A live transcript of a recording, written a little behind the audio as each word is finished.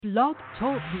Blog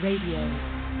Talk Radio.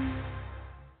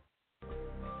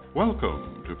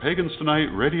 Welcome to Pagans Tonight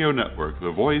Radio Network,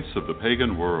 the voice of the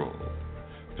pagan world.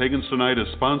 Pagans Tonight is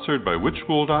sponsored by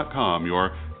witchschool.com,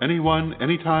 your anyone,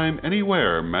 anytime,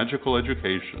 anywhere magical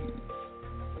education.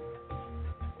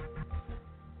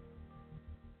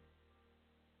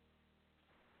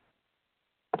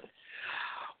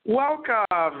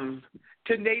 Welcome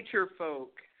to Nature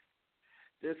Folk.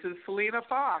 This is Selena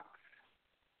Fox.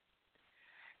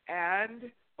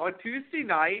 And on Tuesday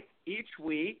night each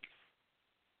week,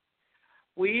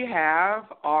 we have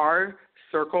our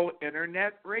Circle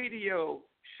Internet radio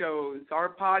shows, our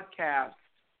podcast.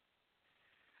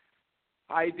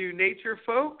 I do Nature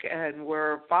Folk, and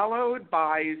we're followed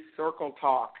by Circle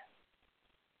Talk.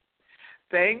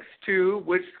 Thanks to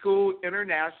Witch School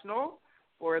International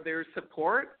for their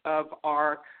support of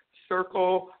our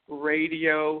Circle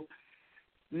Radio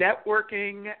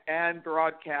networking and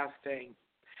broadcasting.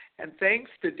 And thanks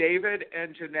to David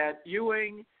and Jeanette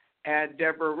Ewing and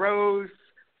Deborah Rose,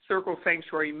 Circle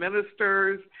Sanctuary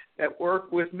Ministers, that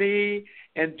work with me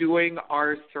in doing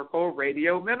our Circle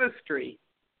Radio ministry.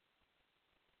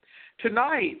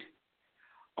 Tonight,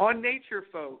 on Nature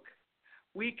Folk,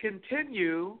 we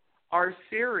continue our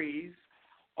series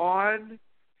on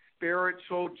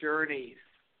spiritual journeys.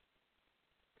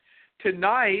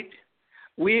 Tonight,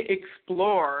 we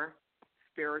explore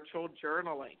spiritual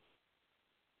journaling.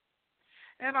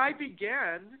 And I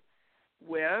begin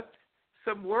with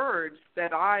some words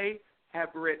that I have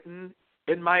written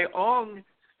in my own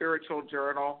spiritual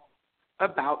journal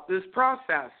about this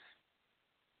process.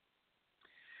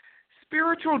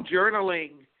 Spiritual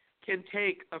journaling can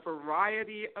take a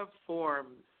variety of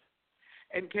forms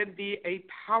and can be a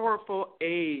powerful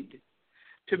aid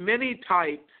to many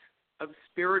types of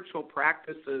spiritual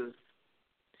practices.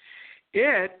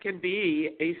 It can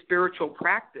be a spiritual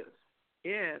practice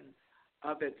in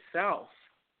of itself.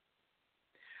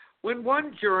 When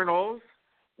one journals,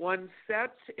 one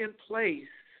sets in place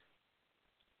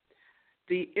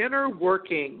the inner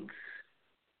workings,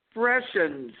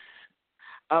 expressions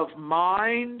of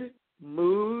mind,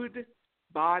 mood,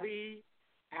 body,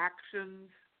 actions,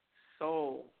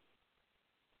 soul.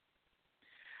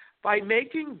 By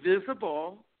making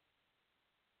visible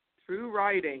through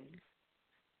writing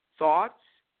thoughts,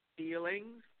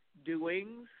 feelings,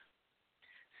 doings,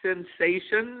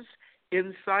 sensations,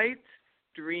 insights,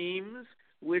 dreams,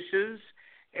 wishes,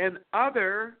 and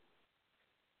other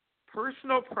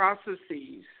personal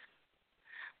processes,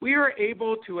 we are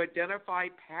able to identify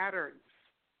patterns,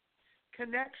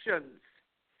 connections,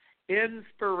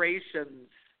 inspirations,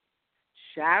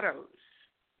 shadows,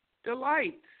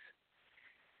 delights,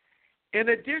 in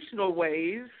additional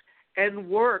ways, and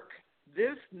work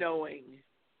this knowing,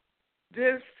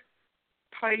 this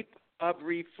type of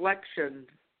reflection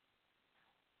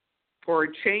for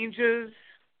changes,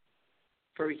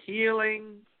 for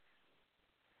healing,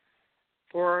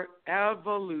 for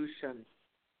evolution.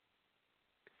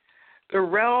 The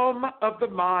realm of the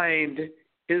mind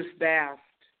is vast.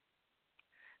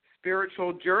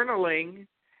 Spiritual journaling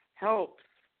helps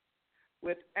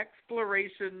with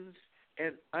explorations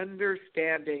and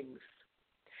understandings.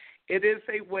 It is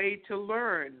a way to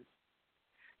learn,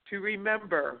 to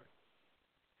remember,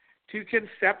 to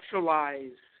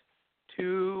conceptualize,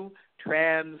 to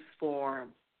transform.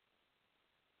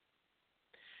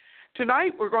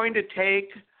 Tonight we're going to take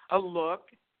a look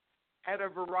at a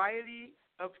variety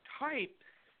of types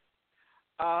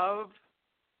of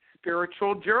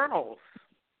spiritual journals.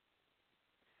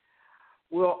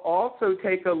 We'll also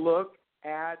take a look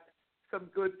at some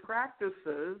good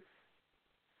practices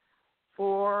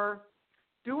for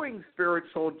doing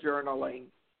spiritual journaling,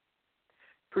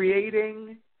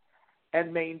 creating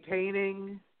and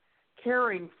maintaining,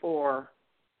 caring for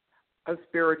a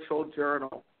spiritual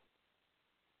journal.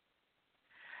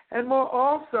 And we'll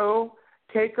also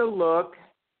take a look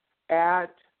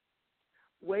at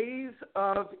ways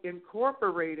of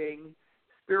incorporating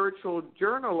spiritual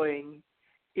journaling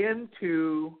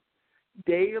into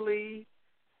daily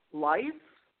life,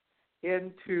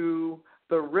 into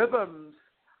the rhythms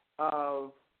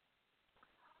of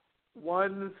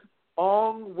one's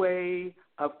own way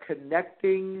of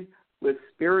connecting with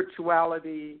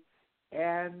spirituality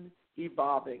and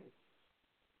evolving.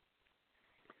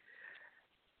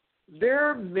 There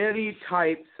are many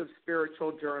types of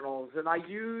spiritual journals, and I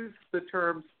use the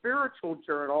term spiritual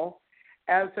journal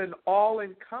as an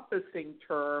all-encompassing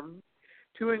term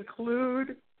to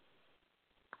include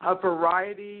a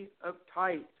variety of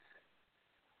types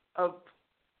of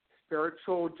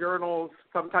spiritual journals,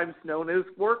 sometimes known as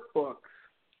workbooks.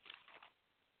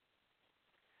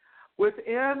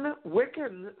 Within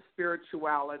Wiccan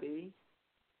spirituality,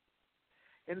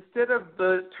 instead of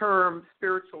the term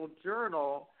spiritual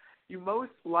journal, you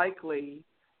most likely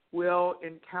will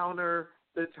encounter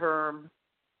the term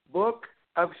Book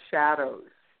of Shadows.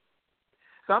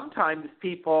 Sometimes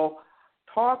people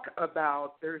talk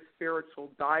about their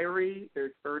spiritual diary,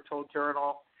 their spiritual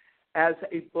journal, as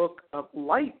a book of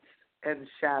lights and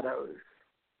shadows.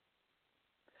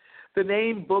 The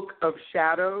name Book of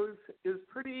Shadows is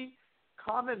pretty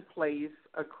commonplace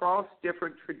across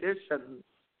different traditions,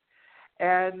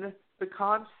 and the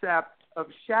concept of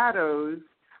shadows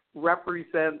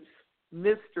represents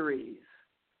mysteries,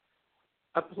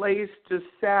 a place to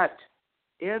set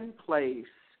in place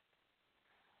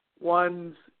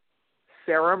one's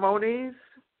ceremonies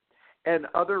and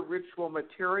other ritual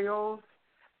materials,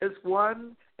 as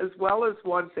well as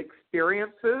one's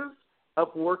experiences of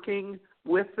working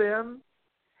with them,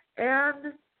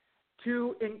 and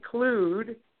to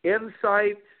include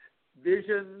insights,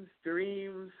 visions,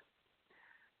 dreams,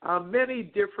 many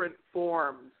different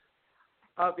forms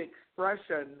of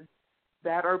expression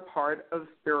that are part of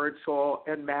spiritual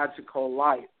and magical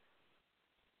life.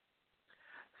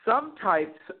 Some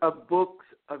types of books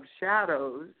of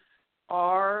shadows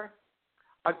are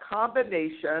a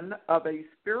combination of a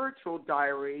spiritual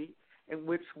diary in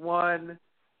which one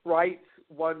writes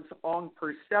one's own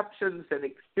perceptions and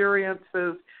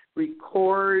experiences,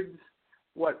 records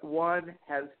what one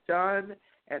has done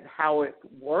and how it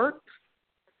works,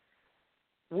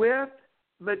 with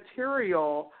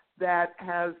material that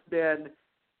has been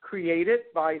created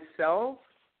by self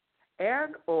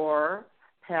and or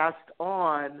passed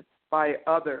on by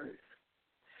others.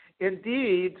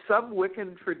 Indeed, some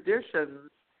Wiccan traditions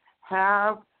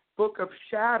have Book of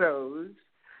Shadows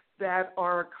that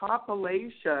are a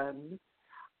compilation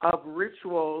of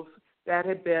rituals that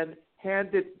have been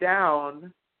handed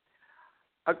down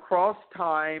across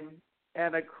time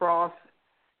and across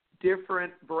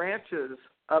different branches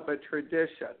of a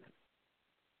tradition.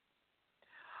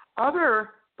 Other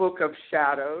Book of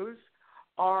Shadows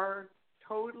are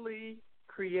totally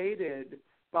created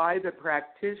by the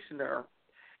practitioner,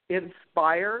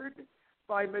 inspired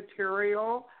by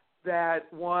material that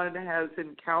one has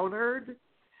encountered,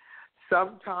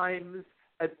 sometimes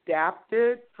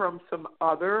adapted from some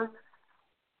other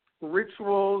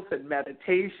rituals and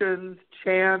meditations,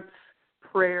 chants,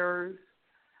 prayers,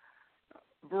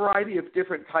 variety of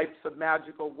different types of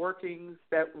magical workings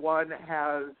that one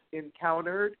has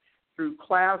encountered through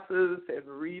classes and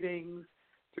readings,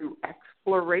 through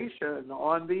exploration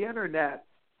on the internet,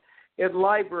 in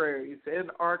libraries, in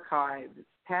archives,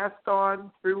 passed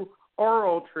on through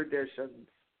oral traditions.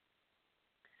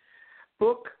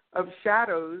 Book of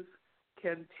Shadows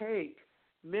can take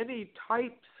many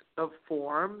types of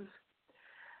forms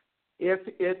if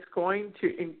it's going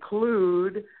to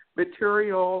include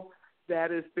material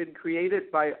that has been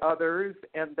created by others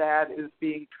and that is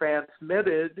being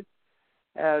transmitted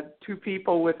to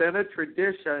people within a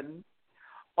tradition.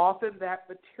 Often that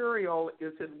material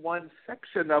is in one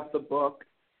section of the book,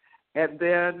 and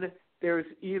then there's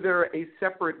either a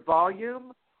separate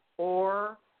volume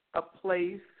or a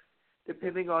place,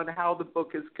 depending on how the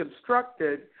book is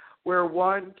constructed, where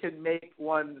one can make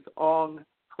one's own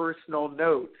personal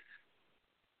notes.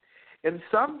 In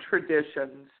some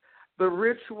traditions, the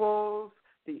rituals,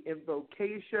 the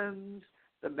invocations,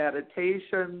 the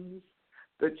meditations,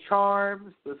 the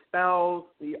charms, the spells,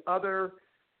 the other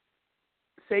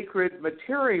sacred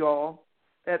material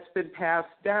that's been passed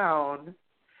down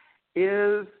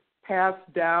is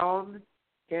passed down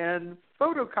in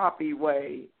photocopy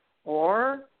way,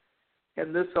 or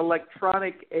in this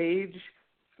electronic age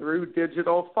through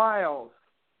digital files.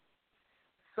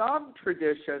 Some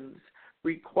traditions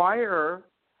require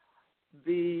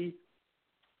the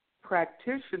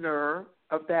practitioner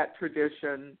of that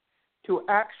tradition to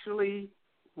actually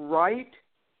write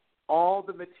all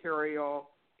the material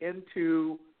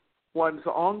into one's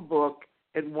own book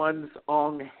in one's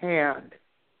own hand.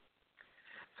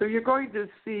 So you're going to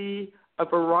see a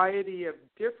variety of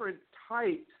different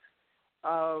types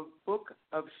of Book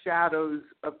of Shadows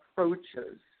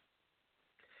approaches.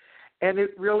 And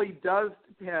it really does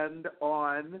depend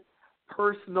on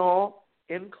personal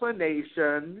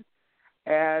inclination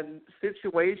and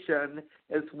situation,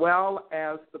 as well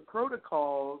as the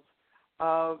protocols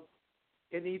of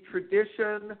any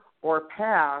tradition or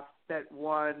path that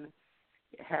one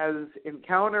has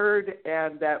encountered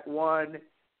and that one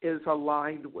is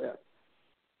aligned with.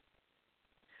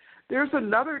 There's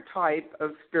another type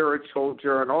of spiritual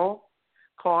journal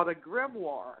called a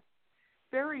grimoire,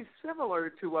 very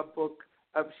similar to a Book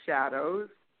of Shadows,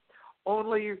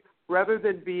 only rather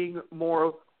than being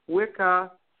more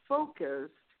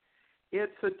Wicca-focused,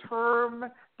 it's a term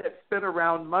that's been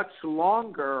around much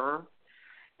longer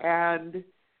and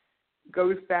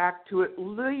goes back to at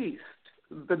least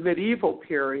the medieval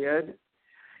period.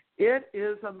 It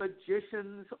is a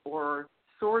magician's or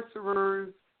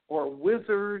sorcerer's or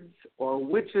wizard's or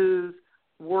witch's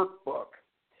workbook.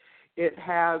 It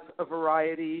has a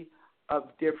variety of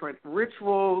different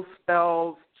rituals,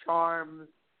 spells, charms,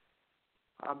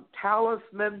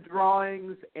 talisman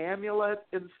drawings, amulet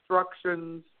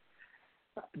instructions,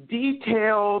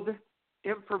 detailed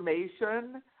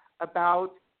information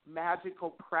about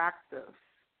magical practice.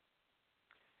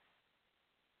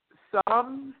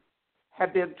 Some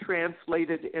have been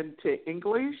translated into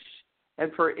English,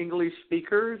 and for English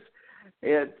speakers,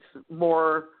 it's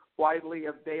more widely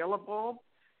available.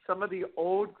 Some of the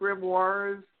old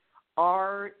grimoires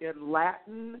are in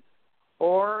Latin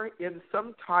or in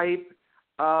some type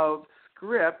of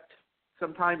script.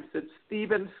 Sometimes it's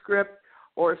Theban script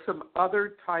or some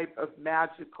other type of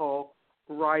magical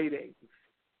writings.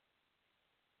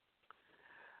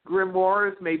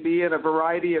 Grimoires may be in a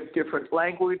variety of different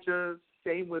languages,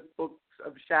 same with books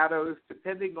of shadows,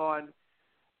 depending on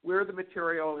where the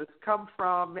material has come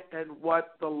from and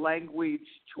what the language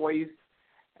choice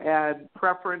and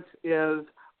preference is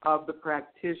of the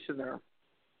practitioner.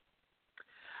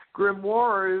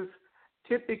 Grimoires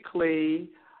typically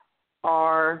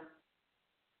are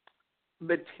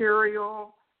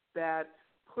material that's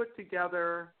put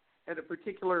together in a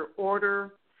particular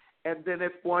order, and then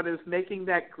if one is making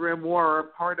that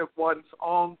grimoire part of one's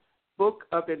own book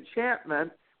of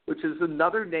enchantment, which is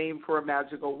another name for a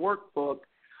magical workbook,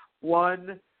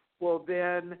 one will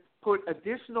then put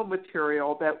additional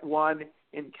material that one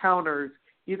encounters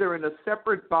either in a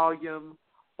separate volume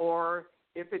or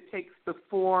if it takes the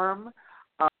form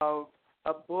of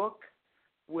a book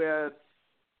with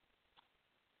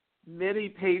many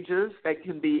pages that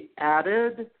can be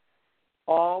added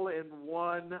all in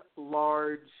one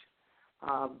large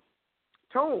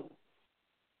tome.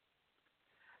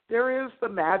 There is the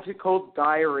magical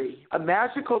diary. A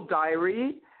magical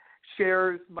diary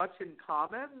shares much in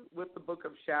common with the Book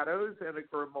of Shadows and a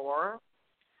grimoire.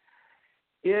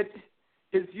 It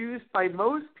is used by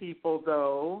most people,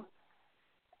 though,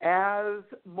 as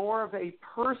more of a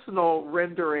personal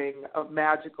rendering of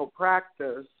magical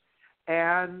practice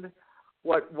and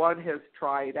what one has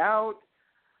tried out,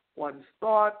 one's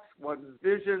thoughts, one's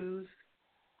visions,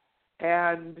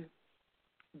 and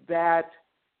that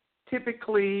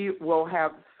typically will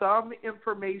have some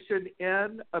information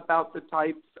in about the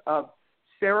types of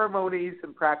ceremonies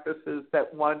and practices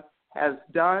that one has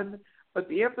done, but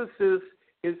the emphasis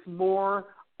is more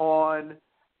on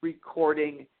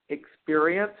recording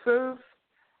experiences,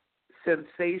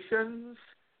 sensations,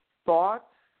 thoughts,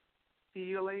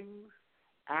 feelings,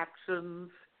 actions,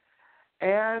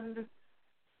 and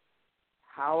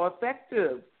how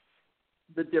effective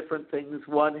the different things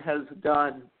one has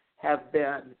done have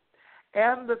been,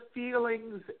 and the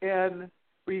feelings and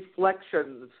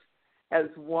reflections as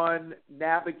one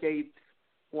navigates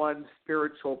one's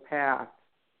spiritual path.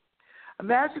 A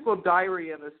magical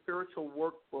diary and a spiritual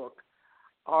workbook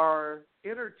are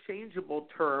interchangeable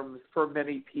terms for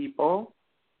many people.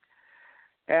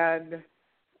 And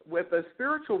with a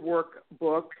spiritual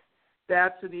workbook,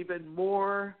 that's an even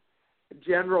more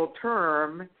general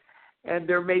term, and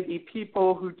there may be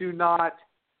people who do not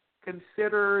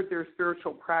consider their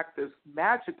spiritual practice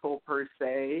magical per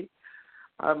se,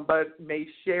 but may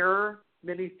share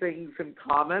many things in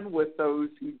common with those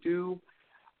who do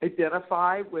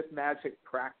identify with magic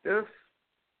practice.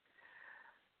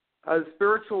 A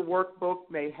spiritual workbook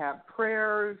may have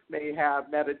prayers, may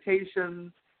have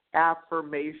meditations,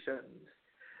 affirmations.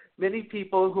 Many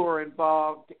people who are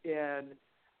involved in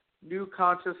new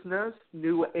consciousness,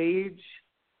 new age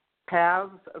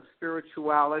paths of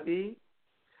spirituality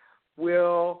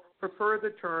will prefer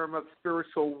the term of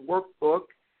spiritual workbook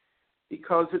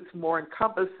because it's more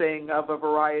encompassing of a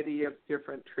variety of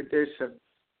different traditions.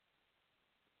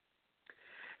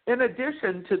 In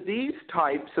addition to these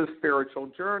types of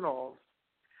spiritual journals,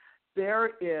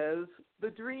 there is the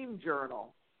dream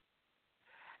journal.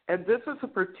 And this is a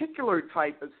particular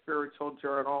type of spiritual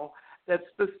journal that's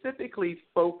specifically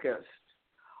focused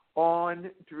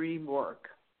on dream work.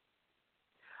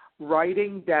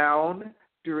 Writing down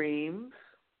dreams,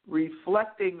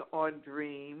 reflecting on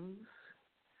dreams,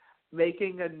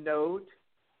 making a note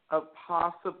of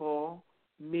possible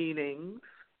meanings,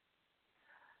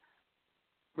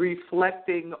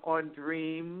 reflecting on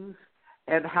dreams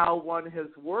and how one has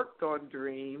worked on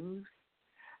dreams,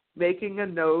 making a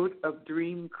note of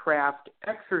dream craft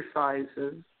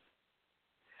exercises,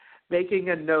 making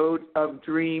a note of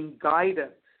dream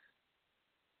guidance.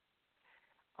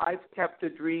 I've kept a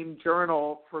dream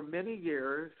journal for many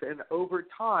years, and over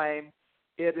time,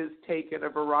 it has taken a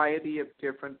variety of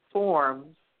different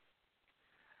forms.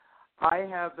 I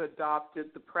have adopted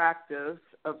the practice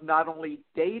of not only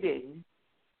dating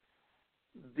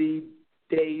the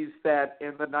days that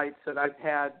and the nights that I've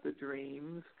had the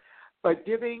dreams, but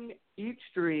giving each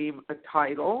dream a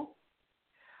title,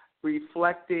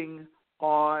 reflecting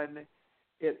on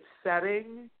its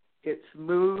setting, its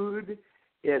mood,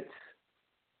 its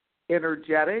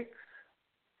energetics,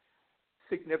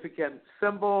 significant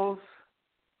symbols,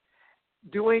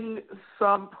 doing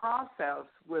some process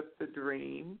with the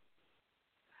dream,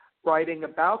 writing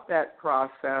about that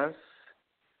process,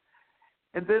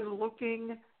 and then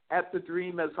looking at the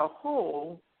dream as a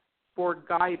whole for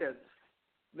guidance,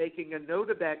 making a note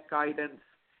of that guidance,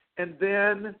 and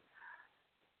then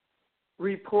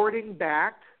reporting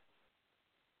back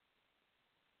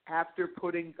after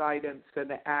putting guidance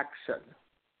into action.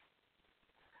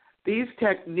 These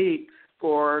techniques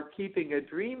for keeping a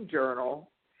dream journal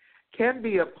can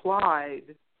be applied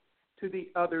to the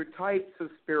other types of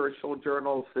spiritual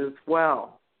journals as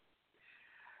well.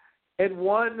 And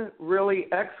one really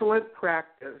excellent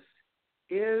practice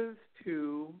is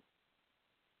to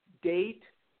date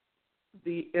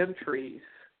the entries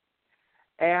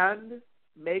and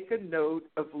make a note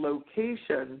of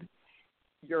location,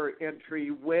 your entry,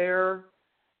 where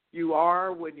you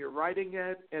are when you're writing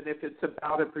it, and if it's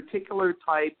about a particular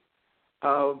type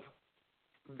of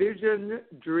vision,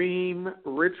 dream,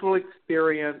 ritual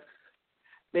experience,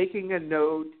 making a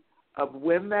note of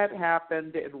when that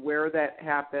happened and where that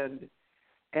happened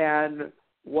and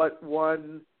what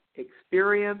one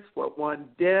experienced, what one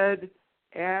did,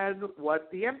 and what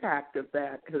the impact of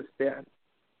that has been.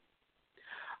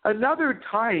 Another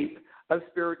type of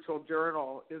spiritual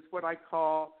journal is what I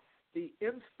call the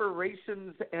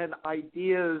inspirations and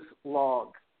ideas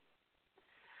log.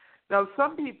 Now,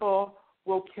 some people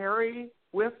will carry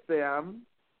with them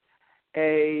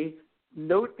a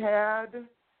notepad,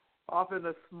 often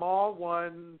a small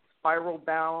one, spiral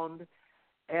bound,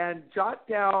 and jot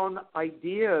down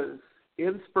ideas,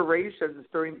 inspirations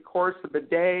during the course of a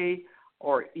day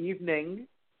or evening.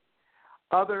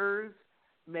 Others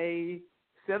may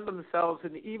send themselves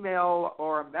an email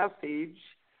or a message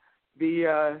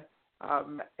via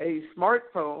a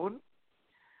smartphone.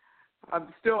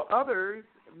 Still others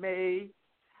may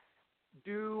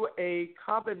do a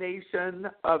combination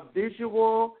of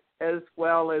visual as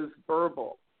well as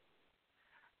verbal.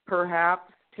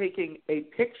 Perhaps taking a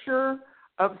picture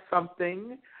of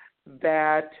something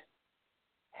that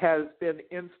has been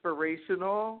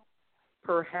inspirational,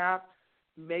 perhaps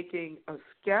making a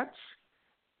sketch,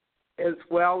 as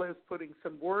well as putting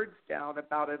some words down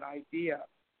about an idea.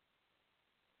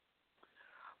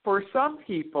 For some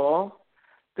people,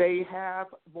 they have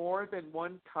more than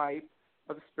one type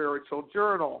of spiritual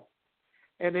journal.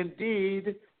 And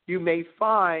indeed, you may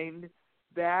find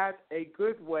that a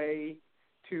good way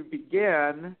to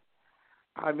begin,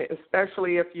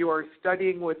 especially if you are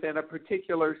studying within a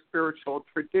particular spiritual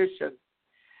tradition,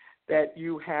 that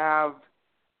you have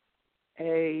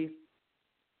a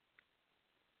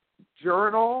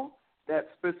journal that's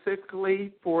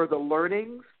specifically for the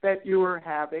learnings that you are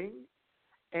having,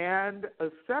 and a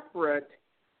separate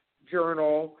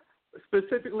journal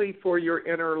specifically for your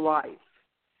inner life.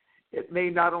 It may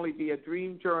not only be a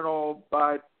dream journal,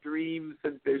 but dreams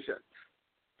and visions.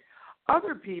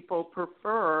 Other people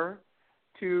prefer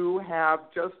to have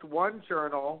just one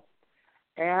journal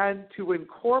and to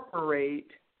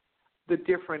incorporate the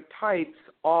different types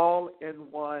all in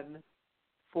one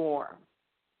form.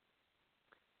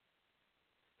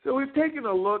 So we've taken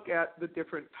a look at the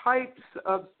different types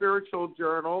of spiritual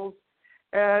journals,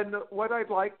 and what I'd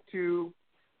like to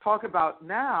talk about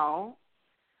now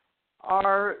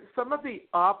are some of the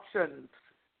options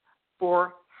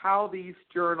for how these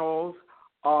journals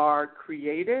are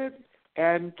created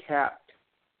and kept.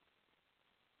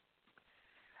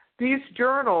 These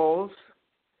journals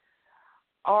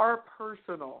are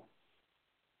personal.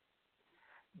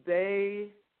 They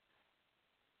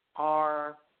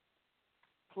are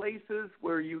places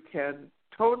where you can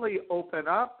totally open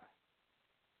up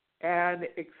and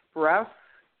express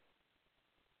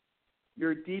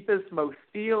your deepest, most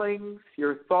feelings,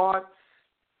 your thoughts,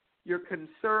 your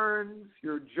concerns,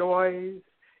 your joys,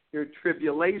 your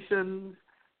tribulations,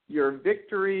 your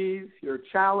victories, your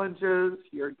challenges,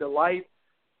 your delights.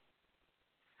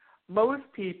 Most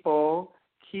people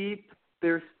keep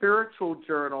their spiritual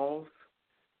journals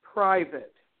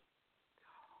private.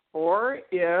 Or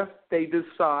if they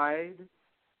decide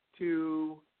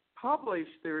to publish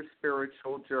their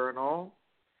spiritual journal,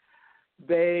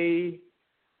 they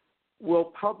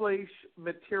will publish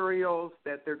materials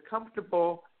that they're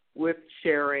comfortable with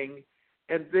sharing,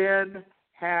 and then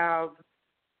have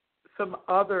some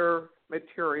other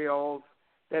materials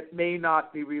that may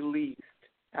not be released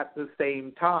at the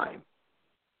same time,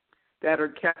 that are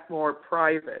kept more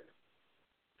private.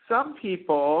 Some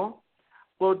people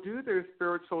will do their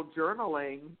spiritual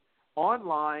journaling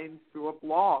online through a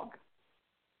blog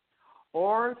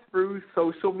or through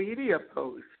social media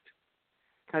posts,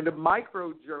 kind of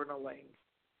micro-journaling,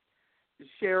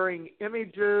 sharing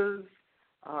images,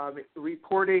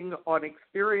 reporting on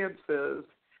experiences,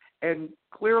 and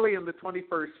clearly in the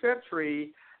 21st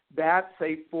century, that's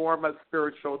a form of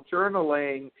spiritual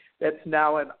journaling that's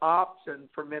now an option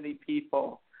for many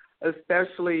people,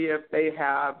 especially if they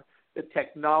have the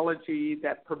technology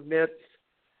that permits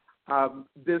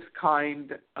this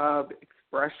kind of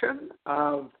expression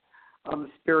of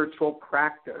spiritual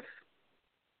practice.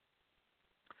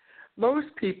 Most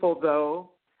people,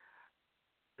 though,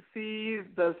 see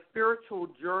the spiritual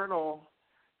journal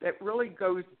that really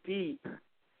goes deep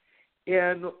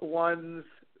in one's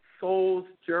soul's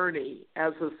journey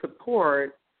as a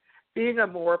support being a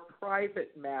more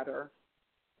private matter.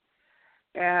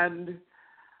 And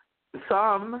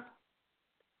some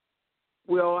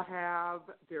will have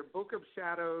their book of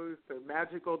shadows, their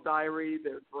magical diary,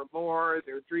 their grimoire,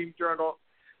 their dream journal.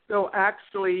 They'll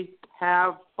actually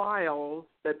have files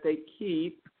that they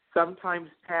keep, sometimes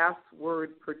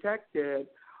password protected,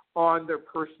 on their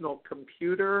personal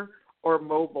computer or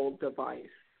mobile device.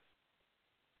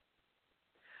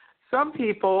 Some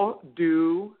people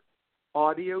do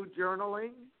audio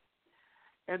journaling,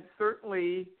 and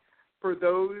certainly for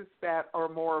those that are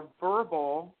more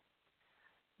verbal,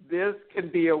 this can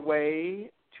be a way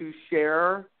to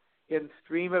share in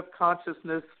stream of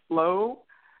consciousness flow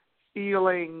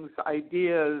feelings,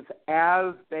 ideas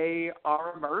as they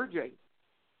are emerging.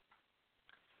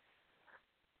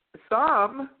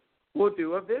 Some will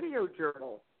do a video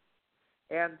journal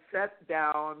and set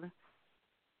down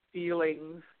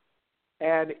feelings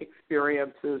and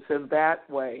experiences in that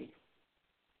way.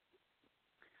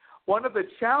 One of the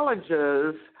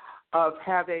challenges of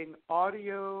having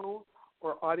audio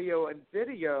or audio and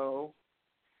video,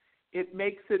 it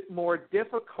makes it more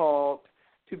difficult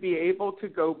to be able to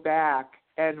go back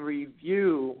and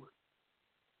review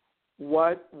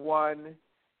what one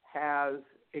has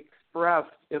expressed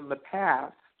in the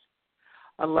past,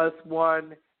 unless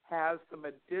one has some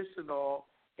additional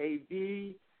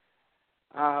AV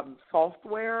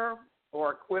software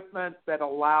or equipment that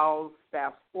allows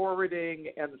fast forwarding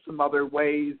and some other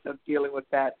ways of dealing with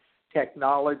that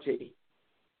technology.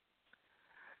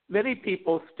 Many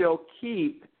people still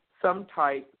keep some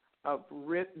type of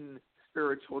written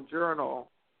spiritual journal.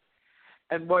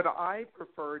 And what I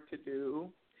prefer to do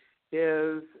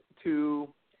is to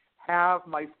have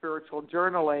my spiritual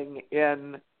journaling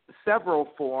in several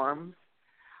forms.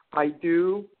 I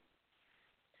do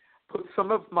put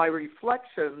some of my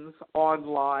reflections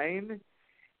online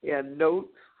in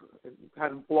notes, and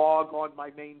kind of blog on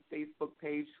my main Facebook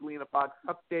page, Selena Fox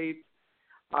Updates.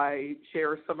 I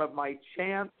share some of my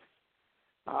chants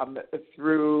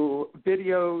through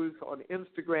videos on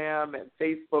Instagram and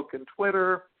Facebook and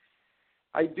Twitter.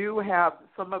 I do have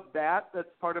some of that that's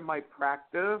part of my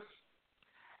practice.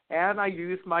 And I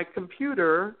use my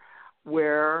computer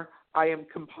where I am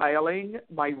compiling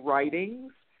my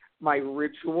writings, my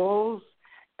rituals,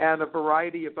 and a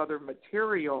variety of other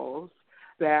materials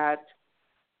that,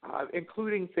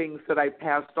 including things that I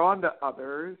passed on to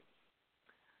others.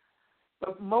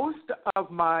 But most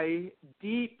of my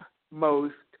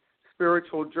deep-most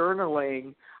spiritual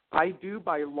journaling I do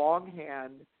by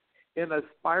longhand in a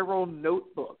spiral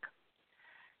notebook.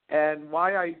 And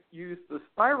why I use the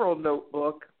spiral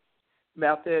notebook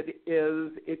method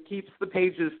is it keeps the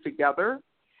pages together.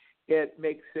 It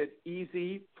makes it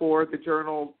easy for the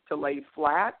journal to lay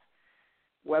flat,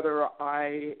 whether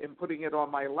I am putting it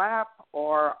on my lap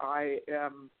or I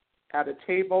am at a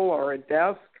table or a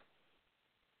desk.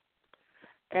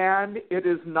 And it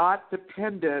is not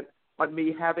dependent on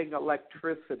me having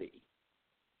electricity.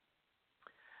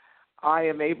 I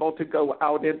am able to go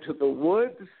out into the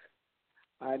woods.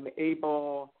 I'm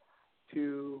able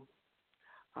to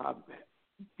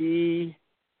be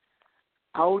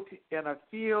out in a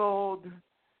field,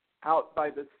 out by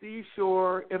the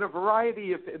seashore, in a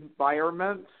variety of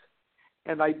environments,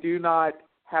 and I do not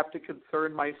have to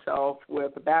concern myself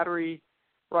with a battery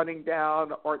running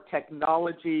down or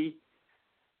technology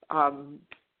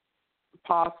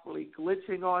possibly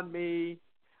glitching on me.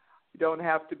 You don't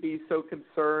have to be so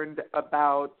concerned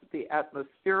about the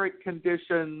atmospheric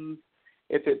conditions,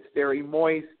 if it's very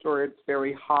moist or it's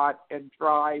very hot and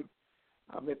dry.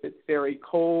 If it's very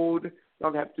cold, you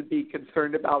don't have to be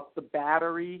concerned about the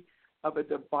battery of a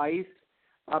device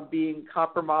being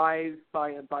compromised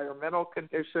by environmental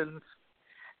conditions.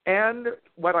 And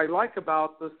what I like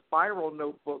about the spiral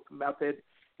notebook method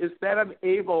is that I'm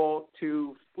able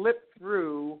to flip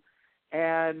through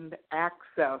and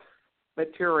access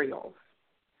materials.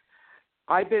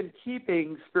 I've been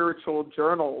keeping spiritual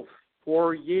journals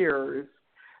for years,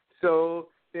 so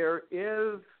there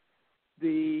is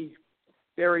the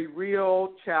very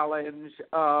real challenge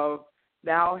of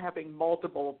now having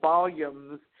multiple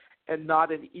volumes and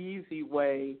not an easy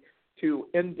way to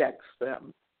index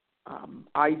them.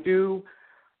 I do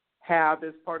have,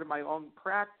 as part of my own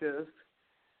practice,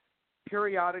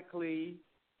 periodically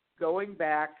going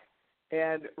back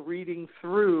and reading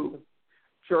through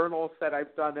journals that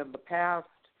I've done in the past,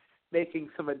 making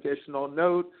some additional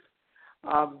notes,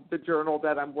 the journal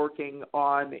that I'm working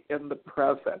on in the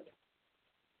present.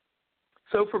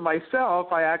 So for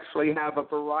myself, I actually have a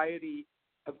variety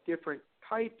of different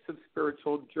types of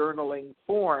spiritual journaling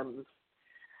forms,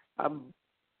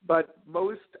 but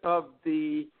most of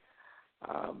the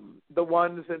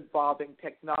ones involving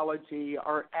technology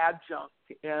are adjunct,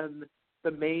 and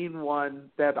the main one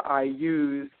that I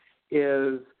use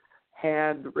is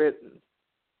handwritten.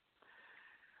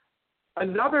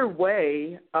 Another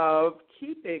way of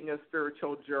keeping a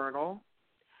spiritual journal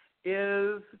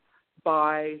is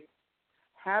by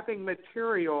having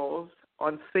materials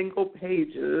on single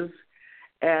pages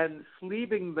and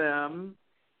sleeving them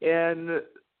in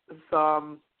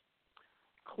some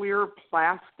clear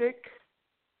plastic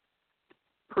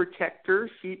protectors,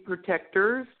 sheet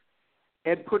protectors,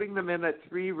 and putting them in a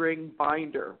 3-ring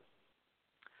binder.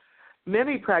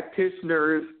 Many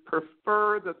practitioners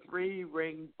prefer the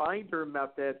 3-ring binder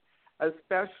method,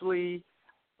 especially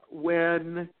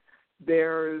when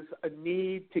there's a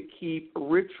need to keep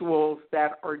rituals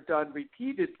that are done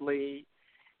repeatedly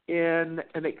in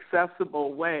an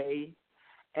accessible way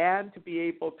and to be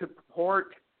able to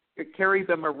carry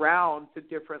them around to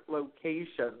different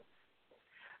locations.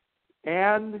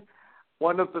 And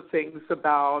one of the things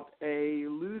about a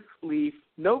loose leaf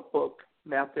notebook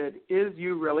method is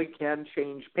you really can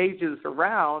change pages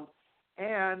around,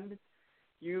 and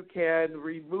you can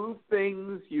remove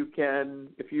things. You can,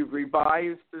 if you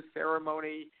revise the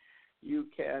ceremony, you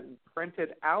can print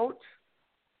it out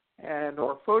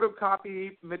or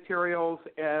photocopy materials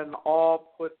and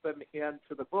all put them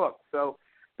into the book. So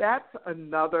that's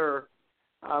another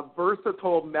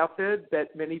versatile method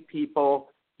that many people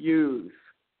use.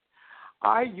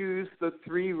 I use the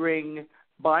 3-ring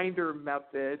binder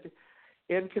method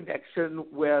in connection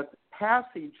with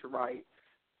passage rites.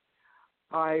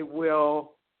 I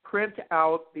will print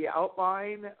out the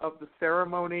outline of the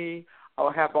ceremony.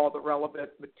 I'll have all the relevant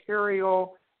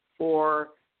material for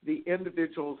the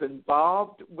individuals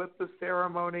involved with the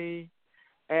ceremony,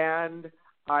 and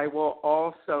I will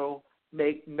also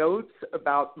make notes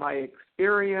about my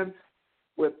experience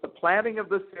with the planning of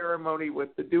the ceremony, with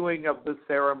the doing of the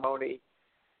ceremony.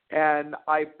 And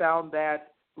I found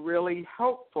that really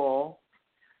helpful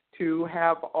to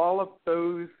have all of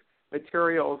those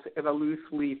materials in a loose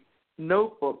leaf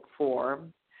notebook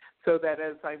form, so that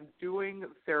as I'm doing the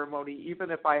ceremony,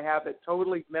 even if I have it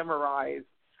totally memorized,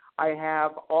 I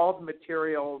have all the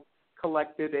materials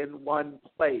collected in one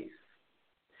place.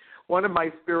 One of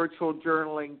my spiritual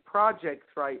journaling projects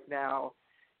right now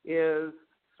is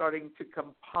starting to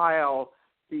compile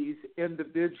these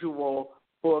individual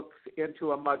books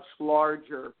into a much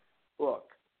larger book.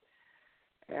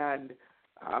 And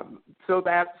so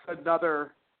that's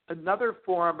another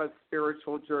form of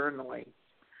spiritual journaling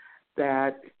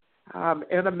that,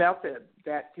 and a method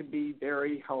that can be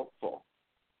very helpful.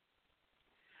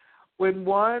 When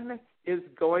one is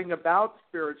going about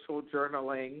spiritual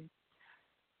journaling,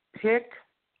 pick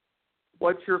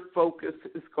what your focus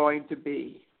is going to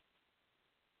be.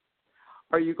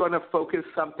 Are you going to focus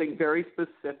something very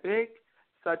specific,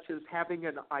 such as having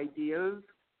an ideas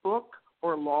book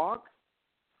or log,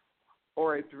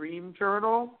 or a dream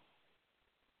journal,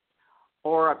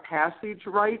 or a passage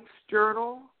rites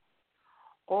journal?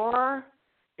 Or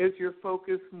is your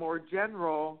focus more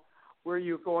general, where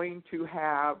you're going to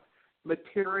have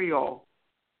material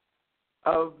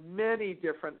of many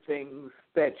different things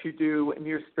that you do in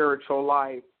your spiritual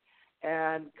life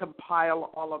and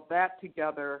compile all of that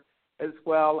together, as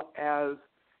well as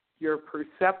your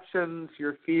perceptions,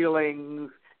 your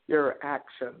feelings, your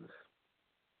actions?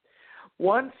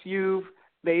 Once you've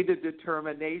made a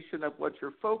determination of what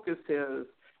your focus is,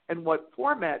 and what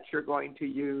format you're going to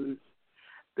use,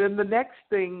 then the next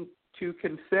thing to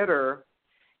consider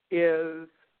is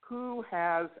who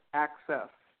has access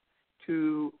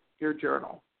to your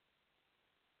journal.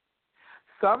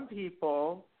 Some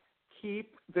people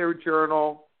keep their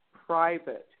journal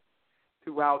private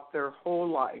throughout their whole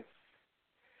life.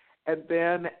 And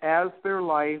then as their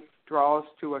life draws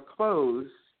to a close,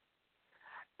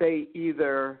 they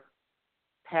either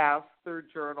pass their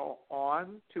journal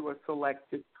on to a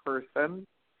selected person.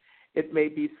 It may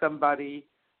be somebody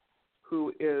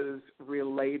who is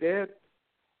related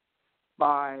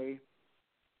by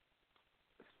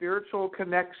spiritual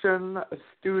connection, a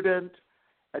student,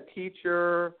 a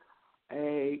teacher,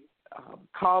 a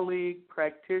colleague,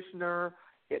 practitioner.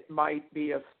 It might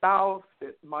be a spouse.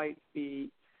 It might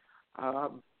be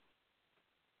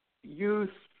youth.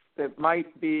 It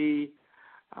might be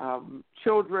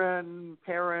children,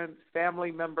 parents,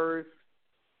 family members.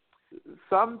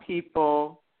 Some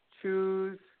people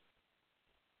choose,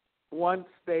 once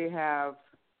they have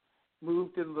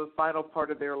moved into the final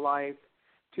part of their life,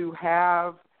 to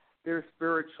have their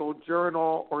spiritual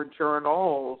journal or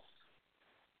journals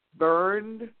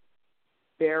burned,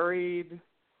 buried,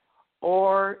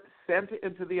 or sent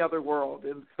into the other world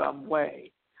in some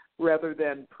way, rather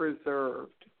than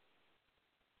preserved.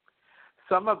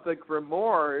 Some of the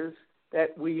grimoires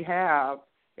that we have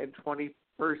in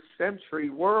 21st century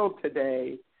world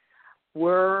today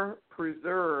were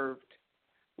preserved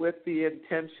with the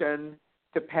intention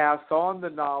to pass on the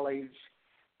knowledge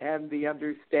and the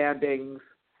understandings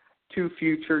to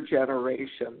future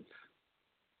generations.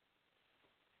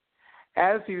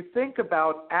 As you think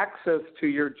about access to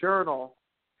your journal,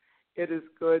 it is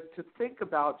good to think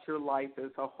about your life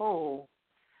as a whole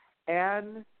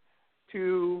and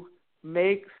to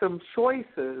make some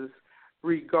choices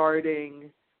regarding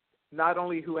not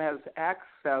only who has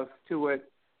access to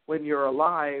it when you're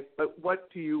alive, but what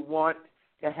do you want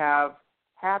to have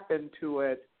happen to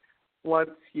it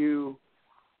once you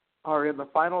are in the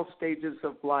final stages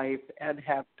of life and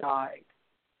have died.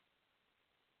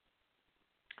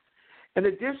 In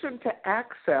addition to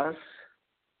access,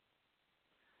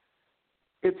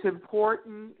 it's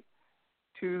important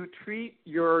to treat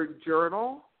your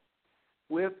journal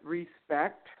with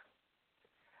respect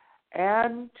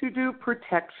and to do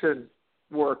protection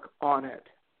work on it,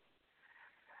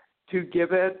 to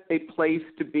give it a place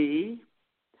to be.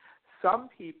 Some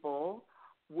people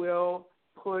will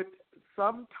put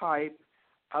some type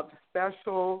of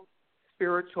special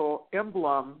spiritual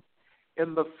emblem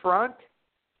in the front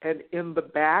and in the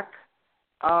back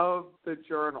of the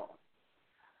journal.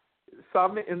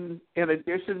 Some, in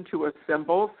addition to a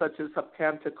symbol such as a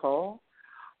pentacle,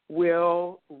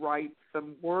 will write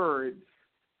some words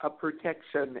of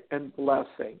protection and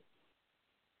blessing.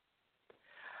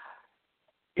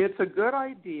 It's a good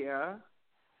idea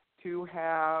to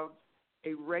have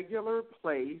a regular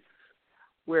place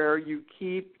where you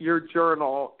keep your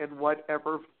journal in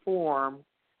whatever form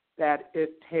that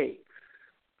it takes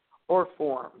or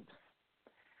forms,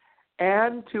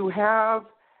 and to have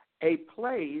a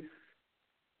place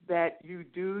that you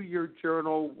do your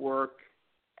journal work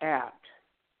at,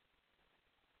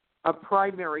 a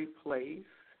primary place.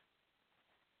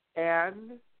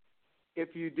 And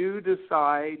if you do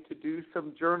decide to do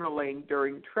some journaling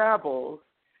during travels,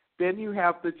 then you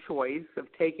have the choice of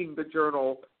taking the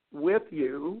journal with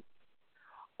you,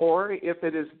 or if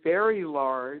it is very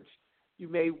large, you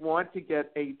may want to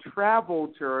get a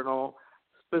travel journal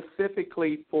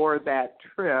specifically for that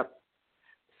trip,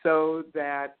 so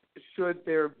that should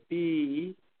there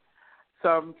be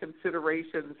some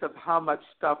considerations of how much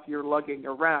stuff you're lugging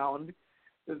around,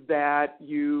 that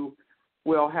you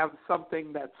will have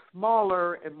something that's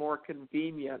smaller and more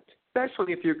convenient,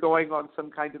 especially if you're going on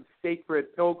some kind of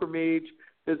sacred pilgrimage,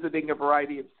 visiting a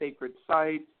variety of sacred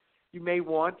sites. You may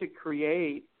want to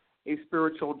create a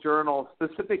spiritual journal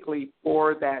specifically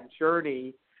for that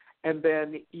journey, and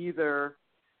then either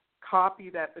copy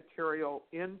that material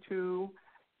into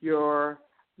your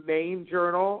main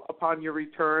journal upon your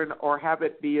return, or have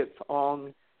it be its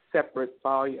own separate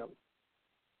volume.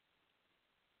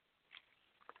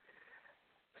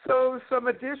 So some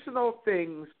additional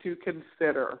things to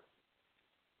consider.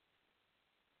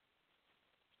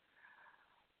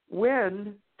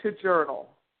 When to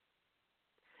journal.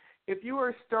 If you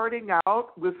are starting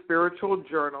out with spiritual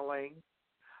journaling,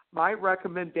 my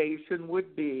recommendation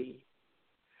would be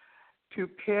to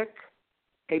pick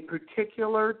a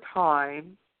particular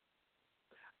time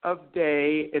of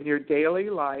day in your daily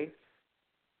life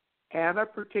and a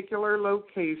particular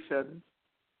location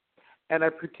and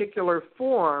a particular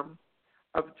form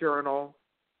of journal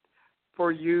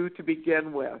for you to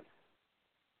begin with.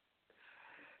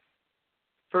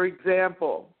 For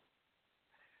example,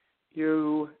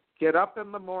 you get up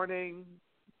in the morning,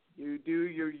 you do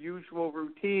your usual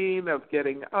routine of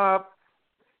getting up.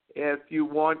 If you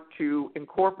want to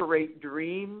incorporate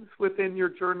dreams within your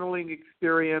journaling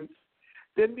experience,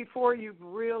 then before you've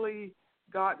really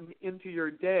gotten into your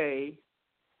day,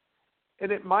 and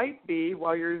it might be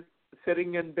while you're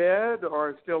sitting in bed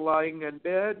or still lying in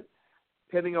bed,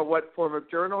 depending on what form of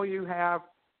journal you have,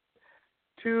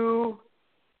 to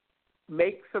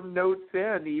make some notes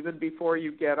in even before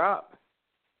you get up.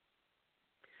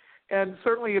 And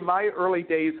certainly in my early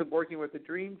days of working with the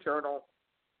dream journal,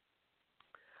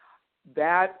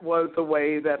 that was the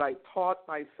way that I taught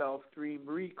myself dream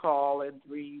recall and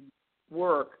dream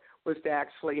work, was to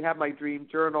actually have my dream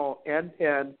journal and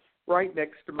pen right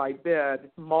next to my bed,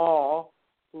 small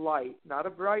light, not a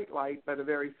bright light, but a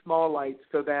very small light,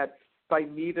 so that if I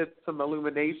needed some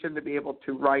illumination to be able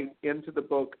to write into the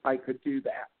book, I could do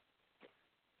that.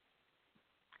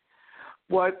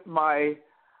 What my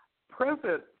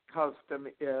present custom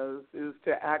is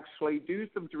to actually do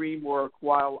some dream work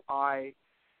while I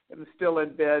am still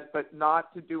in bed, but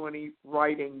not to do any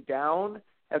writing down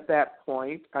at that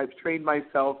point. I've trained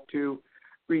myself to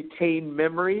retain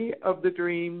memory of the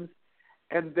dreams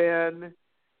and then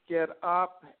get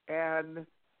up and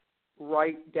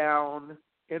write down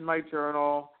in my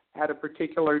journal at a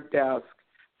particular desk.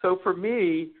 So for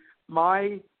me,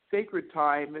 my sacred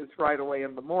time is right away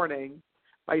in the morning.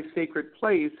 My sacred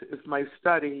place is my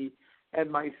study,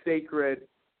 and my sacred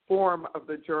form of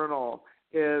the journal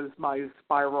is my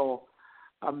spiral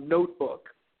notebook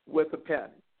with a pen.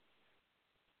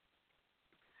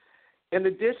 In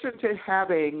addition to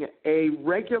having a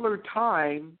regular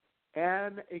time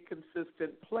and a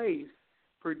consistent place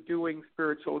for doing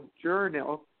spiritual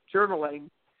journaling,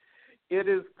 it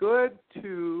is good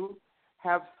to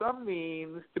have some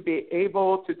means to be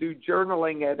able to do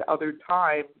journaling at other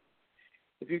times.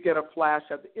 If you get a flash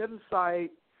of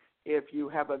insight, if you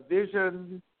have a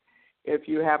vision, if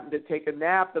you happen to take a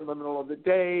nap in the middle of the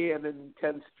day and an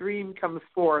intense dream comes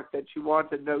forth that you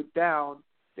want to note down,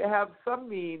 to have some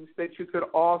means that you could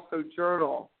also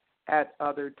journal at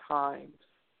other times.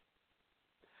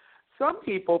 Some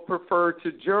people prefer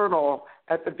to journal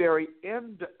at the very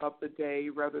end of the day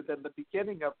rather than the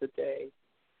beginning of the day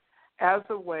as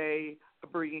a way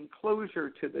of bringing closure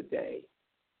to the day.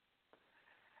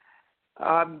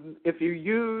 If you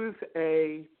use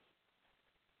a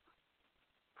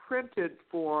printed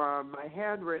form, a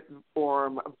handwritten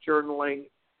form of journaling,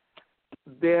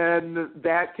 then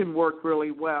that can work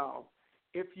really well.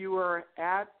 If you are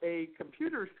at a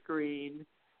computer screen,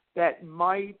 that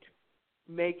might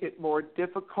make it more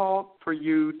difficult for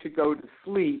you to go to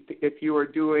sleep if you are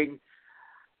doing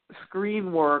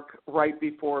screen work right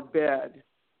before bed.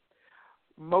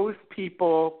 Most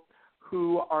people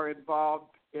who are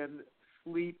involved in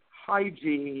sleep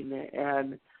hygiene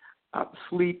and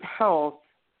sleep health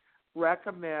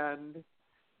recommend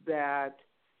that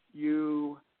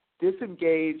you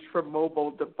disengage from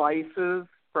mobile devices,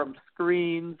 from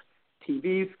screens,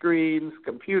 TV screens,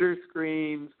 computer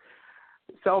screens,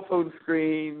 cell phone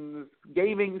screens,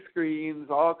 gaming screens,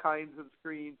 all kinds of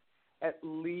screens, at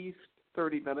least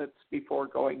 30 minutes before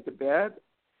going to bed.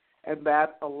 And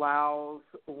that allows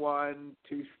one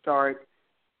to start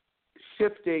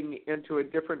shifting into a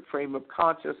different frame of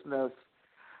consciousness.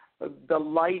 The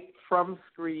light from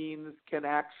screens can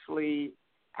actually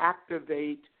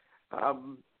activate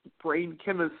brain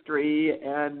chemistry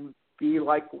and be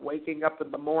like waking up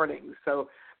in the morning. So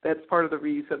that's part of the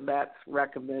reason that's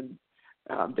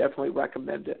definitely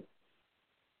recommended.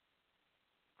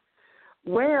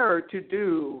 Where to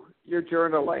do your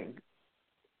journaling?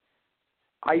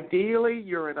 Ideally,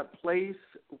 you're in a place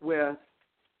with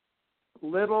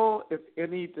little, if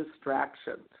any,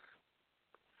 distractions.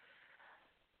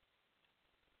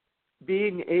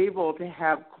 Being able to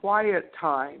have quiet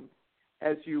time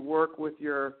as you work with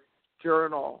your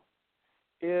journal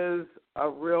is a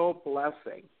real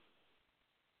blessing.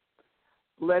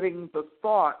 Letting the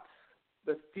thoughts,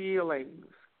 the feelings,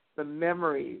 the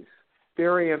memories,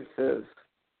 experiences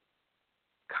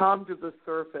come to the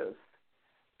surface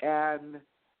and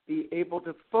be able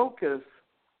to focus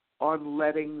on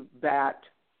letting that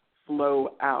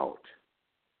flow out.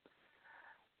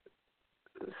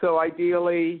 So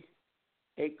ideally,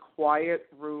 a quiet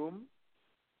room,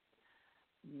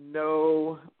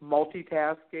 no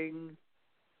multitasking,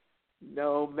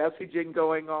 no messaging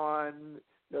going on,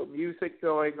 no music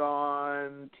going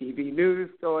on, TV news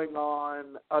going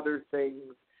on, other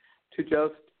things, to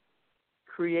just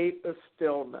create a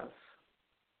stillness.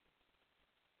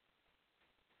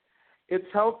 it's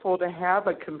helpful to have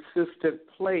a consistent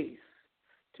place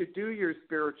to do your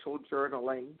spiritual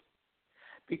journaling,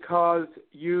 because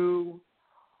you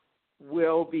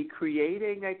will be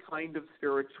creating a kind of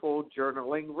spiritual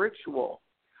journaling ritual,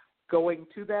 going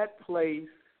to that place,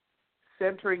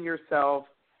 centering yourself,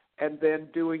 and then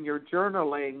doing your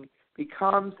journaling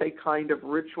becomes a kind of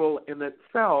ritual in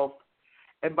itself.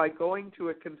 And by going to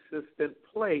a consistent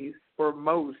place for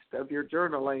most of your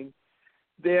journaling,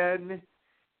 then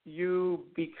you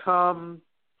become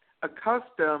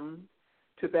accustomed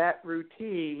to that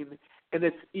routine, and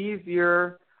it's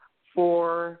easier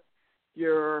for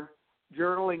your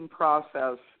journaling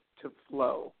process to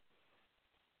flow.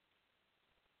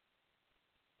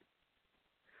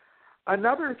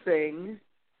 Another thing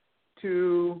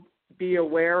to be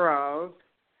aware of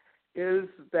is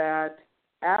that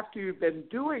after you've been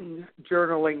doing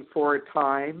journaling for a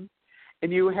time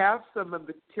and you have some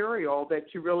material that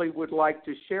you really would like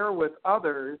to share with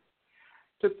others,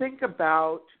 to think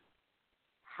about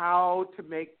how to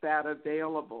make that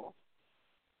available.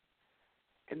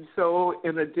 And so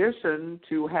in addition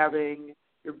to having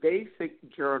your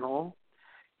basic journal,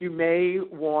 you may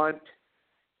want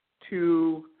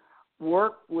to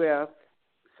work with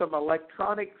some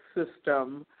electronic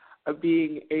system of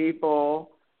being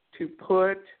able to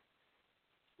put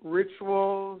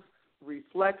rituals,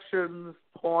 reflections,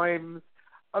 poems,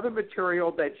 other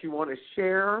material that you want to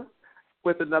share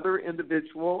with another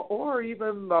individual or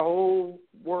even the whole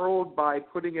world by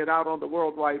putting it out on the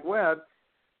World Wide Web,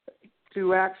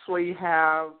 to actually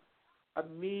have a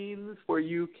means where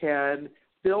you can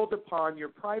build upon your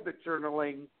private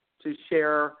journaling to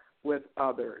share with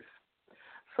others.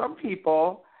 Some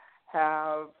people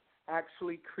have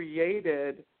actually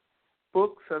created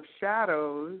books of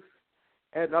shadows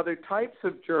and other types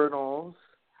of journals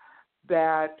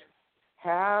that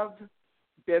have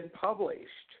been published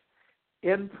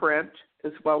in print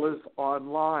as well as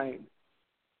online.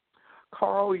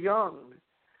 Carl Jung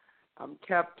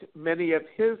kept many of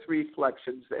his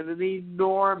reflections in an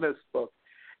enormous book,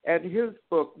 and his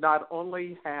book not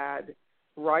only had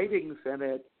writings in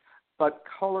it, but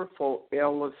colorful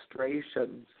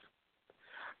illustrations.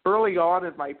 Early on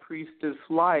in my priestess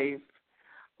life,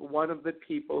 one of the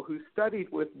people who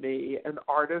studied with me, an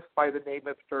artist by the name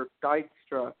of Dirk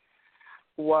Dijkstra,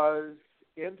 was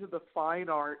into the fine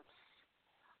arts,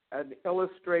 an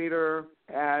illustrator,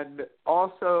 and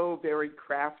also very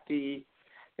crafty,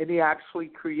 and he actually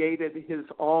created his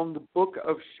own book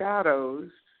of shadows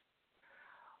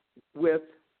with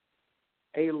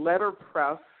a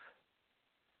letterpress,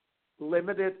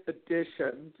 limited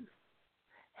edition,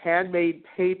 handmade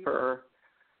paper,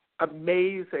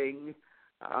 amazing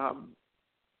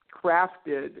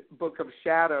crafted book of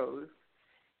shadows.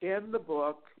 In the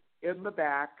book, in the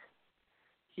back,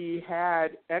 he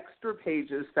had extra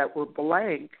pages that were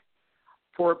blank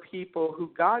for people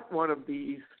who got one of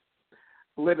these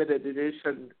limited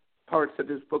edition parts of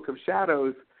his book of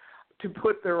shadows to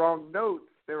put their own notes,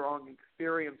 their own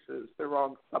experiences, their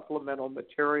own supplemental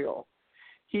material.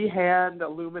 He hand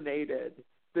illuminated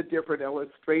the different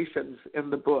illustrations in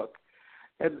the book.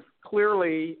 And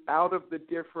clearly, out of the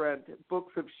different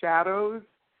books of shadows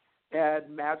and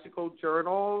magical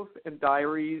journals and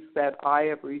diaries that I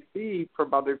have received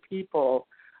from other people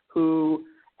who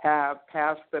have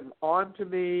passed them on to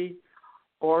me,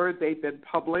 or they've been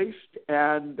published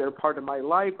and they're part of my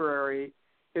library,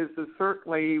 is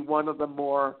certainly one of the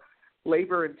more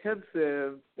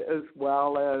labor-intensive, as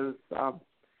well as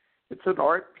it's an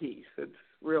art piece. It's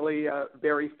really a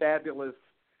very fabulous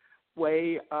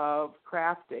way of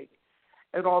crafting.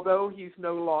 And although he's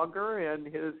no longer in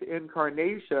his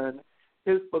incarnation,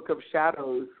 his book of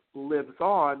shadows lives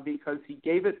on because he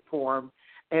gave it form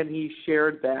and he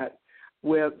shared that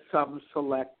with some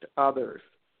select others.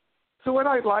 So what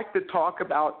I'd like to talk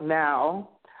about now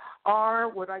are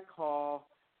what I call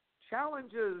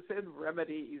challenges and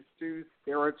remedies through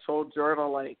spiritual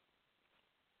journaling.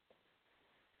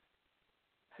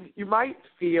 You might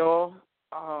feel,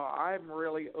 I'm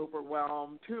really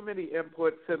overwhelmed, too many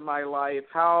inputs in my life.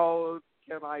 How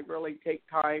can I really take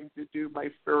time to do my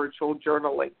spiritual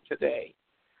journaling today?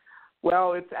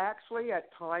 Well, it's actually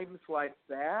at times like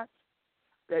that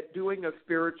doing a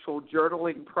spiritual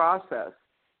journaling process,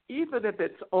 even if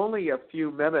it's only a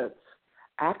few minutes,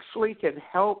 actually can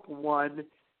help one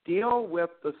deal with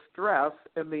the stress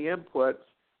and the inputs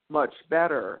much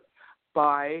better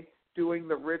by doing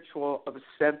the ritual of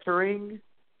centering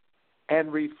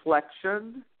and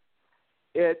reflection.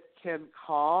 It can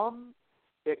calm,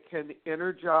 it can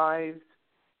energize,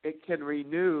 it can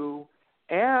renew,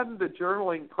 and the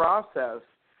journaling process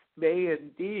may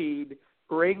indeed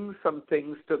bring some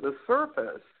things to the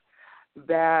surface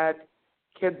that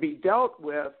can be dealt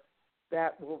with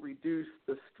that will reduce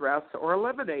the stress or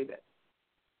eliminate it.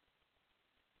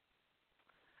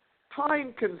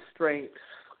 Time constraints.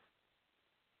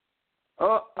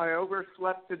 Oh, I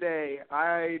overslept today.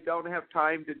 I don't have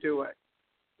time to do it.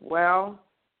 Well,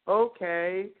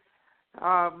 okay.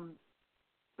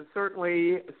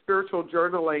 Certainly, spiritual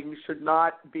journaling should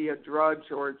not be a drudge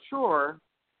or a chore,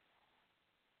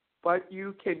 but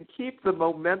you can keep the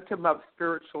momentum of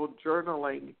spiritual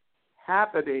journaling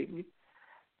happening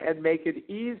and make it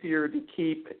easier to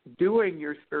keep doing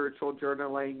your spiritual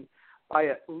journaling by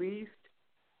at least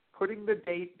putting the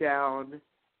date down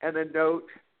and a note,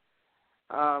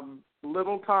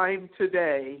 little time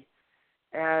today,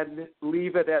 and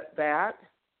leave it at that.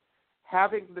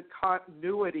 Having the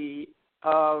continuity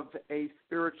of a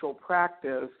spiritual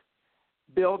practice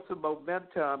builds a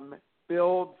momentum,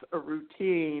 builds a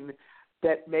routine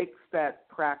that makes that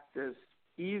practice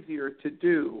easier to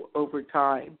do over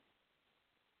time.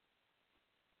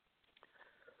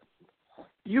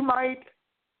 You might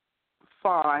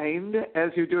find as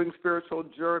you're doing spiritual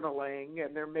journaling,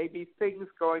 and there may be things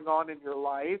going on in your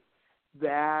life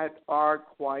that are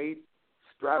quite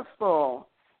stressful,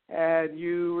 and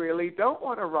you really don't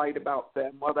want to write about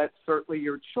them. Well, that's certainly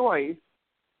your choice.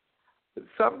 But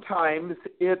sometimes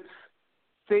it's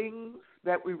things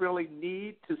that we really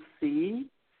need to see,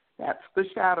 that's the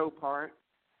shadow part,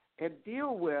 and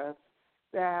deal with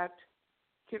that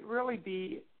can really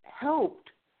be helped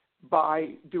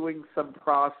by doing some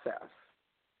process.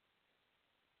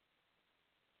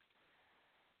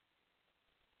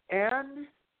 And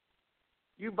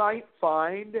you might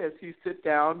find as you sit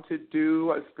down to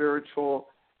do a spiritual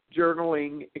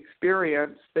journaling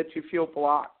experience that you feel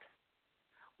blocked.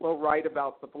 Well, write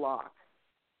about the block.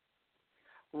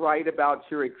 Write about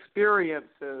your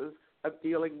experiences of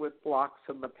dealing with blocks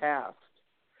in the past.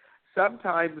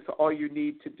 Sometimes all you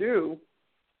need to do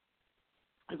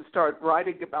is start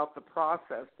writing about the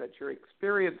process that you're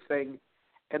experiencing,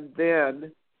 and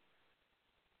then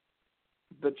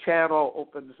the channel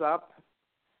opens up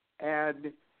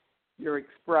and your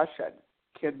expression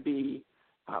can be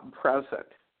present.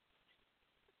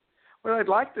 What I'd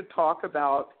like to talk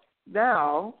about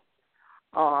now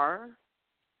are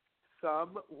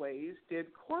some ways to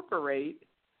incorporate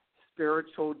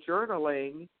spiritual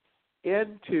journaling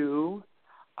into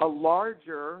a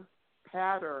larger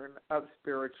pattern of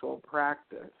spiritual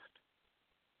practice.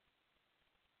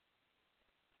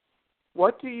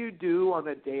 What do you do on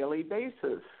a daily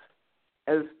basis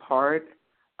as part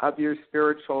of your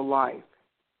spiritual life?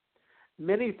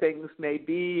 Many things may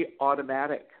be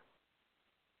automatic.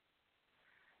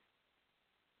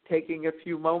 Taking a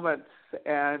few moments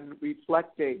and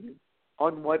reflecting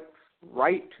on what's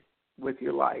right with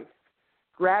your life.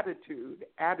 Gratitude,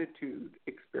 attitude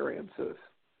experiences.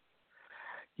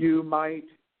 You might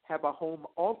have a home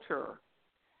altar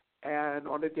and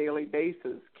on a daily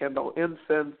basis, kindle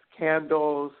incense,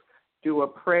 candles, do a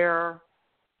prayer,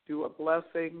 do a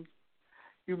blessing.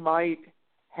 You might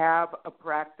have a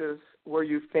practice where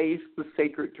you face the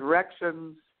sacred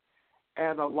directions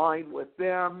and align with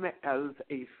them as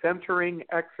a centering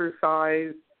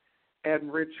exercise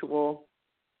and ritual.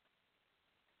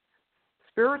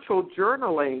 Spiritual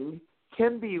journaling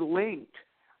can be linked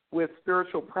with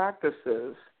spiritual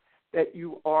practices that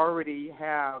you already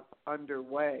have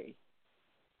underway.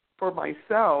 For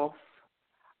myself,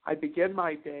 I begin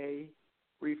my day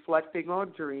reflecting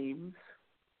on dreams,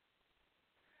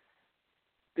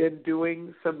 then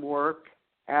doing some work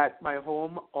at my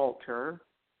home altar,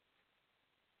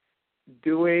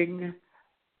 doing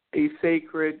a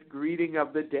sacred greeting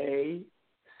of the day,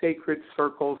 sacred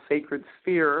circle, sacred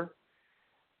sphere.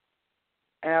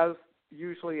 As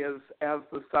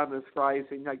the sun is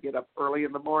rising, I get up early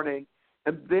in the morning,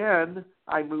 and then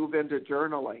I move into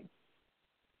journaling.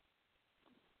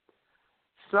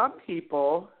 Some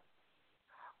people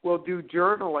will do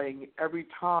journaling every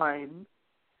time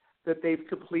that they've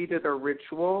completed a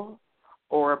ritual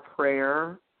or a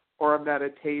prayer or a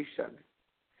meditation.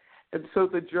 And so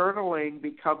the journaling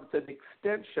becomes an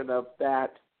extension of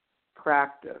that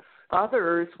practice.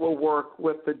 Others will work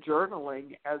with the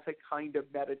journaling as a kind of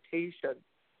meditation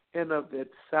in of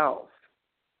itself.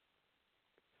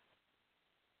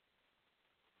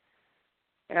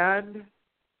 And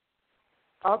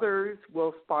others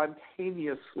will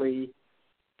spontaneously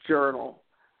journal,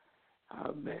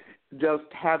 just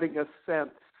having a sense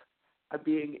of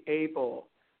being able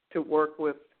to work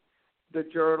with the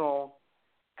journal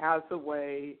as a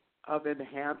way of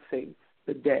enhancing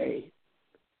the day.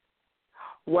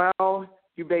 Well,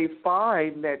 You may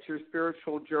find that your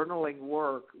spiritual journaling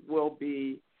work will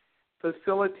be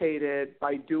facilitated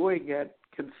by doing it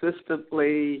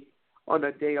consistently on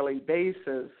a daily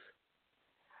basis.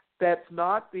 That's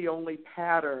not the only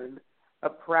pattern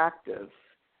of practice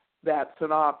that's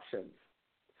an option.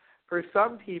 For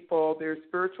some people, their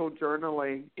spiritual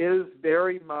journaling is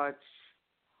very much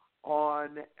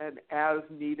on an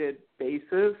as-needed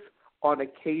basis, on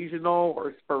occasional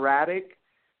or sporadic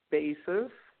basis.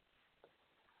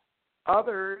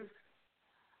 Others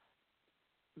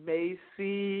may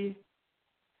see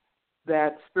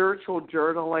that spiritual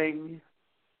journaling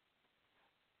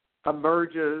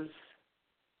emerges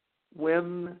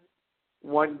when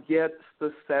one gets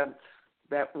the sense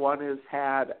that one has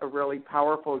had a really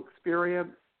powerful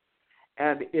experience,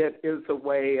 and it is a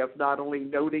way of not only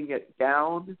noting it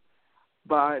down,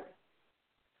 but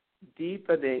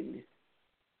deepening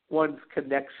one's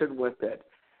connection with it.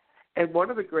 And one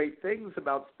of the great things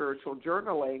about spiritual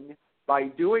journaling, by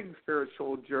doing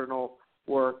spiritual journal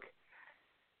work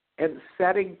and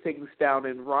setting things down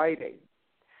in writing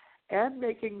and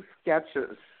making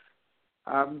sketches,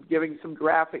 giving some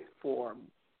graphic form,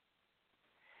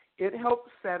 it helps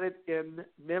set it in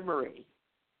memory.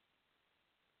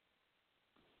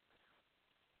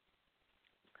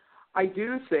 I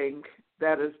do think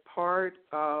that as part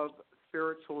of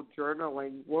spiritual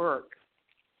journaling work,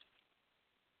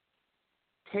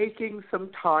 taking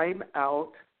some time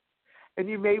out, and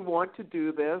you may want to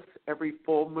do this every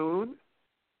full moon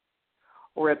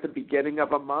or at the beginning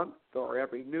of a month or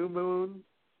every new moon,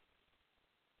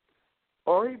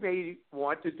 or you may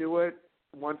want to do it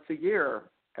once a year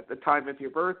at the time of your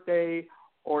birthday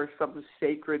or some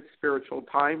sacred spiritual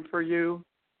time for you.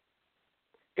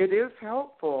 It is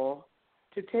helpful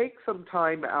to take some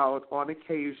time out on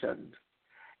occasion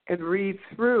and read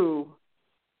through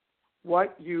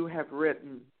what you have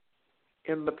written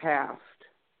in the past.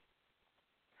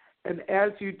 And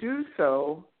as you do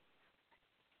so,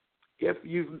 if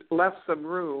you've left some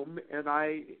room, and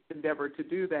I endeavor to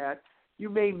do that, you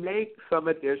may make some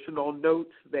additional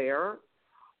notes there,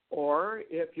 or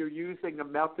if you're using a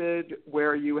method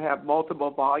where you have multiple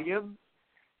volumes,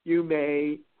 you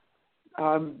may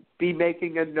be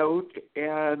making a note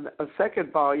and a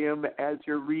second volume as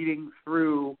you're reading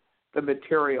through the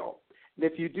material. And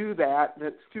if you do that, and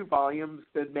it's 2 volumes,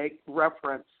 then make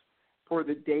reference for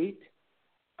the date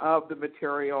of the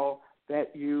material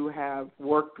that you have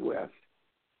worked with.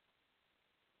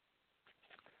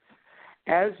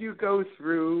 As you go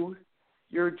through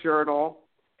your journal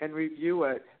and review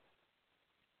it,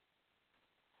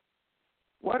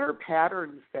 what are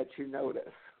patterns that you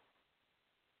notice?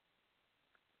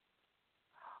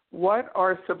 What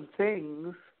are some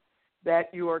things that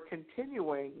you are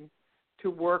continuing to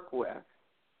work with?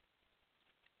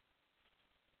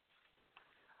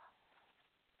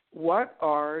 What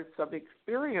are some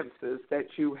experiences that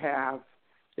you have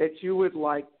that you would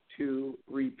like to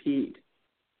repeat?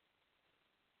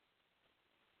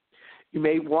 You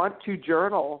may want to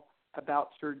journal about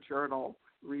your journal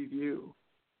review.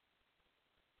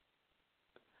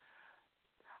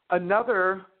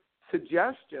 Another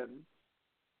suggestion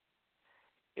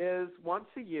is once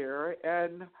a year,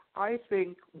 and I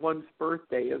think one's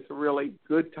birthday is a really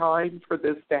good time for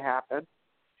this to happen,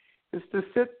 is to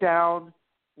sit down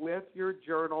with your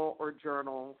journal or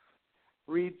journals,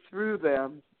 read through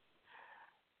them,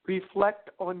 reflect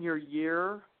on your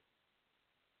year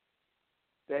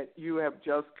that you have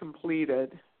just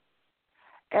completed,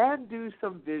 and do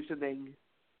some visioning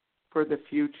for the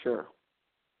future.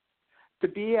 To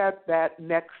be at that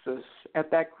nexus, at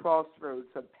that crossroads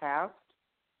of past,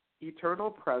 eternal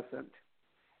present,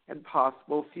 and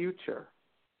possible future.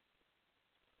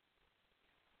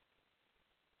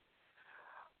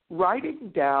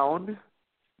 Writing down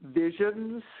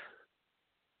visions,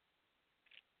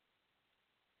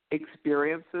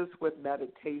 experiences with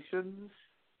meditations,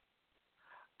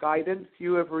 guidance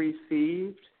you have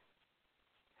received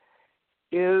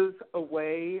is a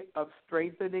way of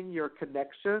strengthening your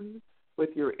connection with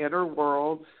your inner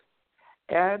worlds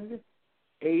and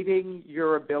aiding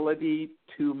your ability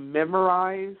to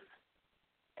memorize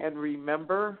and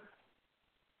remember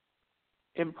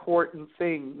important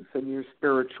things in your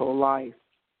spiritual life.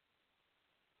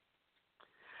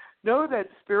 Know that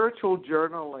spiritual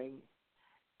journaling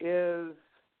is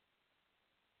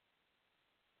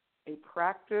a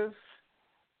practice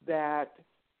that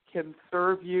can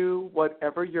serve you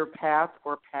whatever your path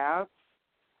or paths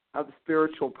of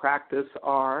spiritual practice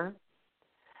are.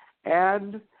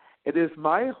 And it is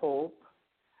my hope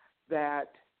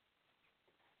that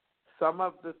some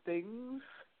of the things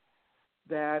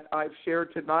that I've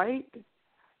shared tonight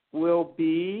will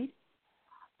be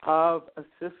of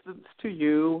assistance to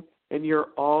you in your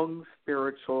own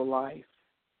spiritual life.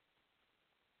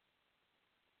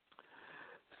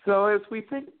 So as we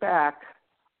think back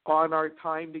on our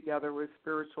time together with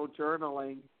spiritual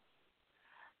journaling,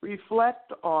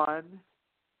 reflect on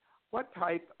what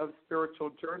type of spiritual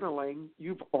journaling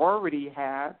you've already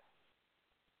had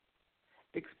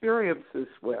experiences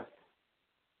with.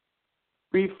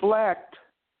 Reflect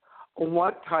on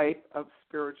what type of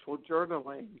spiritual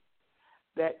journaling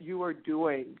that you are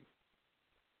doing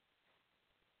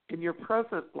in your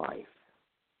present life.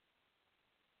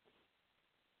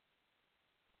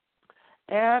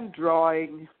 And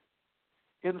drawing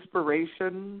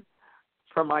inspiration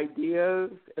from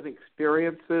ideas and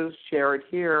experiences shared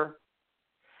here,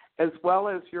 as well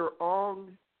as your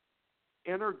own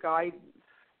inner guidance.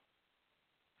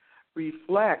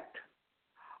 Reflect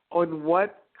on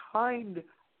what kind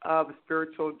of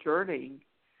spiritual journaling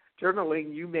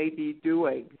you may be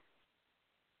doing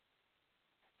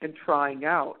and trying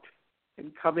out in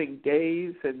coming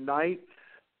days and nights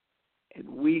and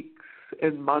weeks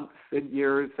and months and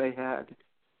years ahead.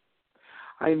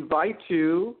 I invite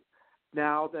you,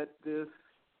 now that this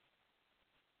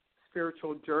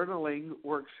spiritual journaling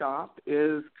workshop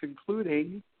is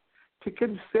concluding, to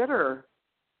consider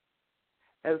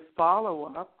as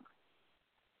follow-up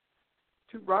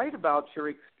to write about your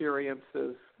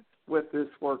experiences with this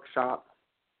workshop,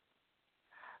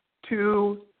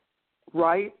 to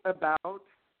write about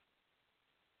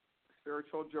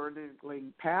spiritual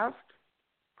journaling past,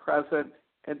 present,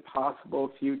 and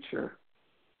possible future.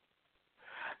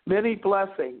 Many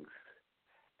blessings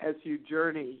as you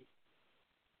journey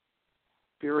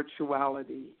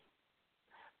spirituality.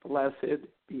 Blessed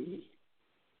be.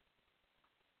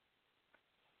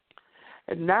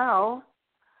 And now,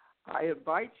 I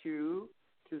invite you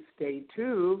to stay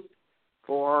tuned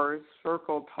for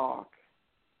Circle Talk,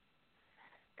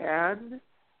 and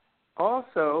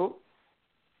also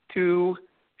to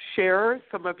share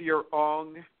some of your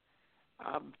own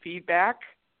feedback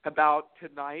about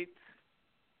tonight's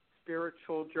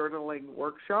spiritual journaling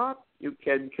workshop. You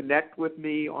can connect with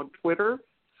me on Twitter,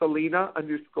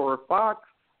 Selena_Fox,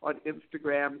 on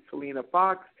Instagram, Selena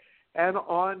Fox, and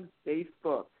on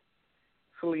Facebook,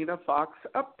 Selena Fox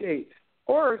Update,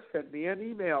 or send me an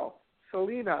email,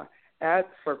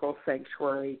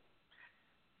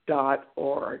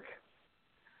 selena@circlesanctuary.org.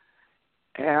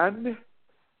 And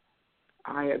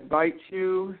I invite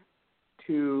you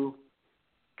to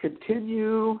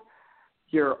continue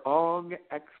your own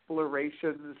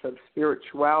explorations of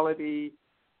spirituality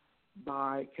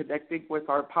by connecting with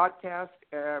our podcast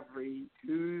every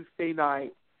Tuesday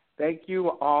night. Thank you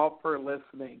all for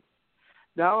listening.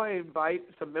 Now I invite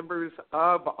some members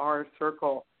of our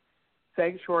Circle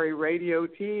Sanctuary Radio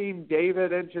team,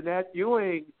 David and Jeanette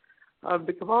Ewing,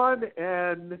 to come on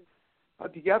and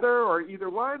together, or either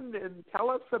one, and tell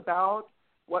us about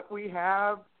what we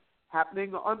have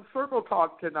happening on Circle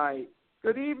Talk tonight.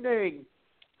 Good evening.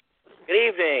 Good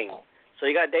evening. So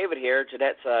you got David here.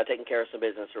 Jeanette's taking care of some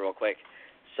business real quick.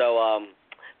 So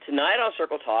tonight on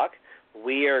Circle Talk,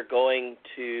 we are going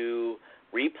to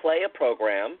replay a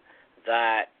program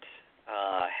that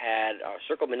had our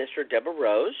Circle Minister, Deborah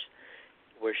Rose,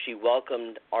 where she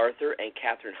welcomed Arthur and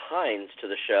Catherine Hines to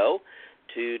the show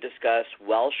to discuss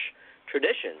Welsh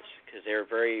traditions, because they're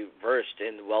very versed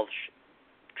in Welsh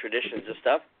traditions and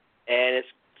stuff. And it's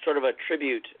sort of a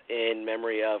tribute in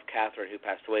memory of Catherine, who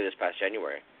passed away this past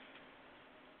January.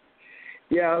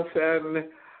 Yes, and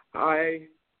I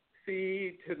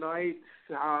see tonight's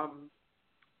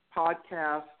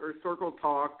podcast or Circle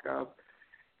Talk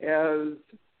as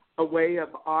a way of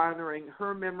honoring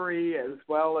her memory, as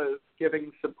well as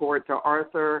giving support to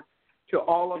Arthur, to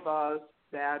all of us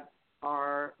that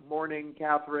are mourning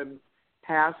Catherine's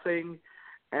passing.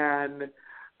 And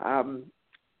I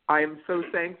am so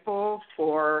thankful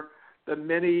for the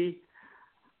many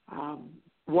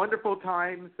wonderful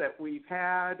times that we've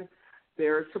had.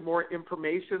 There's some more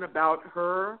information about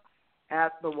her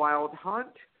at the Wild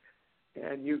Hunt,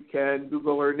 and you can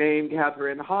Google her name,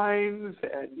 Catherine Hines,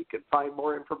 and you can find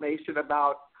more information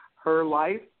about her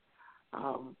life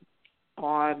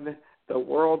on the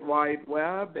World Wide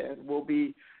Web. And we'll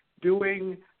be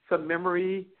doing some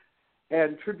memory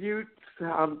and tributes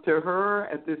to her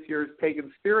at this year's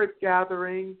Pagan Spirit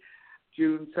Gathering,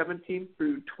 June 17th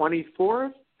through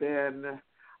 24th in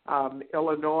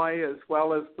Illinois, as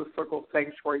well as the Circle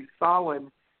Sanctuary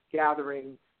Solon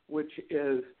Gathering, which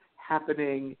is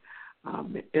happening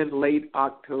in late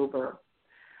October.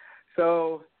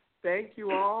 So thank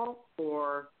you all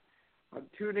for on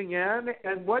tuning in.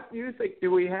 And what music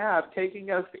do we have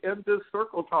taking us into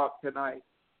Circle Talk tonight?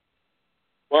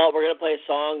 Well, we're going to play a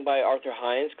song by Arthur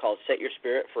Hines called Set Your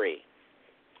Spirit Free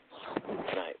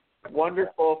tonight.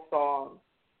 Wonderful song.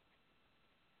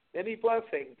 Many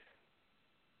blessings.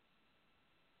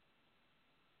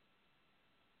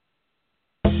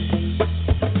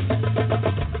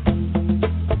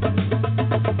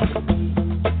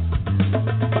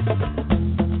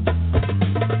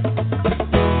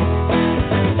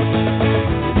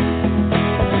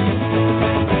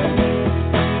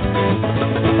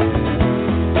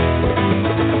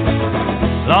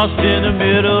 Lost in the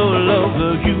middle of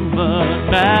the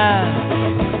human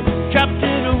mind, trapped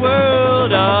in a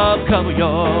world of cover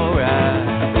your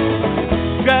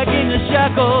eyes, dragging the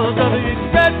shackles of a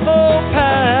regretful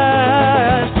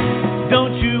past.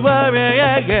 Don't you worry,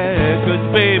 yeah,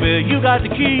 'cause baby, you got the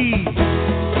key.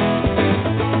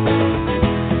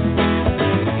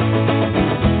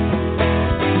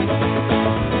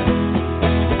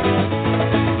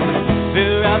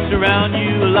 Fear wraps around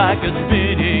you like a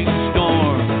spinning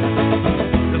storm.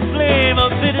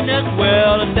 Of bitterness,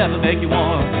 well, it'll never make you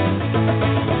warm.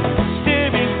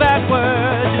 Steering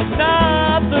backwards is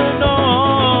not the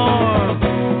norm.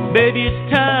 Baby,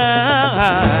 it's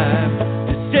time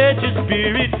to set your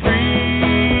spirit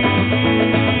free.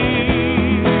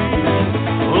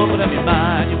 Open up your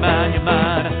mind, your mind, your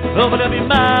mind. Open up your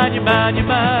mind, your mind, your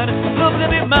mind. Open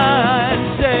up your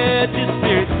mind, set your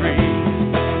spirit free.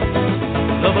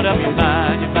 Open up your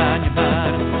mind, your mind, your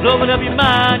mind. Open up your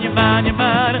mind, your mind, your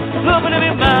mind. Open up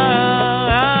your mind.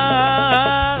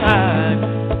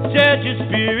 Set your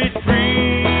spirit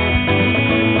free.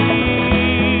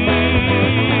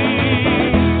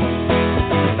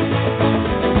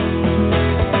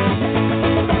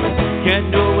 Can't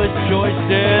know what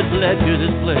choices led to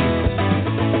this place.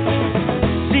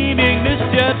 Seeming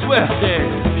missteps, well, they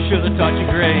should have taught you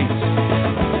grace.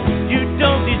 You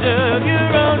don't deserve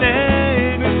your own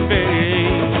angry face.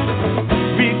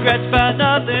 Regrets by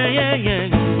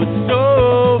nothing but so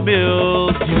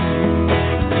mildew.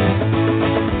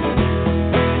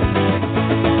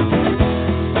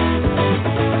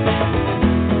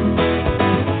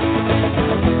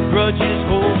 Grudges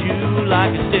hold you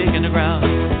like a stake in the ground,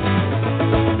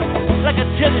 like a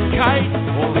tethered kite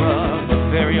or a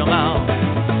burial mound.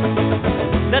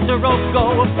 Let the rope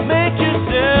go, make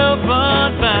yourself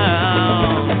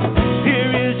unbound.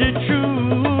 Here is a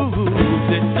truth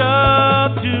that's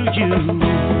up to you.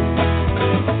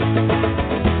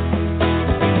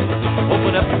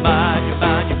 Open up your mind, your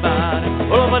mind, your mind.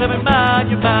 Open up your mind,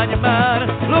 your mind, your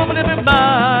mind. Open up your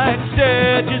mind,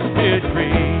 set your spirit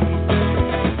free.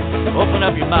 Open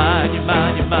up your mind, your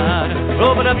mind, your mind.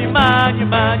 Open up your mind, your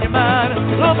mind, your mind.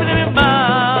 Open up your mind,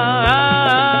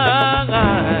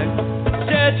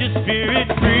 set your spirit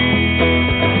free.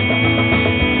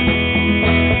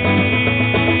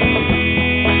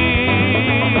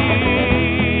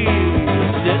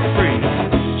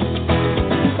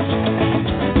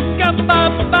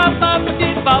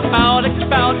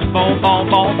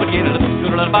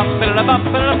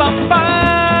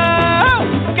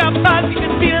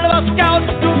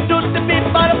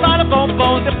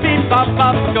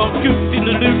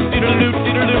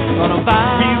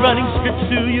 Rerunning scripts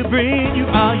through your brain, you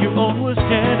are your own worst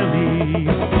enemy.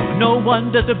 No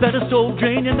one does a better soul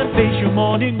drain than the face your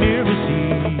morning mirror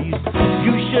sees.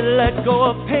 You should let go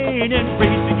of pain and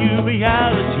embrace the new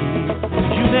reality.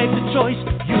 You make the choice,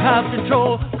 you have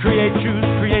control. Create truth,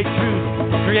 create truth,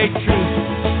 create truth,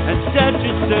 and set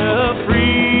yourself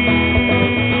free.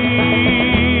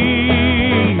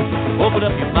 Open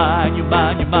up your mind, your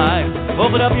mind, your mind.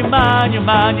 Open up your mind, your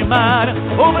mind, your mind.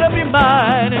 Open up your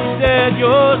mind and set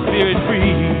your spirit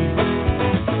free.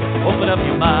 Open up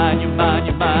your mind, your mind,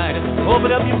 your mind.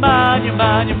 Open up your mind, your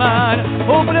mind, your mind.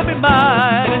 Open up your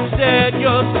mind and set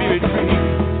your spirit free.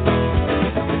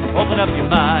 Open up your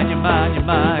mind, your mind, your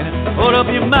mind. Open up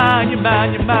your mind, your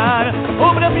mind, your mind.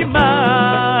 Open up your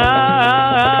mind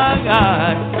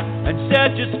and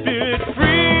set your spirit free.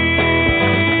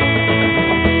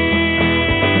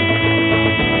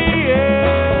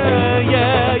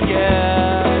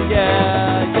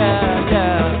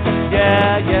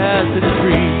 Set it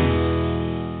free.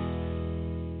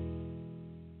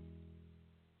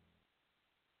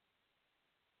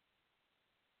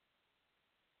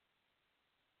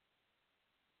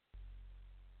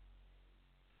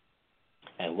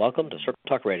 And welcome to Circle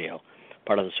Talk Radio,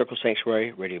 part of the Circle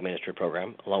Sanctuary Radio Ministry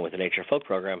program, along with the Nature Folk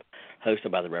program,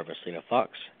 hosted by the Reverend Selena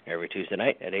Fox, every Tuesday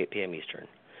night at 8 p.m. Eastern.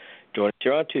 Join us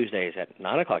here on Tuesdays at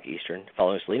 9 o'clock Eastern,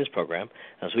 following Selena's program,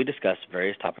 as we discuss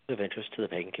various topics of interest to the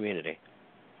pagan community.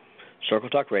 Circle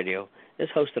Talk Radio is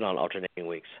hosted on alternating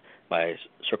weeks by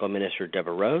Circle Minister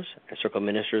Deborah Rose and Circle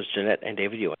Ministers Jeanette and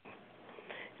David Ewing.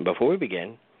 And before we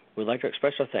begin, we'd like to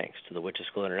express our thanks to the Witches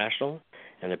School International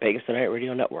and the Pagans Tonight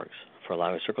Radio Networks for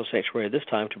allowing Circle Sanctuary this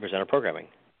time to present our programming.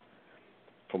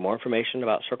 For more information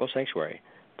about Circle Sanctuary,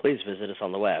 please visit us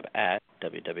on the web at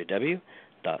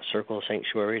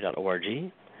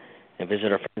www.circlesanctuary.org and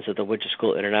visit our friends at the Witches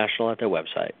School International at their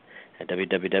website at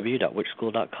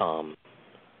www.witchschool.com.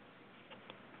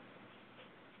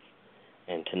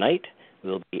 And tonight,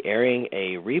 we'll be airing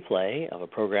a replay of a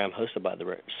program hosted by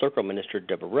the Circle Minister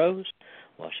Deborah Rose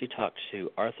while she talked to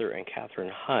Arthur and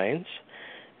Catherine Hines,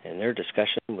 and their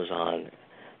discussion was on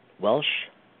Welsh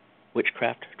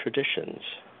witchcraft traditions.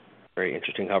 Very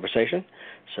interesting conversation.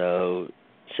 So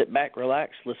sit back,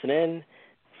 relax, listen in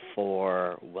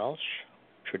for Welsh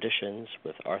traditions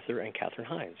with Arthur and Catherine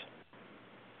Hines.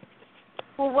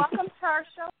 Well, welcome to our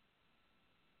show.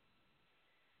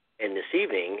 And this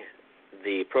evening,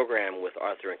 the program with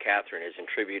Arthur and Catherine is in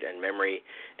tribute and memory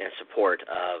and support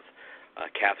of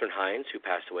Catherine Hines, who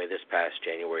passed away this past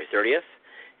January 30th.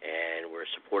 And we're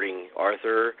supporting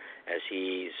Arthur as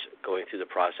he's going through the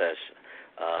process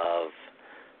of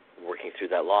working through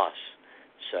that loss.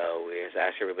 So we just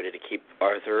ask everybody to keep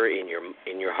Arthur in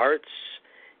your hearts,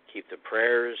 keep the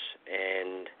prayers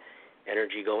and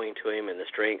energy going to him and the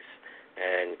strength,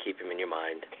 and keep him in your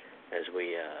mind as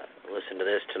we listen to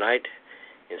this tonight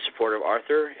in support of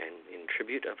Arthur and in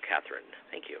tribute of Catherine.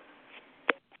 Thank you.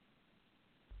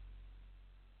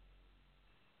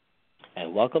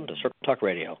 And welcome to Circle Talk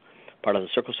Radio, part of the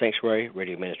Circle Sanctuary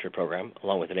Radio Ministry program,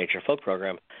 along with the Nature Folk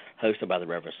program, hosted by the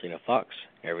Reverend Selena Fox,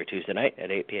 every Tuesday night at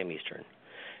 8 p.m. Eastern.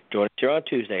 Join us here on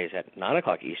Tuesdays at 9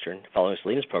 o'clock Eastern, following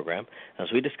Selena's program,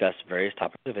 as we discuss various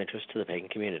topics of interest to the pagan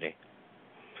community.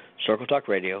 Circle Talk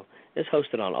Radio is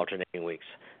hosted on alternating weeks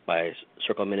by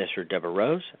Circle Minister Deborah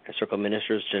Rose and Circle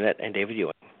Ministers Jeanette and David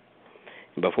Ewing.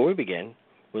 And before we begin,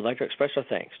 we'd like to express our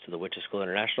thanks to the Witches School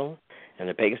International and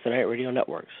the Pagans Tonight Radio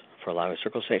Networks for allowing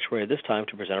Circle Sanctuary this time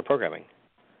to present our programming.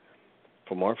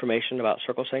 For more information about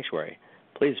Circle Sanctuary,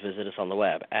 please visit us on the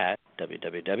web at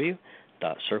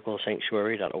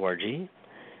www.circlesanctuary.org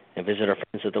and visit our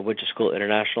friends at the Witches School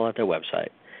International at their website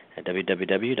at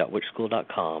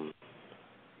www.witchschool.com.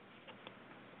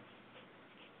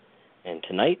 And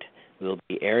tonight, we'll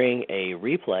be airing a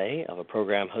replay of a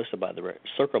program hosted by the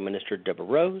Circle Minister Deborah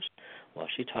Rose while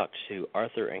she talked to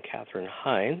Arthur and Catherine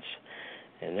Hines,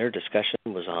 and their discussion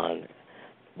was on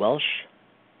Welsh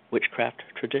witchcraft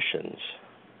traditions.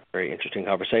 Very interesting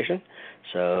conversation.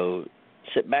 So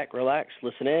sit back, relax,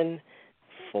 listen in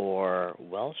for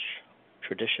Welsh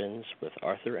traditions with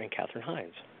Arthur and Catherine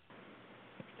Hines.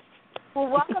 Well,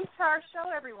 welcome to our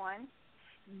show, everyone.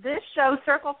 This show,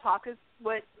 Circle Talk, is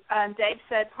what Dave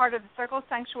said, part of the Circle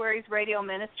Sanctuary's radio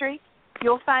ministry.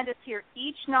 You'll find us here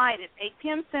each night at 8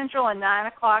 p.m. Central and 9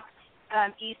 o'clock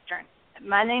Eastern.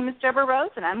 My name is Deborah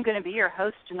Rose, and I'm going to be your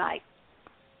host tonight.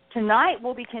 Tonight,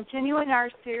 we'll be continuing our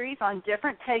series on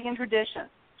different pagan traditions.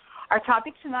 Our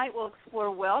topic tonight will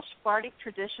explore Welsh bardic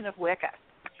tradition of Wicca.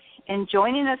 And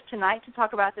joining us tonight to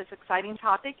talk about this exciting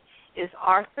topic is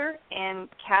Arthur and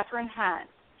Catherine Hines.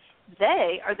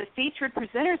 They are the featured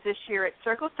presenters this year at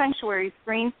Circle Sanctuary's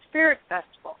Green Spirit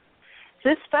Festival.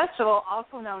 This festival,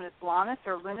 also known as Lammas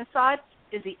or Lughnasadh,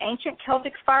 is the ancient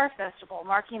Celtic fire festival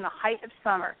marking the height of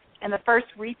summer and the first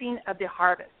reaping of the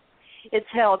harvest. It's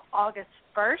held August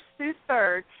 1st through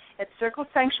 3rd at Circle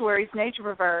Sanctuary's Nature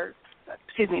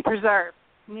Preserve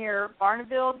near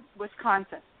Barneville,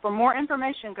 Wisconsin. For more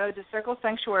information, go to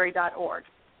circlesanctuary.org.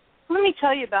 Let me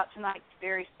tell you about tonight's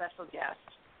very special guest.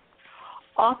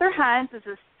 Arthur Hines is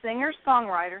a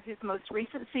singer-songwriter whose most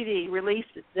recent CD,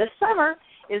 released this summer,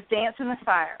 is Dance in the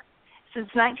Fire.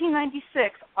 Since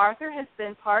 1996, Arthur has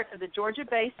been part of the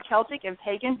Georgia-based Celtic and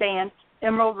pagan band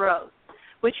Emerald Rose,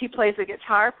 which he plays the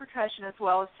guitar, percussion, as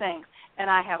well as sings, and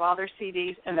I have all their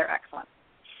CDs, and they're excellent.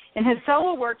 In his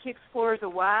solo work, he explores a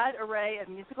wide array of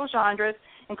musical genres,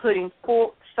 including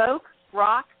folk,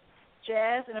 rock,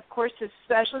 jazz, and, of course, his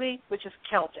specialty, which is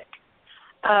Celtic.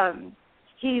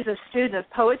 He's a student of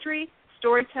poetry,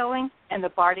 storytelling, and the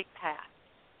bardic path.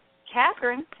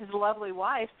 Catherine, his lovely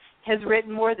wife, has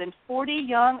written more than 40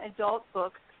 young adult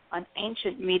books on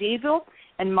ancient medieval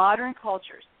and modern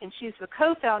cultures, and she's the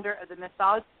co-founder of the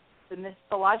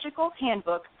mythological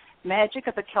handbook, Magic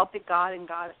of the Celtic God and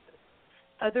Goddesses.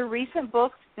 Other recent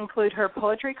books include her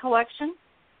poetry collection,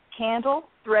 Candle,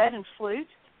 Thread, and Flute,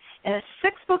 and a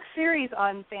 6-book series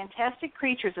on fantastic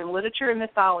creatures in literature and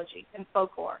mythology and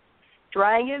folklore: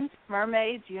 dragons,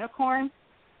 mermaids, unicorns,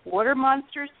 water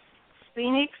monsters,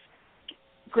 phoenix,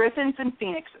 griffins, and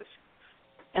phoenixes.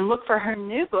 and look for her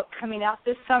new book coming out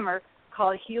this summer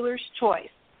called Healer's Choice,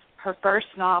 her first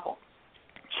novel.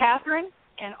 Catherine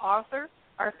and Arthur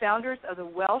are founders of the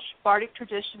Welsh Bardic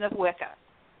tradition of Wicca.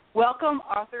 Welcome,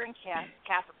 Arthur and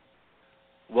Catherine.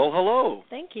 Well, hello.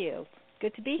 Thank you.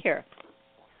 Good to be here.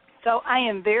 So I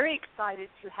am very excited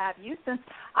to have you since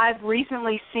I've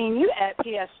recently seen you at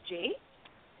PSG.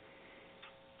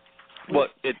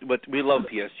 We love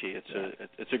PSG.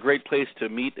 It's a great place to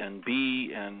meet and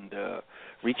be and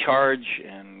recharge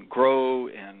and grow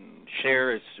and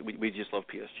share. We just love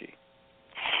PSG.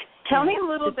 Tell me a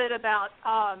little bit about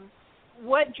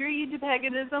what drew you to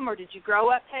paganism, or did you grow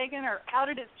up pagan, or how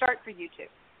did it start for you two?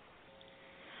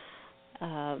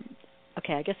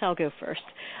 Okay, I guess I'll go first.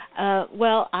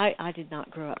 Well, I did not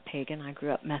grow up pagan. I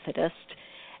grew up Methodist,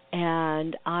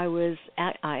 and I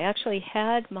actually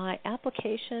had my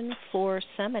application for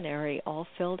seminary all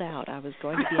filled out. I was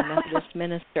going to be a Methodist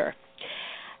minister,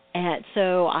 and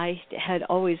so I had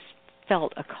always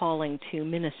felt a calling to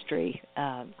ministry,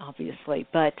 obviously.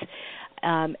 But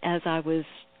as I was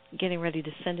getting ready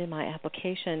to send in my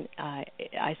application,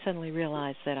 I suddenly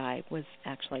realized that I was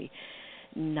actually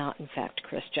not, in fact,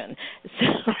 Christian.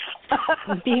 So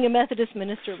being a Methodist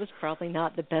minister was probably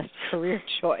not the best career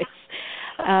choice.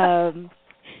 And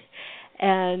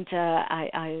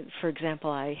I, for example,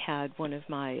 I had one of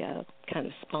my kind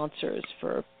of sponsors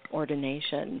for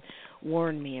ordination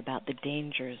warn me about the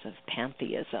dangers of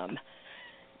pantheism.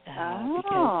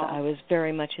 Because I was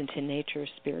very much into nature,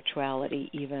 spirituality,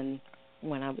 even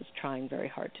when I was trying very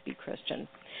hard to be Christian.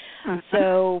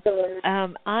 So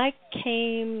I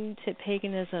came to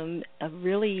paganism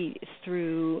really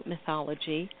through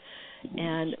mythology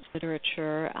and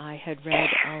literature. I had read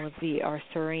all of the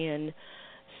Arthurian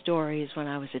stories when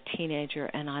I was a teenager,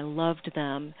 and I loved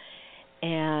them.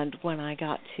 And when I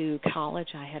got to college,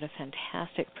 I had a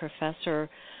fantastic professor.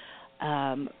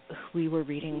 We were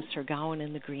reading Sir Gawain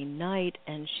and the Green Knight,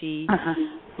 and she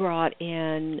brought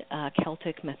in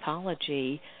Celtic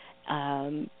mythology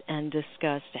and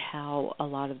discussed how a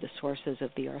lot of the sources of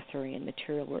the Arthurian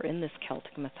material were in this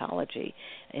Celtic mythology,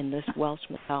 in this Welsh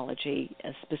mythology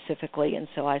specifically. And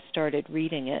so I started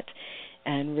reading it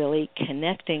and really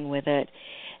connecting with it.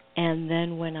 And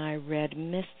then when I read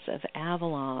Mists of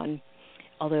Avalon,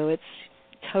 although it's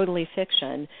totally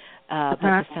fiction, but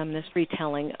the feminist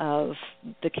retelling of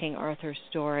the King Arthur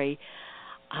story,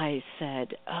 I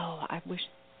said, I wish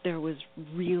there was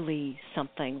really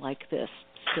something like this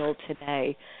still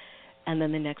today. And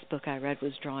then the next book I read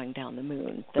was Drawing Down the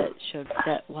Moon, that showed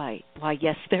that why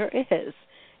yes, there is.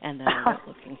 And then I went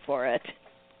looking for it.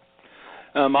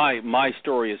 My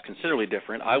story is considerably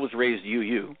different. I was raised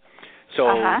UU. So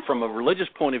from a religious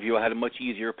point of view, I had a much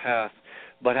easier path.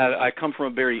 But I come from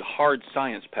a very hard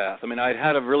science path. I mean, I'd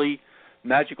had a really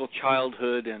magical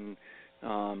childhood and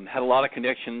had a lot of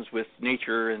connections with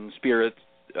nature and spirits,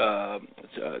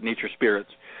 nature spirits.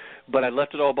 But I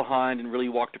left it all behind and really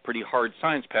walked a pretty hard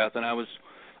science path. And I was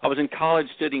in college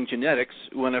studying genetics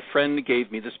when a friend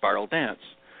gave me The Spiral Dance.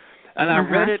 And I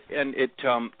read it, and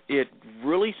it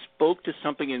really spoke to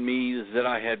something in me that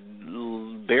I had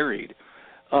buried.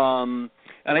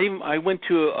 And I went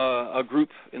to a group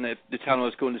in the town I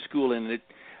was going to school in, and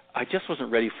I just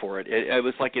wasn't ready for it. It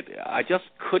was like I just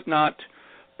could not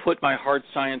put my hard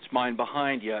science mind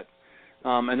behind yet.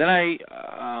 And then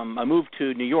I moved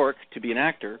to New York to be an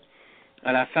actor,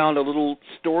 and I found a little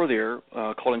store there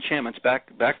called Enchantments back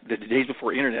the days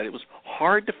before Internet. It was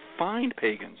hard to find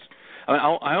pagans. I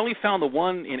mean, I only found the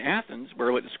one in Athens where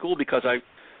I went to school because I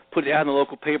put an ad in the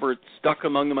local paper, stuck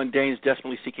among the mundanes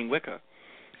desperately seeking Wicca.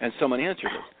 And someone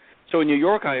answered it. So in New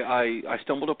York, I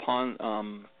stumbled upon,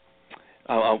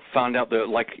 I found out that,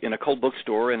 like, in a cult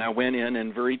bookstore, and I went in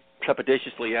and very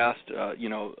trepidatiously asked,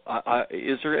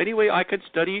 is there any way I could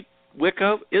study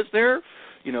Wicca? Is there?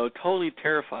 Totally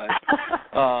terrified.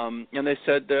 And they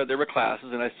said there were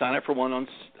classes, and I signed up for one on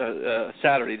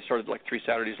Saturday. It started like 3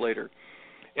 Saturdays later.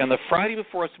 And the Friday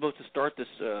before I was supposed to start this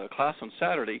class on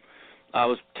Saturday, I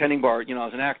was tending bar. I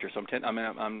was an actor, so I'm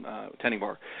tending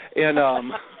bar.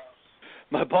 And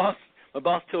my boss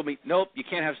told me, nope, you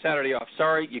can't have Saturday off.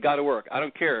 Sorry, you got to work. I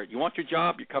don't care. You want your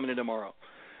job, you're coming in tomorrow.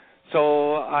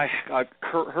 So I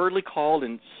hurriedly called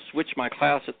and switched my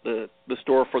class at the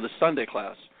store for the Sunday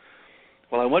class.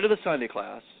 Well, I went to the Sunday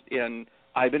class, and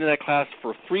I'd been in that class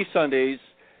for 3 Sundays,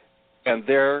 and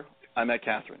there I met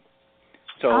Catherine.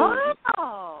 So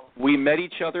we met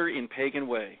each other in pagan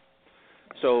way.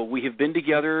 So we have been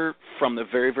together from the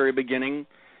very, very beginning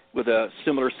with a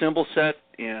similar symbol set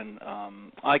and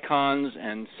icons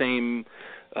and same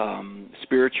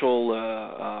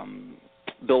spiritual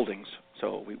buildings.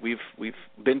 So we've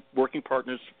been working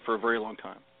partners for a very long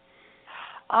time.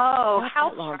 Oh, Not how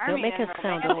that long. charming! Don't make us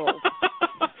sound old.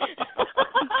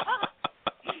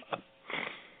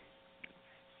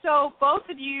 So both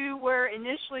of you were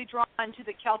initially drawn to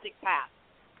the Celtic path.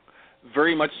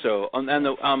 Very much so. And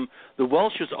the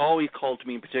Welsh was always called to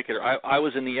me in particular. I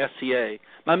was in the SCA.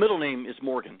 My middle name is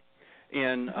Morgan,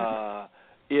 and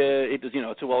it was,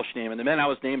 it's a Welsh name. And the man I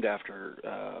was named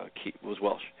after was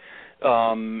Welsh.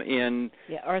 And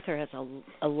Arthur has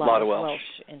a lot of Welsh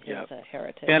in his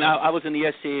heritage. And I was in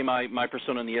the SCA. My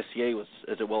persona in the SCA was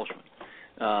as a Welshman.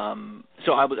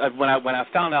 So when I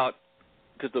found out,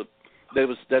 because that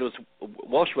was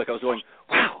Welshwick, I was going,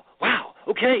 wow,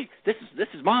 okay, this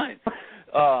is mine.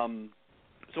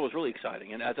 So it was really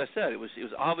exciting, and as I said, it was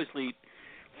obviously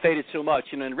faded so much.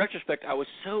 And in retrospect, I was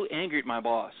so angry at my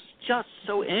boss, just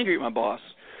so angry at my boss.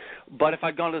 But if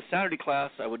I'd gone to the Saturday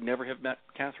class, I would never have met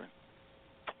Catherine.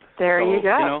 There you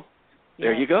go.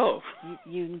 There you go.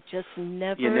 You just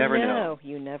never know. You never know.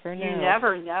 You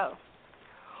never know.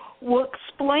 Well,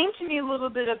 explain to me a little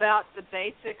bit about the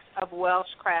basics of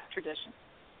Welsh craft tradition.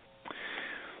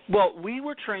 Well, we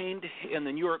were trained in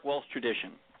the New York Welsh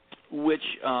tradition, which,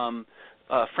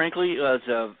 frankly, is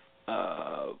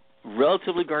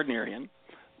relatively Gardnerian,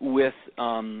 with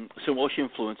some Welsh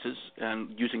influences and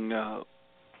using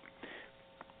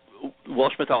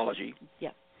Welsh mythology.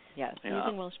 Yeah,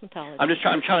 using Welsh mythology.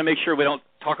 I'm trying to make sure we don't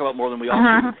talk about more than we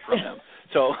ought to from them.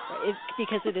 So,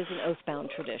 because it is an oath-bound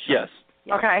tradition. Yes.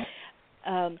 Okay.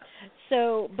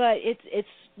 But it's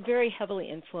very heavily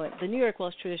influenced. The New York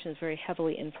Welsh tradition is very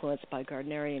heavily influenced by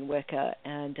Gardnerian Wicca,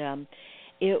 and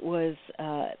it was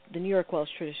the New York Welsh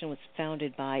tradition was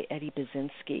founded by Eddie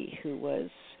Basinski, who was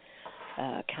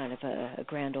kind of a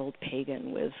grand old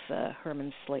pagan with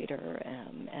Herman Slater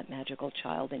at Magical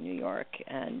Child in New York,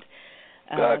 and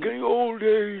back in the old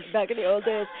days.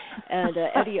 And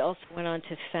Eddie also went on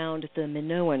to found the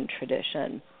Minoan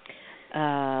tradition.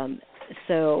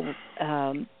 So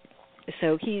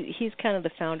he's kind of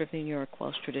the founder of the New York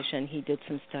Welsh tradition. He did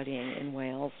some studying in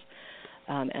Wales,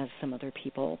 as some other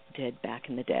people did back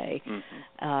in the day,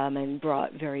 and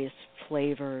brought various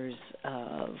flavors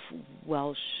of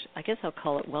Welsh, I guess I'll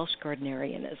call it Welsh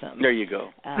Gardnerianism. There you go.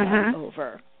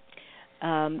 Over.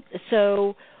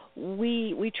 So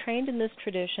we trained in this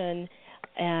tradition,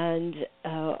 and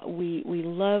we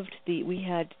loved we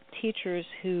had teachers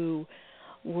who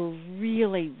were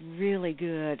really, really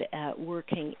good at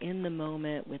working in the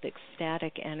moment with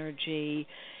ecstatic energy,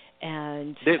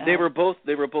 and they were both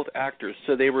actors,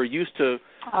 so they were used to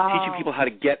teaching people how to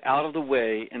get out of the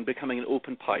way and becoming an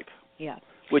open pipe. Yeah,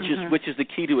 which is the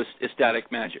key to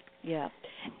ecstatic magic. Yeah,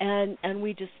 and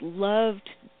we just loved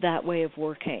that way of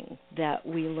working that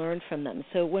we learned from them.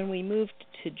 So when we moved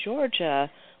to Georgia,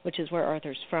 which is where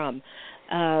Arthur's from,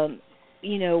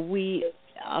 we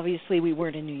obviously we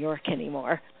weren't in New York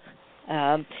anymore,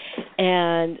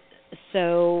 and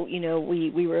so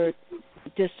we were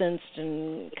distanced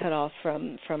and cut off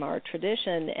from our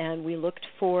tradition, and we looked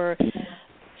for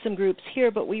some groups here,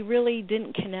 but we really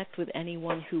didn't connect with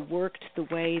anyone who worked the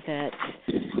way that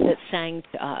sang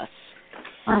to us.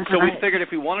 So we figured if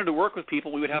we wanted to work with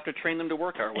people, we would have to train them to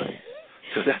work our way.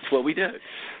 So that's what we did.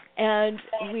 And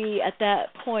we, at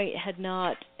that point, had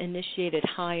not initiated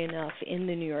high enough in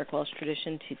the New York Welsh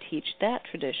tradition to teach that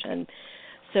tradition.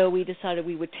 So we decided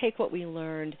we would take what we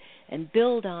learned and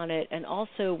build on it. And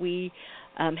also we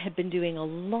had been doing a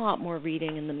lot more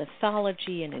reading in the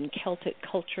mythology and in Celtic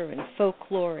culture and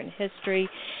folklore and history.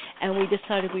 And we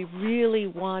decided we really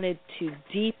wanted to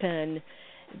deepen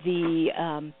the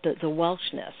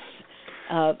Welshness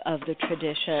of the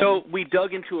tradition. So we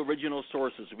dug into original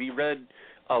sources. We read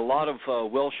a lot of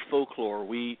Welsh folklore.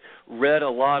 We read a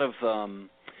lot of,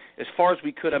 as far as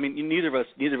we could. I mean, neither of us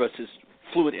is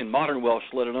fluent in modern Welsh,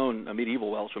 let alone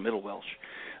medieval Welsh or Middle Welsh.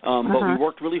 But we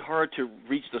worked really hard to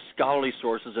reach the scholarly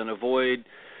sources and avoid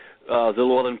the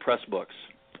Llewellyn Press books,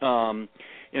 and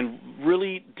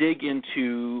really dig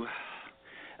into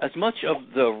as much of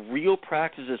the real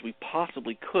practice as we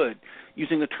possibly could,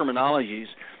 using the terminologies.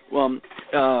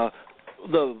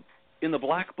 In the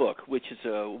Black Book, which is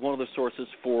one of the sources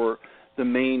for the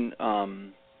main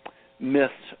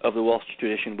myths of the Welsh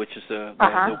tradition, which is the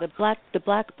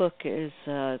Black Book is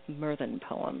Merthin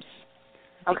poems.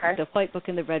 Okay. The White Book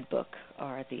and the Red Book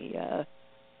are the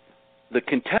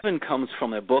Kentevin comes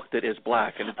from a book that is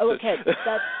black. And it's okay,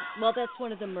 that's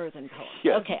one of the Merthin poems.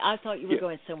 Yes. Okay, I thought you were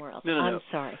going somewhere else. No. I'm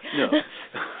sorry. No.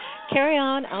 Carry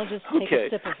on. I'll just take a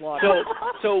sip of water.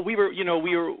 So we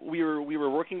were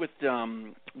working with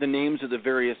the names of the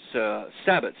various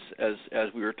Sabbats, as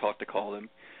we were taught to call them,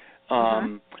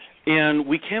 And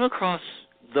we came across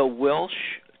the Welsh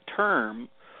term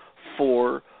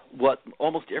for what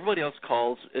almost everybody else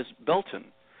calls is Beltane,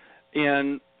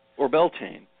 or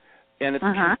Beltane, and it's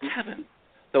Kentevin.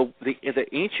 The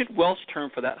ancient Welsh term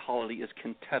for that holiday is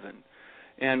Kentevin,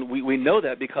 and we know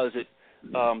that because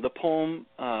the poem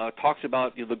talks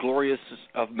about the glorious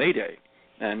of May Day,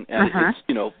 and it's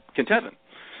Kentevin.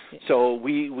 So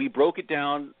we broke it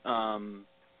down, and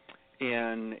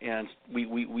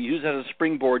we use that as a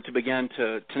springboard to begin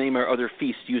to name our other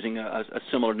feasts using a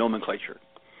similar nomenclature.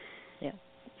 Yeah.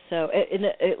 So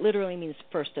it literally means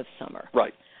first of summer.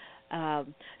 Right.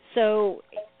 And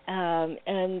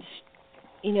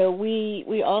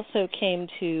we also came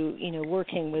to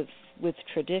working with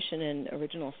tradition and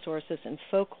original sources and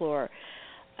folklore.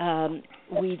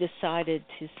 We decided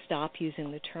to stop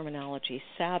using the terminology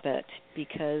Sabbat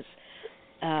because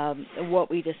what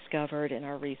we discovered in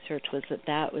our research was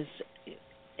that was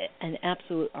an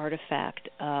absolute artifact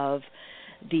of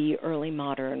the early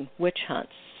modern witch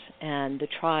hunts and the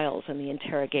trials and the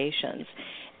interrogations.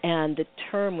 And the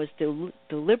term was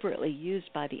deliberately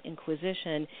used by the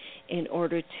Inquisition in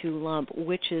order to lump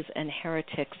witches and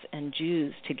heretics and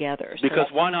Jews together.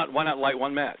 Because why not light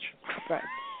one match? Right.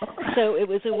 So it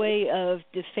was a way of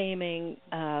defaming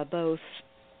both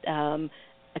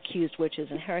accused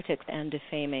witches and heretics and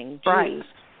defaming Jews. Right.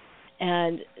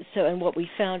 And what we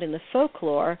found in the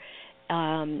folklore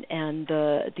and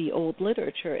the old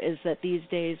literature is that these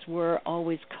days were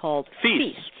always called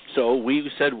feasts. So we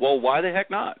said, well, why the heck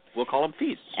not? We'll call them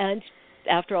feasts. And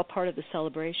after all, part of the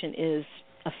celebration is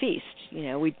a feast. We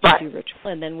do ritual,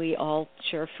 and then we all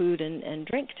share food and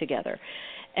drink together.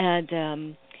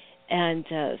 So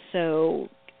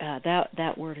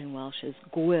that word in Welsh is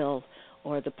gwyl,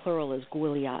 or the plural is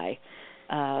gwyliau.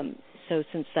 So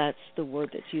since that's the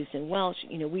word that's used in Welsh,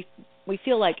 we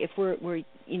feel like if we're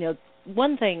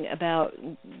one thing about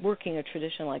working a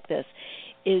tradition like this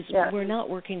is we're not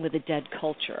working with a dead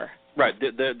culture. Right.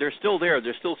 They're still there.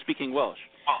 They're still speaking Welsh.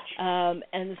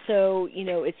 And so,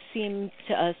 it seemed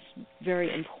to us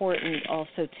very important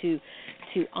also to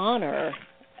honor,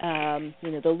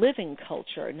 the living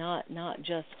culture, not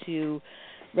just to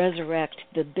resurrect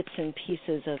the bits and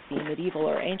pieces of the medieval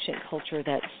or ancient culture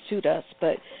that suit us,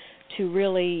 but to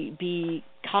really be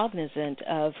cognizant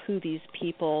of who these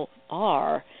people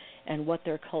are and what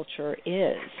their culture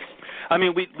is. I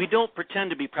mean, we don't pretend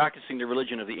to be practicing the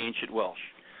religion of the ancient Welsh,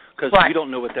 because we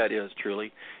don't know what that is,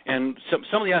 truly. And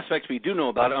some of the aspects we do know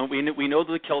about it, we know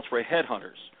that the Celts were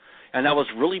headhunters, and that was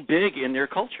really big in their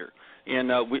culture.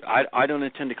 And I don't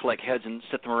intend to collect heads and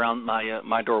set them around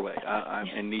my doorway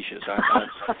in niches.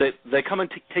 They come and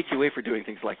take you away for doing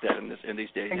things like that in these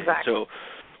days. Exactly. So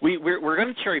we're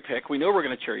going to cherry pick. We know we're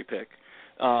going to cherry pick,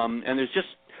 and there's just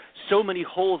so many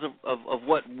holes of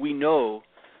what we know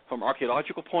from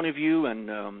archaeological point of view and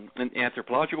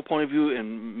anthropological point of view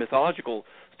and mythological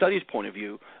studies point of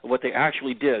view of what they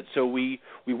actually did. So we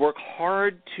work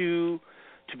hard to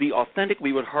be authentic.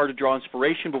 We work hard to draw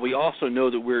inspiration, but we also know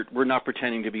that we're not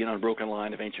pretending to be an unbroken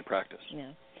line of ancient practice.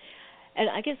 Yeah. And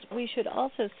I guess we should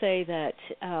also say that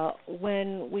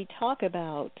when we talk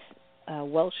about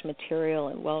Welsh material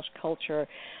and Welsh culture,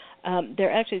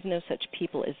 there actually is no such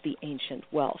people as the ancient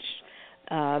Welsh.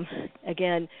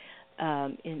 Again,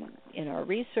 in our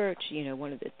research,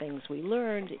 one of the things we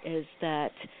learned is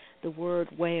that the word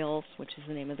Wales, which is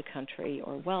the name of the country,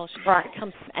 or Welsh,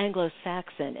 comes from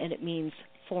Anglo-Saxon, and it means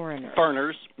foreigner.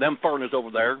 Foreigners, them foreigners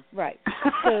over there. Right.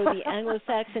 So the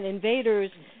Anglo-Saxon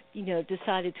invaders,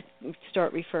 decided to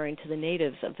start referring to the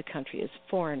natives of the country as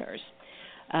foreigners,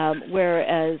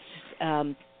 whereas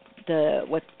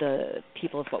what the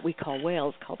people of what we call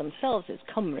Wales call themselves is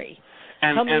Cymru.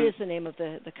 Cymru is the name of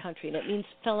the country, and it means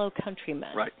fellow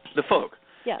countrymen. Right, the folk.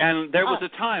 Yeah. And there was a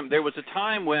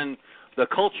time when the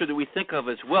culture that we think of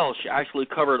as Welsh actually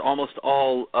covered almost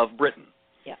all of Britain.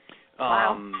 Yeah.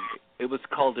 Wow. It was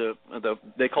called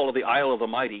they call it the Isle of the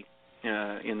Mighty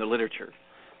in the literature.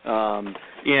 And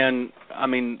I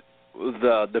mean,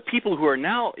 the people who are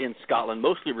now in Scotland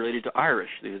mostly related to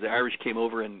Irish. The Irish came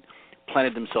over and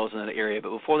planted themselves in that area, but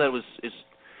before that it was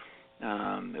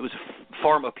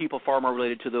a people far more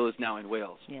related to those now in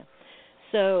Wales. Yeah.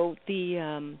 So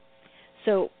the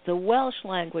Welsh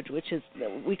language, which is,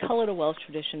 we call it a Welsh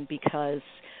tradition because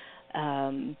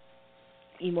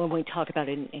when we talk about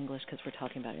it in English, because we're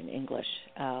talking about it in English,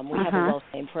 we have a Welsh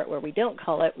name for it where we don't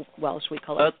call it Welsh, we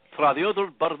call it... Traddodiadol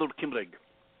Barddol Cymraeg.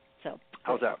 So.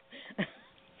 How's that?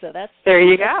 So that's there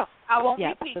you go. I won't yeah,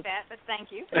 repeat that, but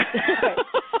thank you. Right.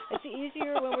 It's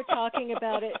easier when we're talking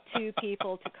about it to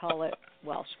people to call it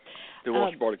Welsh. The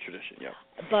Welsh Bardic tradition, yeah.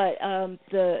 But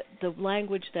the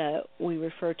language that we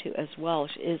refer to as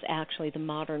Welsh is actually the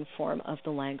modern form of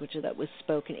the language that was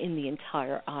spoken in the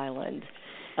entire island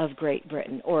of Great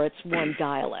Britain, or it's one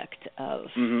dialect of...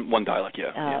 One dialect,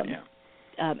 yeah.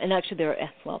 And actually,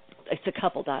 it's a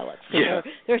couple dialects. So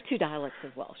there are two dialects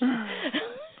of Welsh,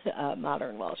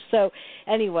 modern Welsh. So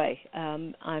anyway,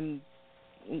 I'm,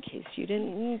 in case you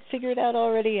didn't figure it out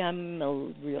already, I'm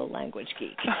a real language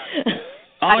geek.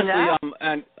 Honestly,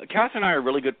 and Kath and I are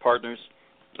really good partners.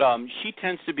 She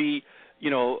tends to be,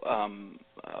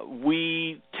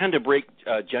 we tend to break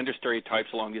gender stereotypes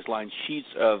along these lines. She's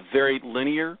very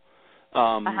linear.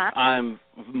 I'm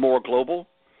more global.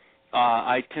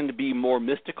 I tend to be more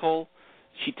mystical.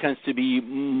 She tends to be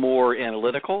more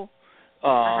analytical.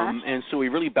 And so we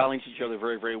really balance each other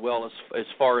very, very well as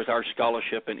far as our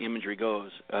scholarship and imagery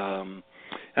goes.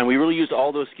 And we really use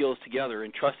all those skills together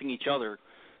and trusting each other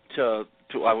to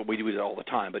we do it all the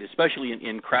time, but especially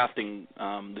in crafting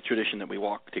the tradition that we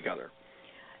walk together.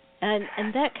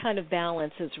 And that kind of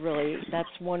balance is really, that's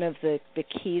one of the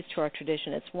keys to our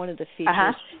tradition. It's one of the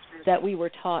features that we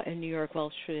were taught in New York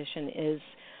Welsh tradition is,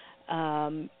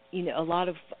 a lot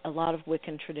of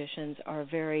Wiccan traditions are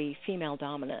very female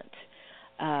dominant,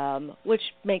 which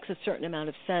makes a certain amount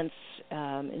of sense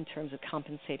in terms of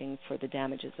compensating for the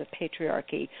damages of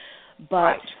patriarchy.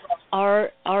 But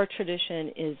our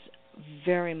tradition is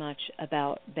very much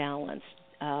about balance,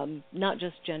 not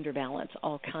just gender balance,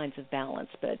 all kinds of balance,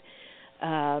 but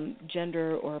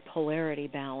gender or polarity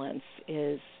balance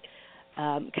is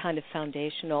kind of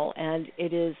foundational, and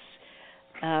it is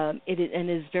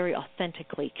very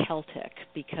authentically Celtic,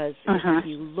 because if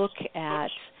you look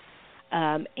at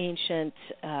ancient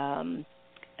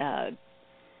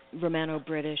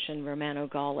Romano-British and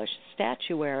Romano-Gaulish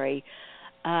statuary,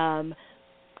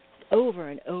 over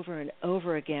and over and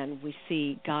over again, we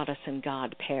see goddess and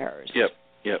god pairs. Yep.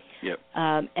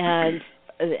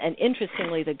 And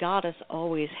interestingly, the goddess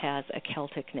always has a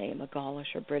Celtic name, a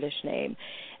Gaulish or British name,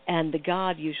 and the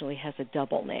god usually has a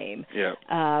double name.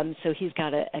 So he's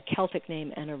got a Celtic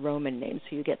name and a Roman name.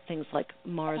 So you get things like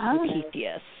Mars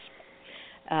Lucretius.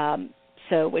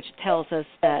 So which tells us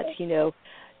that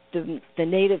the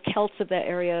native Celts of that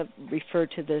area refer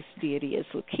to this deity as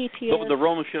Lucretius. The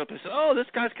Romans showed up and said, "Oh, this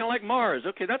guy's kind of like Mars.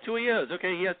 Okay, that's who he is.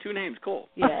 Okay, he has two names. Cool."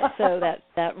 So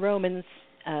that Roman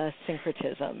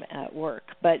syncretism at work,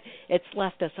 but it's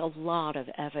left us a lot of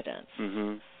evidence.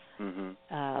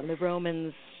 The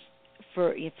Romans,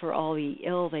 for all the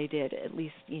ill they did, at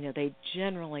least they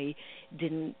generally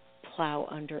didn't plow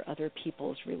under other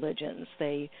people's religions.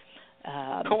 They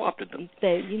co-opted them.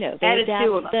 They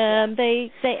adapted them.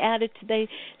 They added to,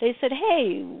 they said,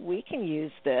 "Hey, we can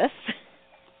use this.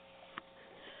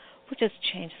 We'll just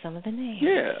change some of the names."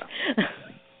 Yeah.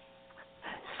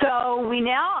 So we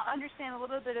now understand a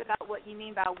little bit about what you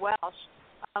mean by Welsh.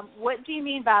 What do you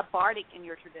mean by Bardic in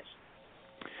your tradition?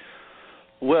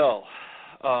 Well,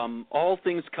 all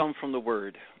things come from the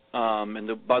word,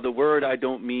 and by the word I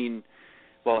don't mean.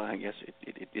 Well, I guess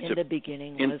it's in the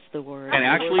beginning was the Word, and the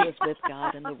actually Word was with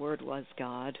God, and the Word was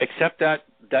God. Except that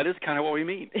is kind of what we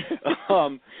mean.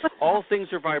 All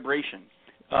things are vibration.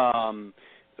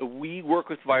 We work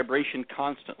with vibration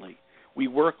constantly. We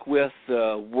work with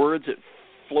words that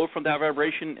flow from that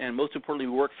vibration, and most importantly,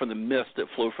 we work from the myths that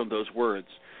flow from those words.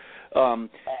 One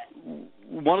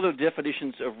of the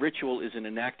definitions of ritual is an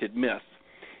enacted myth.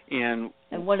 And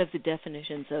one of the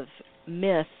definitions of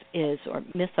myth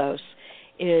mythos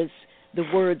is the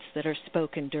words that are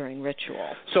spoken during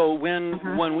ritual. So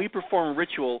when we perform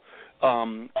ritual,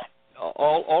 all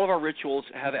of our rituals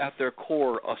have at their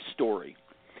core a story,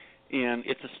 and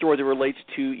it's a story that relates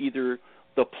to either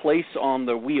the place on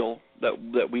the wheel that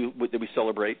we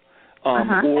celebrate,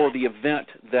 or the event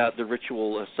that the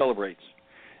ritual celebrates.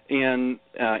 And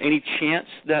any chants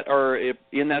that are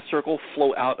in that circle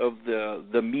flow out of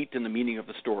the meat and the meaning of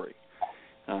the story.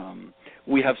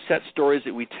 We have set stories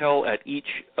that we tell at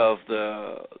each of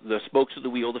the spokes of the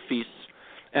wheel, the feasts,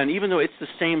 and even though it's the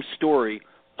same story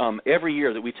every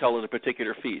year that we tell at a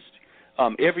particular feast,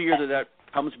 every year that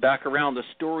comes back around, the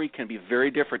story can be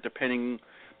very different depending.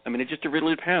 I mean, it just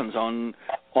really depends on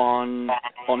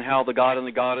how the god and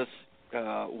the goddess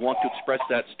want to express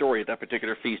that story at that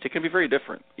particular feast. It can be very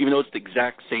different, even though it's the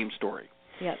exact same story.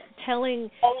 Yeah,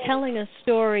 telling a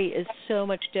story is so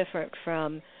much different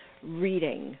from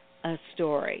reading a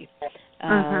story.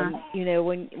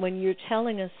 When you're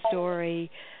telling a story,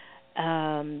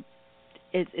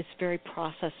 it's very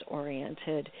process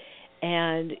oriented,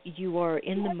 and you are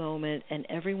in the moment, and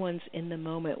everyone's in the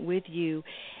moment with you,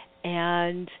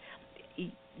 and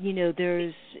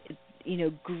there's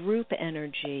group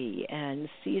energy and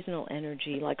seasonal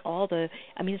energy, like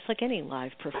it's like any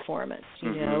live performance,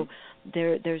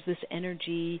 there's this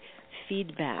energy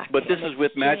feedback. But this is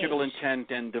with magical intent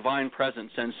and divine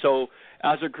presence, and so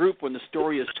as a group, when the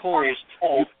story is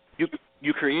told,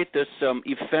 you create this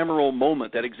ephemeral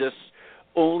moment that exists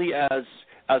only as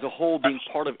a whole, being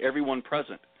part of everyone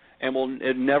present, and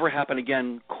it never happen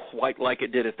again quite like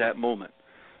it did at that moment.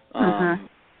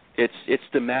 It's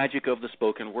the magic of the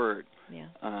spoken word,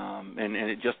 and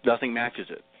it just nothing matches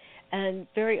it. And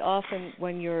very often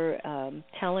when you're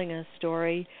telling a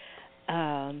story,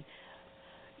 as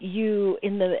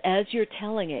you're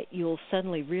telling it, you'll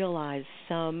suddenly realize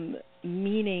some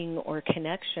meaning or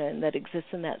connection that exists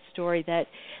in that story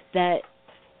that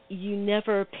you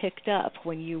never picked up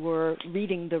when you were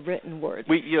reading the written words.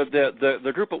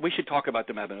 The group, but we should talk about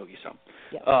the Mabinogi some.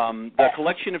 Yep. The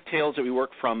collection of tales that we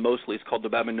work from mostly is called the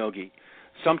Mabinogi,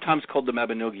 sometimes called the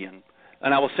Mabinogian.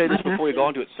 And I will say this before we go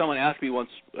into it. Someone asked me once,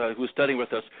 who was studying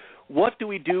with us, what do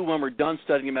we do when we're done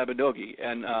studying Mabinogi?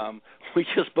 And we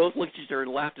just both looked at each other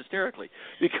and laughed hysterically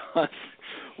because,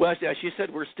 well, as she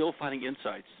said, we're still finding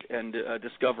insights and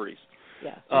discoveries.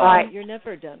 Yeah, right. You're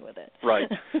never done with it. Right.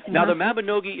 Now, the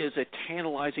Mabinogi is a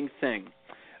tantalizing thing.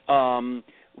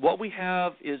 What we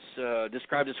have is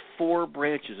described as 4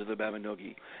 branches of the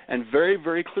Mabinogi, and very,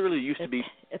 very clearly there used to be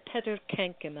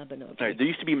Mabinogi. Right, there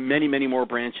used to be many, many more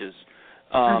branches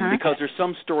because there's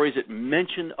some stories that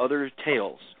mention other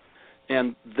tales,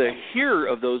 and the hearer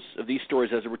of these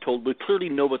stories, as they were told, would clearly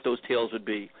know what those tales would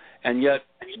be, and yet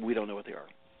we don't know what they are.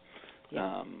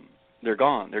 Yeah. They're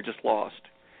gone. They're just lost.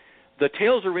 The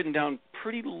tales are written down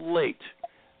pretty late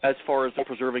as far as the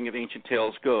preserving of ancient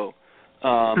tales go.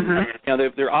 Now,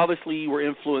 they obviously were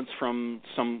influenced from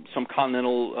some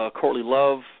continental courtly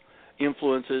love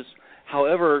influences.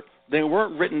 However, they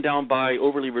weren't written down by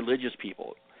overly religious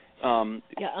people.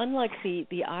 Unlike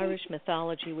the Irish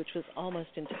mythology, which was almost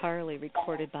entirely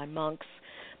recorded by monks,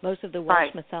 most of the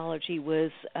Welsh mythology was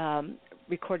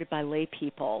recorded by lay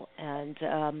people, and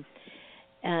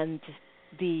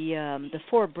the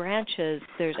 4 branches,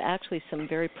 there's actually some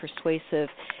very persuasive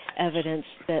evidence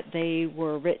that they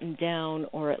were written down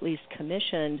or at least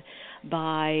commissioned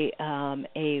by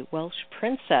a Welsh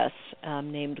princess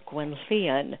named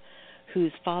Gwenllian,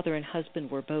 whose father and husband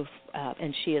were both,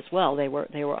 and she as well, they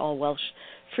were all Welsh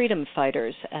freedom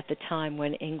fighters at the time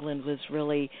when England was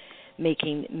really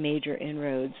making major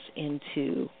inroads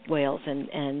into Wales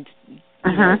and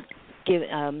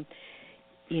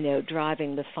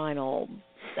driving the final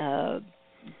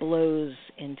blows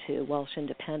into Welsh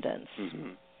independence.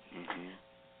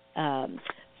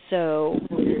 So,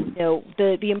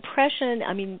 the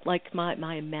impression, like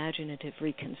my imaginative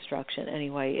reconstruction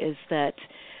anyway, is that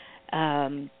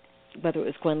whether it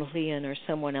was Gwenllian or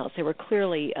someone else, they were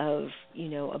clearly of,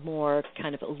 a more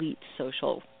kind of elite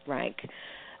social rank,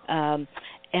 and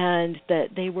that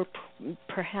they were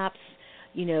perhaps,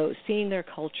 seeing their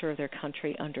culture, their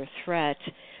country under threat,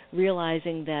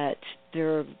 realizing that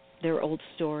their old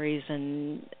stories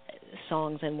and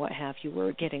songs and what have you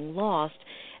were getting lost,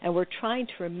 and were trying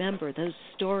to remember those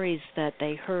stories that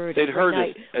they heard. They'd heard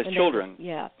as children.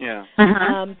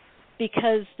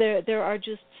 Because there are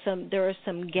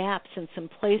some gaps and some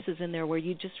places in there where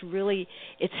you just really,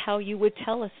 it's how you would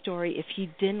tell a story if you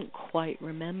didn't quite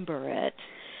remember it,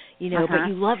 but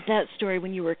you loved that story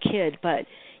when you were a kid, but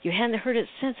you hadn't heard it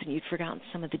since and you'd forgotten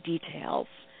some of the details.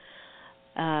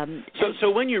 So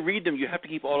when you read them, you have to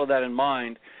keep all of that in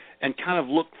mind and kind of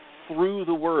look through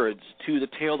the words to the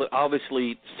tale that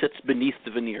obviously sits beneath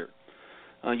the veneer.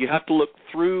 You have to look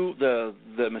through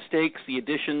the mistakes, the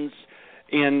additions,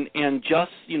 and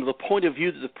just the point of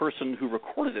view that the person who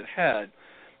recorded it had.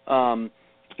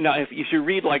 Now, if you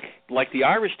read like the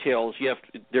Irish tales,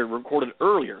 they're recorded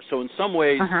earlier, so in some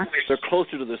ways they're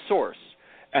closer to the source,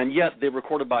 and yet they're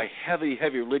recorded by heavy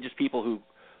religious people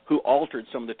who altered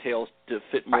some of the tales to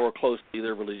fit more closely to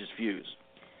their religious views.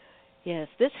 Yes,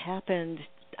 this happened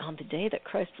on the day that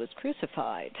Christ was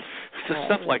crucified.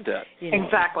 Stuff like that.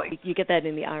 Exactly. You get that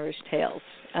in the Irish tales.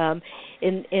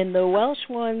 In the Welsh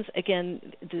ones, again,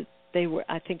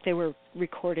 I think they were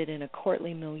recorded in a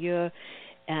courtly milieu,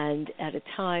 and at a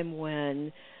time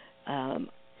when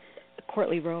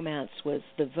courtly romance was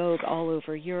the vogue all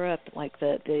over Europe, like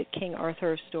the King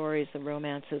Arthur stories, the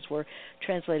romances were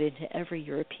translated into every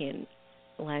European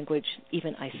language,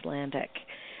 even Icelandic.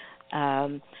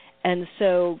 And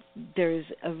so there's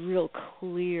a real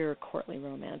clear courtly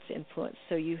romance influence.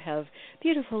 So you have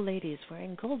beautiful ladies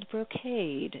wearing gold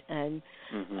brocade and,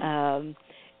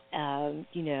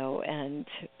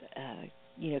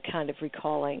 kind of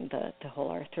recalling the whole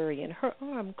Arthurian, her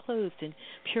arm clothed in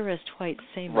purest white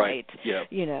samite. Yeah.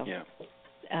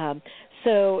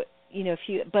 So,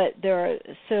 but there are,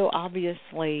 so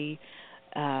obviously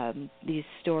these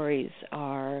stories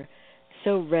are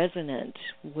so resonant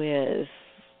with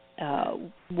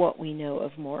what we know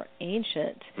of more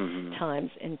ancient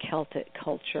times in Celtic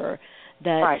culture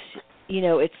that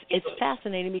it's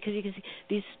fascinating because you can see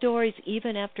these stories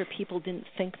even after people didn't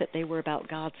think that they were about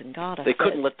gods and goddesses. They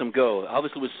couldn't let them go.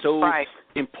 Obviously, it was so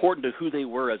important to who they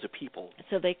were as a people.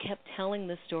 So they kept telling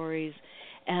the stories,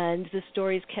 and the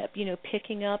stories kept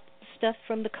picking up stuff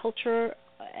from the culture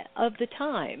of the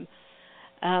time.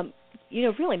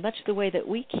 Really much the way that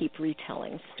we keep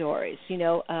retelling stories.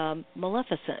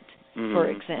 Maleficent, for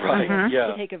example.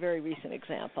 To take a very recent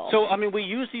example. So, we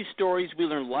use these stories. We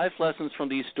learn life lessons from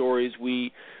these stories.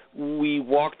 We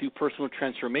walk through personal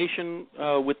transformation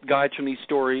with guides from these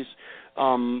stories.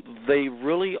 They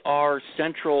really are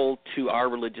central to our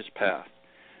religious path.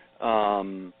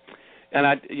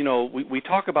 And we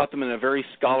talk about them in a very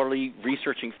scholarly,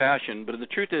 researching fashion. But the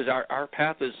truth is, our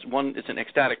path is it's an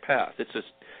ecstatic path. It's an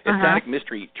ecstatic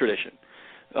mystery tradition.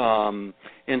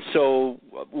 And so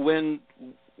when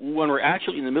we're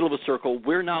actually in the middle of a circle,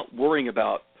 we're not worrying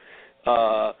about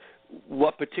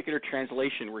what particular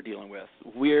translation we're dealing with.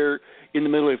 We're in the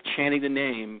middle of chanting the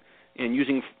name and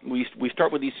we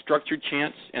start with these structured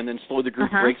chants, and then slowly the group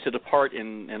breaks it apart,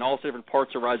 and all different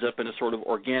parts arise up in a sort of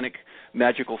organic,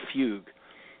 magical fugue.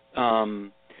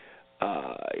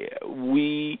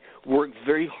 We work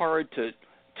very hard to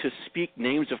speak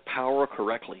names of power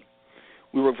correctly.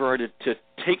 We work very hard to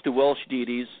take the Welsh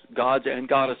deities, gods and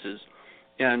goddesses,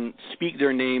 and speak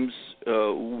their names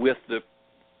with the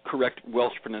correct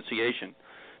Welsh pronunciation,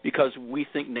 because we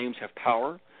think names have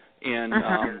power, and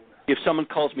if someone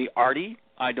calls me Artie,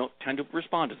 I don't tend to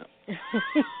respond to them.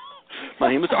 My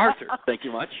name is Arthur. Thank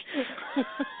you much.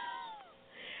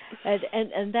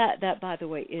 And that, by the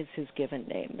way, is his given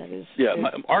name. That is. Yeah,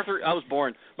 Arthur. I was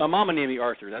born. My mama named me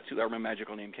Arthur. That's where my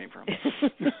magical name came from. There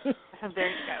you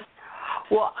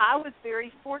go. Well, I was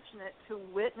very fortunate to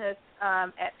witness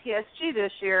at PSG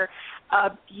this year a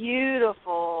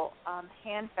beautiful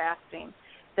hand fasting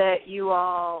that you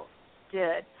all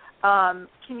did.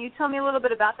 Can you tell me a little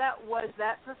bit about that? Was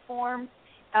that performed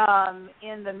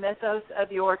in the mythos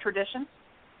of your tradition?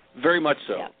 Very much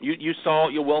so. Yeah. You saw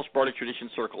your Welsh Bardic tradition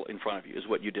circle in front of you is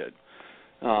what you did.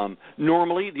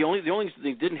 Normally, the only thing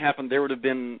that didn't happen, there would have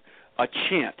been a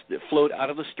chant that flowed out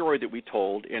of the story that we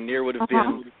told, and there would have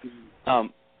been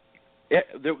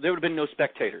there would have been no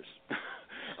spectators.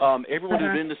 Everyone would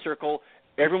have been in the circle.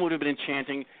 Everyone would have been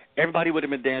chanting. Everybody would have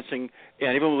been dancing, and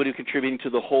everyone would have been contributing to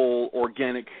the whole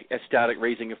organic, ecstatic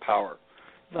raising of power.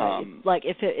 Right. Like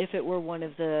if it were one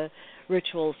of the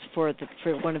rituals for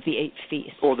one of the 8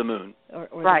 feasts, or the moon, or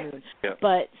right. the moon. Yeah.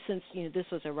 But since this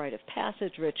was a rite of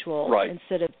passage ritual, right.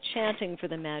 instead of chanting for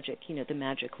the magic, the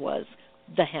magic was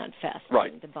the hand fasting,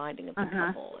 right. the binding of the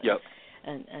couple,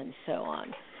 and so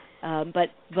on. But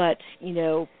that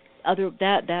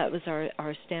was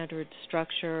our standard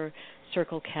structure: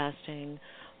 circle casting,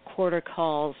 quarter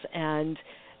calls, and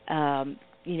so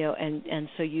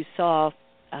you saw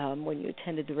when you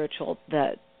attended the ritual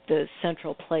that the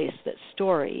central place that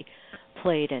story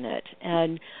played in it.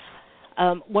 And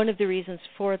one of the reasons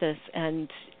for this, I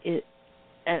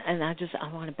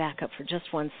want to back up for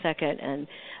just 1 second. And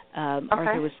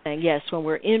Arthur was saying, yes, when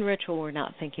we're in ritual, we're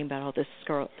not thinking about all this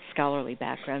scholarly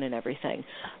background and everything.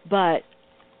 But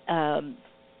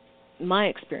my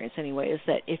experience, anyway, is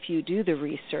that if you do the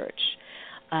research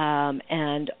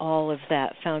and all of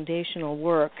that foundational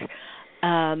work,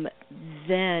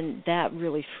 then that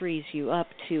really frees you up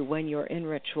to, when you're in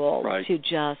ritual, right. to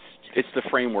just... It's the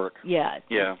framework. Yeah.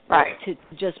 Right. To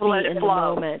just be in the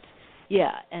moment.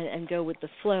 Yeah, and go with the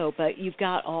flow. But you've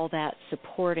got all that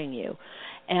supporting you.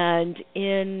 And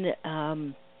in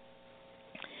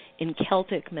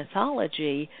Celtic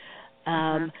mythology,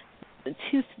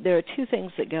 there are 2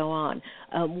 things that go on.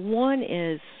 One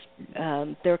is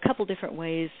there are a couple different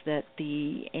ways that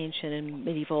the ancient and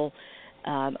medieval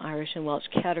Irish and Welsh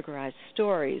categorized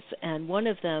stories, and one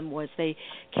of them was they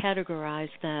categorized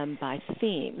them by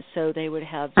theme. So they would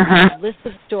have a list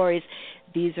of stories.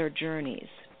 These are journeys.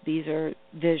 These are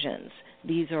visions.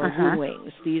 These are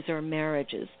wooings. These are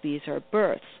marriages. These are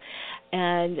births.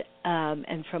 And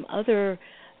from other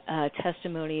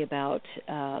testimony about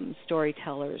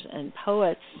storytellers and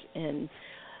poets in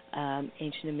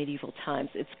ancient and medieval times.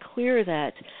 It's clear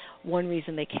that one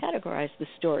reason they categorize the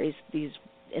stories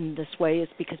in this way is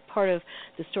because part of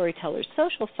the storyteller's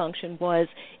social function was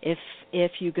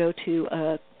if you go to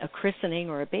a christening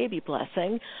or a baby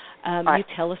blessing, you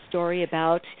tell a story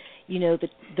about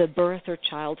the birth or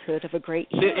childhood of a great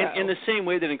hero. In the same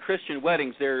way that in Christian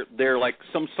weddings, they're like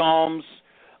some psalms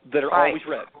that are always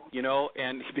read,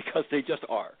 and because they just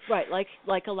are. Right,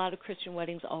 like a lot of Christian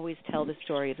weddings always tell the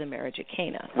story of the marriage at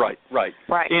Cana. Right.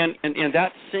 And in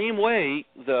that same way,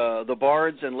 the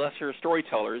bards and lesser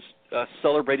storytellers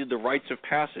celebrated the rites of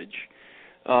passage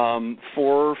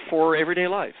for everyday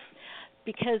life.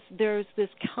 Because there's this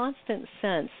constant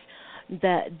sense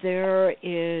that there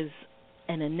is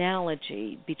an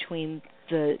analogy between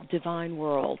the divine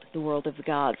world, the world of the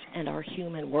gods, and our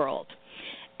human world.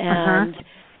 And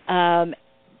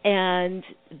and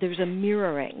there's a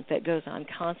mirroring that goes on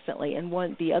constantly. And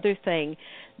the other thing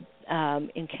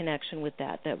in connection with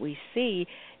that we see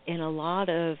in a lot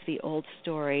of the old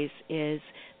stories is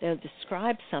they'll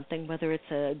describe something, whether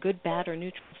it's a good, bad, or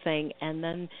neutral thing, and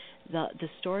then the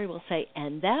story will say,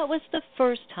 and that was the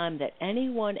first time that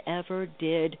anyone ever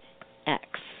did X.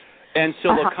 And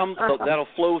so that'll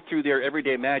flow through their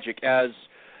everyday magic as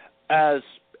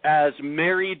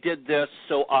Mary did this,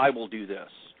 so I will do this.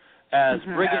 As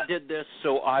Bridget did this,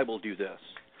 so I will do this.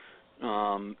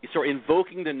 So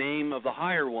invoking the name of the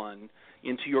higher one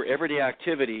into your everyday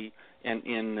activity and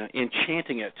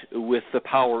enchanting it with the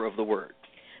power of the word.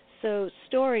 So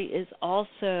story is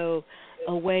also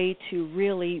a way to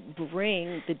really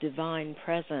bring the divine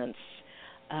presence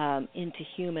into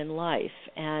human life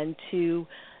and to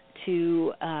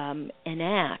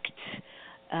enact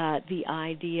the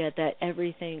idea that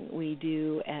everything we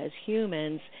do as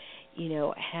humans,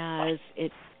 has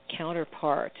its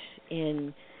counterpart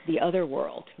in the other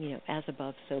world, as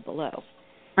above, so below.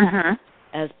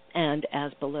 As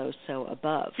below, so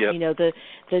above. Yep.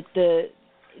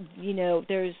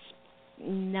 There's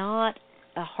not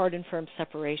a hard and firm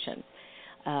separation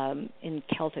in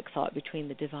Celtic thought between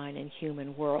the divine and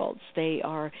human worlds. They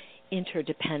are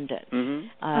interdependent.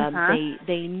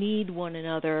 They need one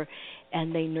another,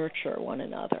 and they nurture one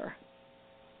another.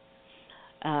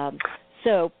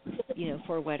 So,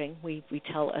 for a wedding, we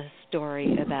tell a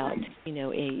story about,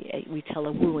 we tell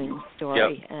a wooing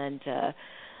story and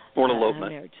or an elopement, a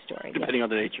marriage story, depending on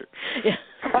the nature.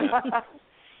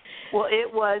 Well,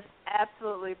 it was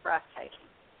absolutely breathtaking.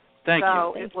 Thank you.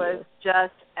 So it was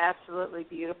just absolutely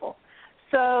beautiful.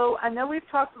 So I know we've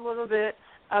talked a little bit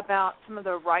about some of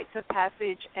the rites of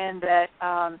passage and that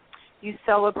you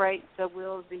celebrate the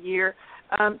Wheel of the Year.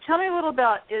 Tell me a little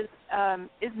about, is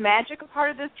magic a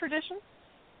part of this tradition?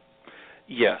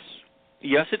 Yes,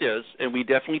 it is, and we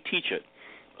definitely teach it.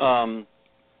 And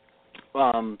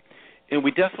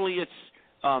we definitely,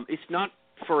 it's not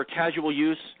for casual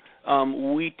use.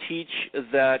 We teach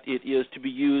that it is to be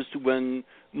used when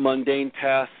mundane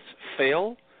paths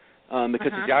fail,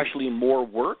 because it's actually more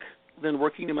work than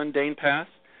working the mundane path.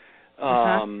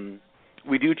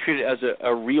 We do treat it as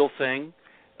a real thing,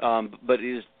 but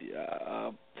it is.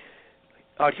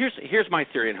 Here's my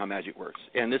theory on how magic works,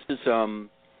 and this is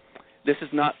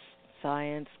not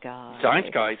science guy. Science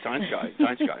guy.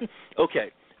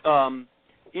 Okay.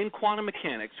 In quantum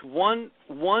mechanics, one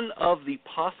of the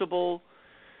possible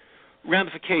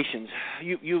ramifications,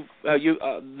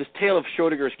 this tale of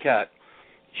Schrodinger's cat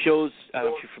shows. I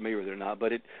don't know if you're familiar with it or not,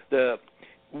 but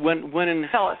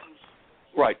Tell us.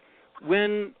 Right,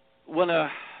 when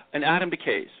an atom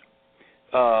decays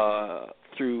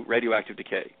through radioactive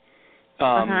decay,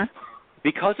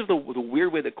 because of the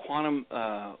weird way that quantum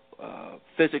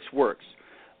physics works,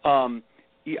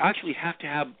 you actually have to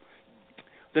have.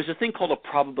 There's a thing called a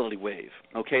probability wave,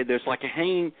 okay? There's like a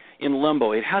hanging in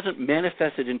limbo. It hasn't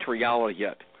manifested into reality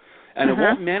yet. And it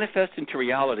won't manifest into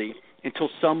reality until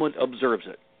someone observes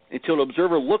it, until an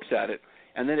observer looks at it,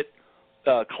 and then it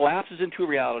collapses into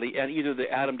reality, and either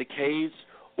the atom decays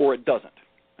or it doesn't,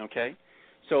 okay?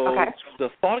 So the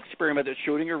thought experiment that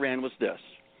Schrodinger ran was this.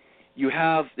 You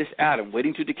have this atom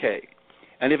waiting to decay,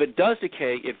 and if it does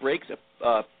decay, it breaks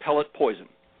a pellet poison,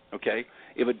 okay?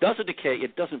 If it doesn't decay,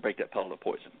 it doesn't break that pellet of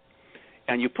poison.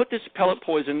 And you put this pellet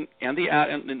poison and the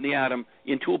atom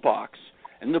into a box.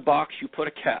 And in the box, you put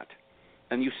a cat,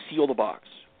 and you seal the box.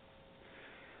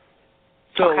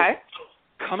 So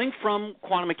coming from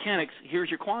quantum mechanics, here's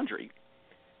your quandary.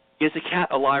 Is the cat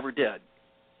alive or dead?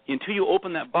 Until you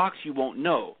open that box, you won't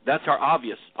know. That's our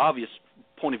obvious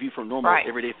point of view from normal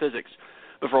everyday physics.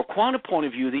 But from a quantum point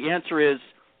of view, the answer is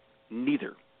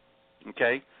neither,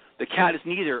 okay? The cat is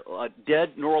neither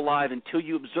dead nor alive until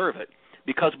you observe it,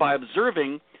 because by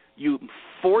observing, you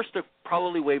force the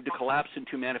probability wave to collapse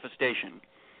into manifestation,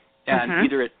 and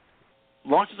either it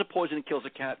launches a poison and kills a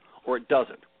cat, or it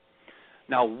doesn't.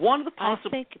 Now, one of the possible...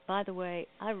 I think, by the way,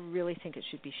 I really think it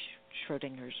should be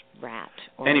Schrodinger's rat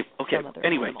or some other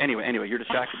Anyway, you're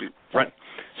distracted. Right.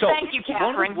 So thank you,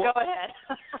 Catherine. Go ahead.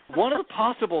 One of the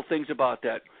possible things about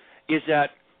that is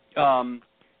that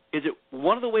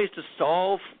one of the ways to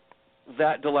solve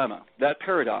that dilemma, that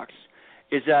paradox,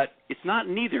 is that it's not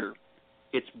neither,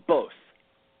 it's both.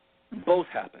 Both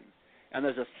happen. And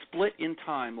there's a split in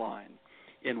timeline.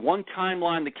 In one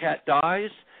timeline, the cat dies.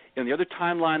 In the other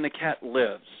timeline, the cat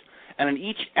lives. And in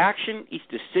each action, each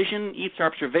decision, each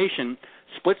observation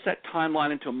splits that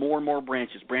timeline into more and more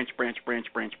branches. Branch.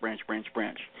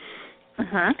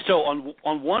 So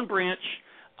on one branch,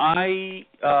 I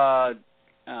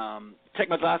take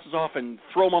my glasses off and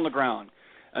throw them on the ground.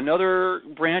 Another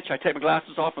branch, I take my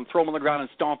glasses off and throw them on the ground and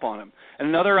stomp on them. And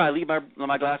another, I leave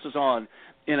my glasses on.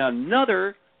 In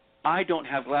another, I don't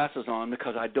have glasses on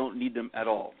because I don't need them at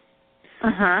all.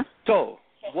 So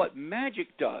what magic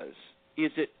does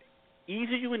is it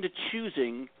eases you into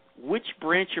choosing which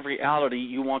branch of reality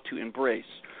you want to embrace,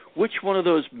 which one of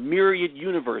those myriad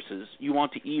universes you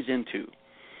want to ease into.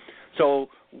 So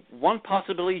one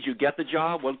possibility is you get the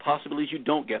job, one possibility is you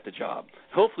don't get the job.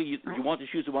 Hopefully you want to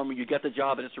choose the one where you get the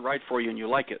job and it's right for you and you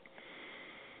like it.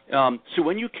 So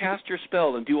when you cast your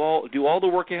spell and do all the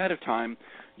work ahead of time,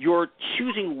 you're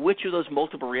choosing which of those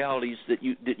multiple realities that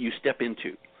you step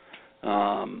into.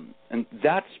 And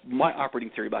that's my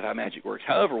operating theory about how magic works.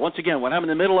 However, once again, when I'm in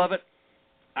the middle of it,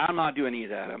 I'm not doing any of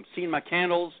that. I'm seeing my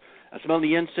candles, I'm smelling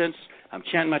the incense, I'm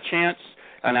chanting my chants,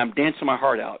 and I'm dancing my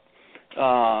heart out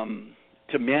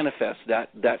to manifest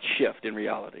that shift in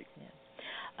reality.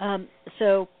 Yeah.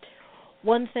 So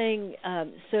one thing,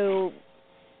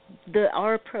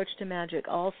 our approach to magic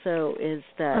also is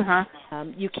that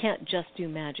you can't just do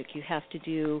magic. You have to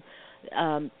do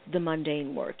the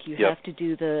mundane work. You have to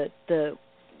do the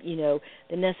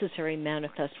necessary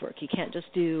manifest work. You can't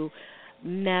just do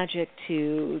magic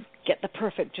to get the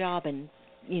perfect job and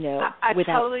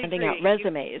without totally sending agree. out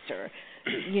resumes or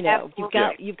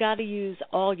you've got to use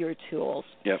all your tools.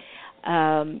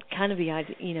 Kind of the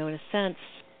idea, in a sense,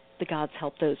 the gods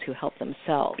help those who help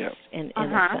themselves in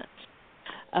a sense.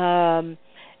 And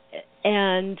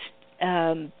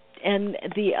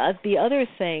the other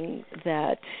thing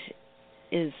that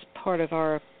is part of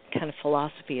our kind of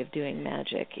philosophy of doing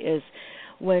magic is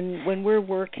when we're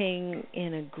working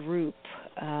in a group,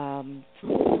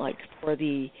 like for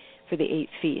the 8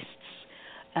 feasts,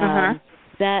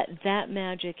 that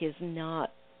magic is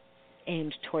not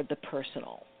aimed toward the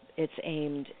personal. It's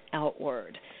aimed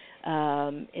outward.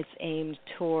 It's aimed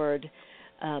toward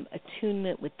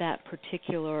attunement with that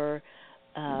particular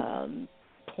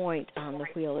point on the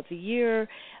wheel of the year.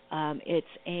 It's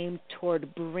aimed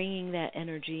toward bringing that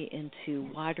energy into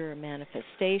wider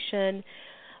manifestation.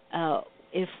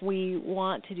 If we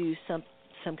want to do some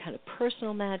kind of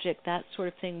personal magic, that sort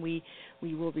of thing, we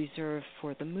will reserve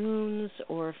for the moons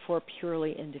or for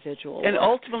purely individual And work.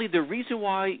 ultimately, the reason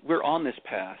why we're on this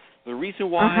path, the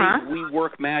reason why we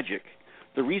work magic,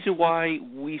 the reason why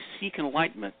we seek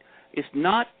enlightenment is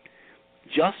not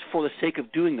just for the sake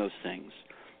of doing those things.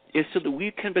 It's so that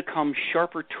we can become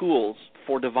sharper tools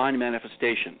for divine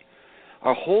manifestation.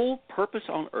 Our whole purpose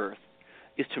on earth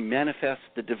is to manifest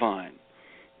the divine.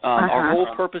 Our whole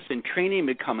purpose in training,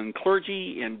 becoming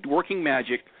clergy, and working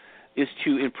magic is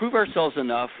to improve ourselves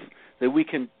enough that we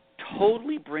can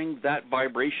totally bring that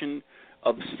vibration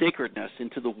of sacredness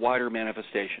into the wider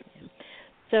manifestation.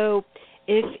 So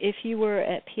if you were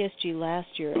at PSG last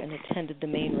year and attended the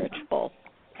main ritual,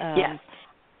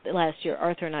 last year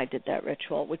Arthur and I did that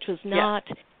ritual, which was not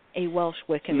a Welsh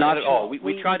Wiccan Not ritual. at all.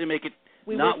 We tried to make it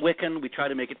Wiccan. We tried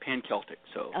to make it pan-Celtic.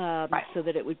 So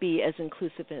that it would be as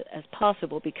inclusive as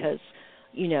possible because,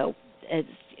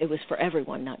 it was for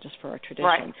everyone, not just for our tradition.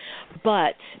 Right.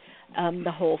 But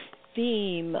the whole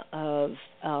theme of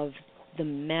the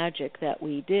magic that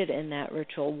we did in that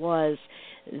ritual was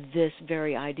this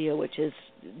very idea, which is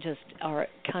just our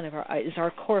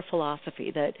core philosophy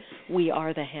that we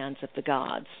are the hands of the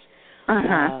gods.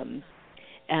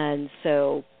 And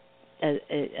so,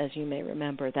 as you may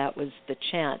remember, that was the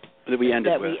chant that we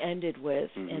ended with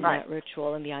in that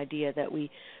ritual, and the idea that we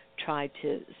tried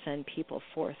to send people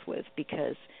forth with,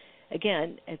 because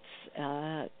again,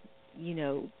 it's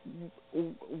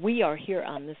we are here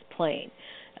on this plane.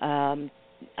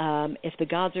 If the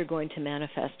gods are going to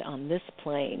manifest on this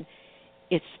plane,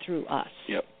 it's through us.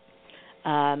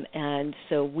 And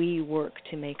so we work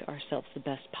to make ourselves the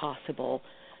best possible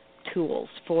tools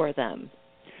for them.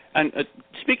 And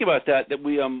speaking about that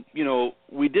we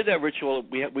we did that ritual.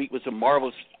 It was a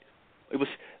marvelous.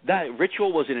 That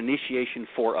ritual was an initiation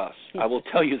for us. I will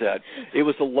tell you that. It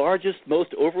was the largest,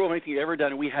 most overwhelming thing we've ever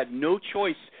done, and we had no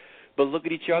choice but look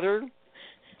at each other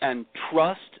and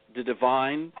trust the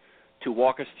divine to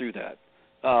walk us through that.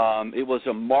 It was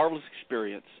a marvelous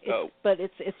experience. But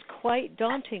it's quite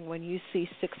daunting when you see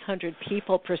 600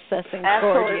 people processing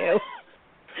Absolutely. toward you.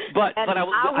 But I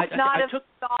would not have took,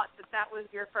 thought that was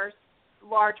your first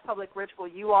large public ritual.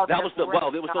 You all did it was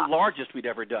the largest we'd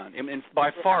ever done, and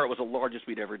by far it was the largest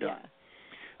we'd ever done.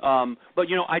 Yeah. But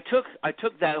I took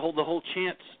the whole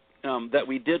chant that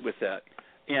we did with that,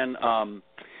 and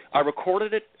I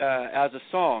recorded it as a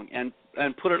song and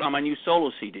put it on my new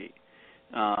solo CD.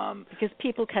 Because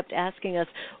people kept asking us,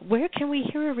 where can we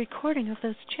hear a recording of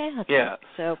those chants? Yeah.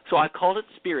 So I called it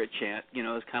Spirit Chant.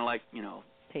 It's kind of like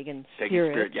Pagan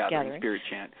Spirit Gathering. Spirit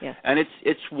Chant. Yeah. And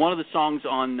it's one of the songs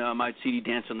on my CD,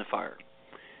 Dance on the Fire.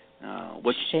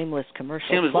 Shameless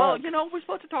commercial. Well, we're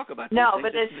supposed to talk about no, these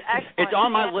but things. it's excellent. It's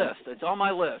on my list. It's on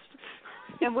my list.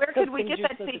 And where could we get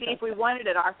that CD if we wanted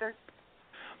it, Arthur?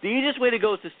 The easiest way to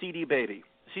go is to CD Baby.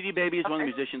 CD Baby is one of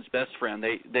the musician's best friend.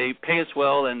 They pay us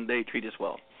well and they treat us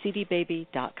well.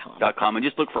 cdbaby.com. And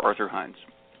just look for Arthur Hines.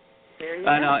 There you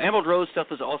And go. Emerald Rose stuff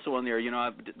is also on there.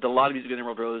 I've did a lot of music with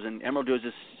Emerald Rose, and Emerald Rose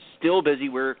is still busy.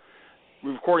 We're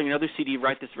recording another CD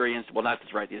right this very instant. Well, not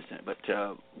this right instant, but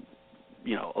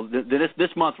this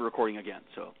month we're recording again.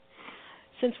 So,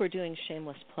 since we're doing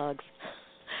shameless plugs,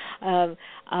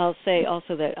 I'll say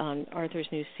also that on Arthur's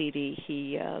new CD,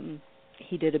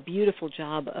 he did a beautiful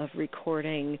job of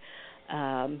recording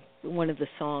one of the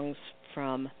songs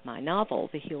from my novel,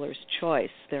 The Healer's Choice.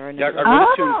 There are I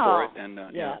wrote a tune for it, and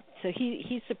So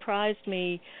he surprised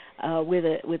me with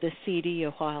a CD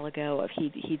a while ago of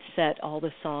he'd set all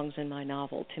the songs in my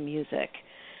novel to music,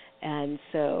 and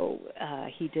so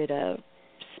he did a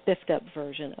spiffed up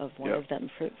version of one of them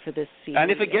for this CD.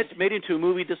 And if it gets made into a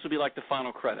movie, this will be like the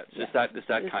final credits. Yeah. It's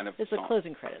that kind of it's song. the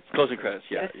closing credits. Closing credits,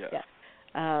 yeah.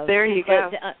 There you go.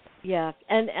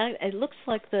 And it looks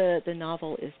like the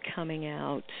novel is coming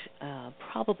out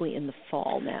probably in the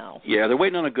fall now. Yeah, they're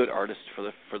waiting on a good artist for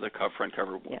the front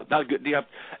cover. Yeah. Not good.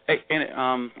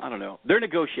 I don't know. They're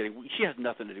negotiating. She has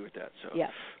nothing to do with that. So yeah.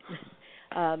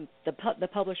 The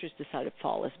publishers decided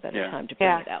fall is a better time to bring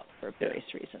it out for various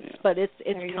reasons, but it's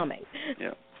coming.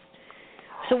 Yeah.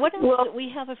 So what else? We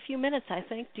have a few minutes, I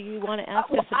think. Do you want to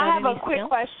ask us about I have anything a quick else?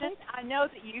 question. I know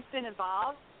that you've been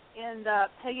involved in the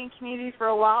pagan community for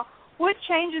a while. What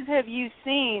changes have you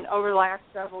seen over the last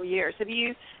several years? Have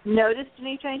you noticed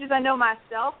any changes? I know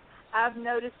myself, I've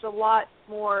noticed a lot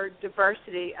more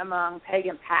diversity among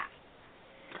pagan paths.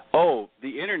 Oh,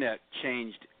 the Internet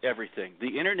changed everything.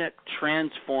 The Internet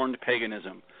transformed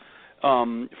paganism.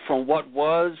 From what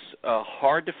was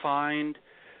hard to find,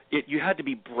 you had to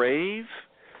be brave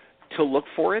to look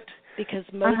for it. Because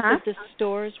most of the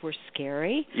stores were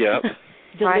scary. Yep.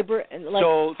 Deliberate, like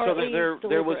so there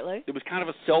was kind of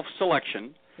a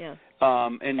self-selection. Yeah.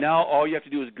 And now all you have to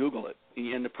do is Google it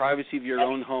in the privacy of your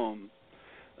own home.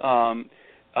 So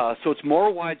it's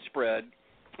more widespread.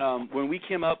 When we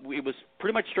came up, it was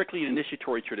pretty much strictly an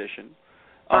initiatory tradition.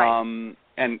 And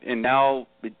now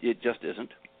it just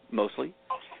isn't, mostly.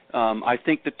 I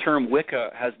think the term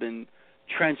Wicca has been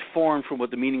transformed from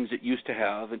what the meanings it used to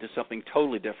have into something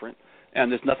totally different. And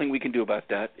there's nothing we can do about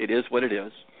that. It is what it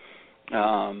is.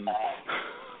 I'm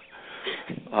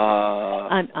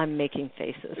making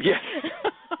faces. Yes.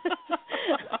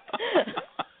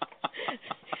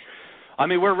 I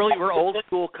mean, we're old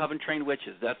school coven trained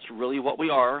witches. That's really what we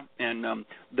are, and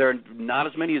there are not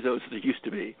as many of those as there used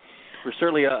to be. We're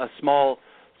certainly a small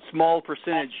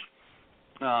percentage.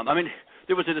 I mean,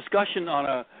 there was a discussion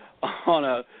on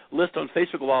a list on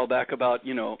Facebook a while back about,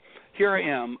 here I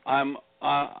am, I'm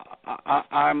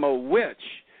a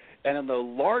witch. And in the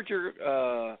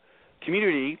larger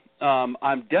community,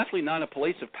 I'm definitely not in a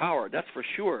place of power, that's for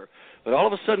sure. But all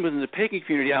of a sudden, within the pagan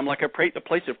community, I'm like a place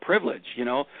of privilege,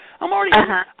 I'm already,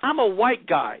 I'm a white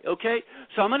guy, okay?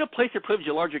 So I'm in a place of privilege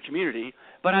in a larger community,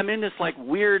 but I'm in this,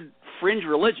 weird fringe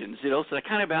religions, so that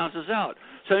kind of balances out.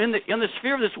 So in the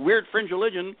sphere of this weird fringe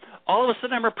religion, all of a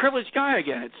sudden I'm a privileged guy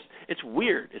again. It's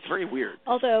weird. It's very weird.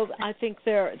 Although I think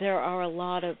there are a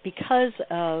lot of, because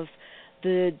of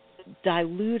the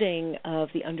diluting of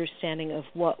the understanding of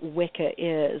what Wicca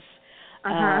is,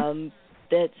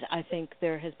 that I think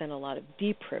there has been a lot of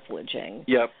deprivileging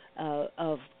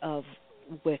of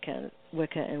Wicca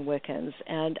and Wiccans,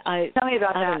 and tell me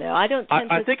about I don't know. I don't.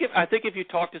 I think if you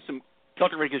talk to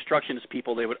Celtic Reconstructionist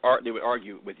people, they would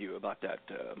argue with you about that,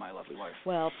 my lovely wife.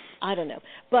 Well, I don't know.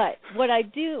 But what I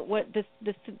do,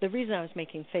 the reason I was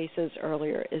making faces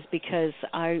earlier is because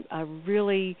I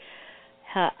really,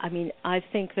 I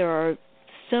think there are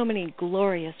so many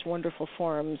glorious, wonderful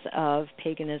forms of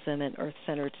paganism and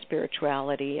earth-centered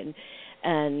spirituality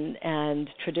and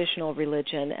traditional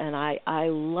religion, and I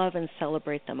love and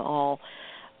celebrate them all.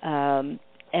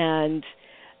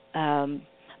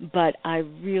 But I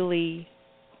really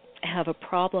have a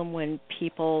problem when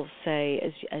people say,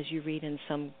 as you read in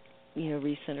some,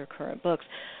 recent or current books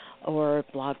or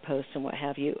blog posts and what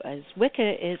have you, as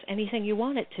Wicca is anything you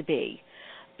want it to be,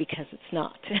 because it's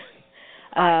not.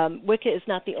 Wicca is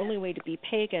not the only way to be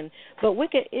pagan, but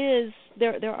Wicca is,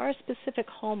 there are specific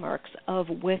hallmarks of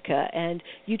Wicca, and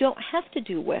you don't have to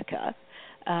do Wicca.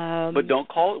 But don't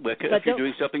call it Wicca if you're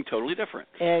doing something totally different.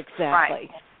 Exactly. Right.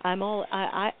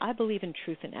 I believe in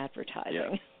truth in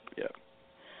advertising. Yeah.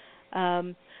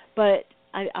 But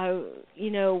I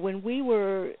when we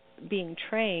were being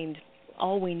trained,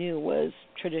 all we knew was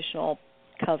traditional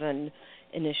coven,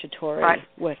 initiatory,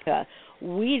 Wicca.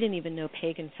 We didn't even know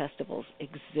pagan festivals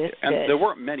existed. And there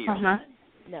weren't many of them.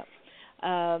 No.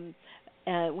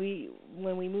 And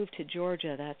when we moved to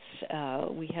Georgia,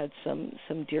 we had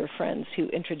some dear friends who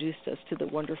introduced us to the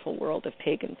wonderful world of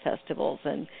pagan festivals,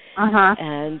 and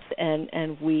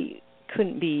we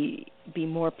couldn't be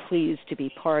more pleased to be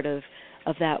part of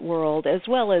that world, as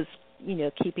well as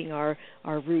keeping our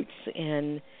roots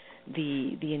in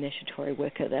the initiatory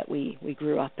Wicca that we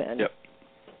grew up in. Yep.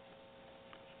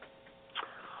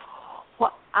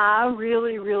 Well, I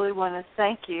really, really want to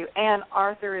thank you. And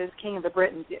Arthur is King of the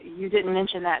Britons. You didn't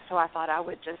mention that, so I thought I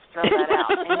would just throw that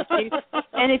out.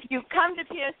 And if you come to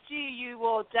PSG, you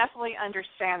will definitely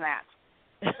understand that.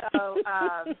 So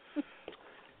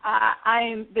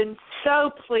I've been so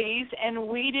pleased, and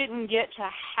we didn't get to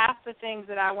half the things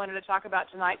that I wanted to talk about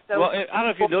tonight. So well, I don't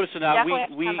know if you noticed or not,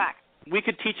 we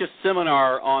could teach a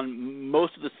seminar on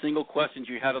most of the single questions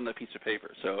you had on that piece of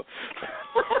paper. So.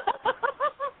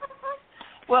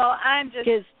 Well, I'm just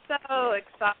so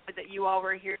excited that you all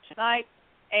were here tonight.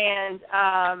 And,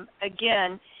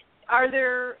 again, are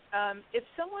there, if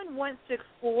someone wants to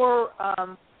explore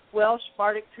Welsh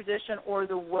Bardic tradition or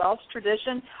the Welsh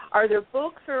tradition, are there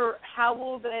books, or how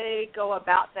will they go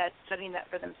about that, studying that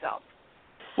for themselves?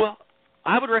 Well,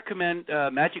 I would recommend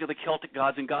Magic of the Celtic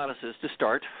Gods and Goddesses to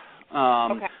start,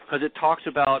 because it talks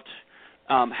about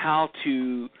how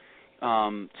to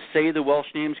say the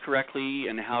Welsh names correctly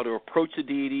and how to approach the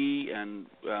deity and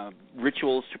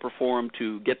rituals to perform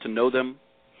to get to know them.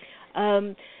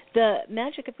 The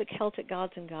Magic of the Celtic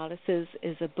Gods and Goddesses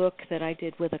is a book that I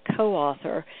did with a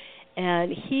co-author,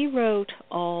 and he wrote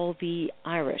all the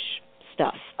Irish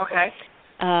stuff. Okay.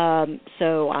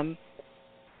 So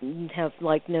have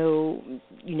no,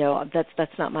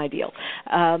 that's not my deal.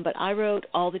 But I wrote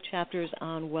all the chapters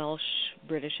on Welsh,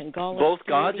 British, and Gaulish. Both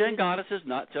gods and goddesses,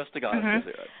 not just the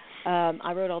goddesses. Mm-hmm.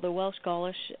 I wrote all the Welsh,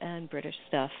 Gaulish, and British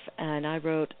stuff, and I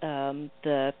wrote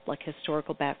the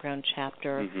historical background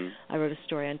chapter. Mm-hmm. I wrote a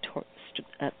story on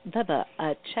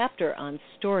a chapter on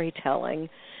storytelling,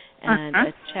 and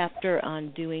a chapter on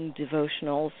doing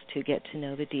devotionals to get to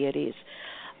know the deities.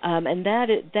 And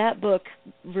that book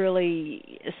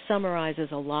really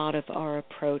summarizes a lot of our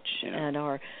approach and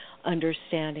our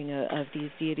understanding of these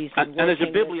deities. And there's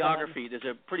a bibliography. There's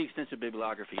a pretty extensive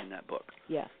bibliography in that book.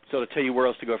 Yeah. So to tell you where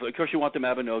else to go. Of course, you want the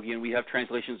Mabinogi, and we have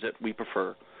translations that we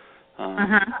prefer.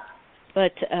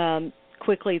 But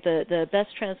quickly, the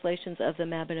best translations of the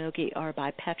Mabinogi are by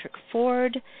Patrick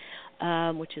Ford,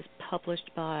 which is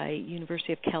published by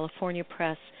University of California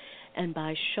Press, and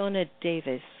by Shona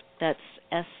Davis. That's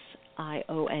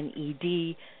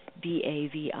Sioned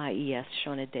Davies,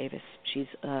 Shona Davis. She's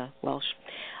Welsh.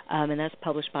 And that's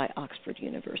published by Oxford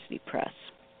University Press.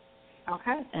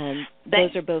 Okay. And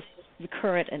those are both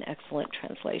current and excellent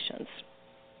translations.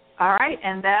 All right,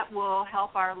 and that will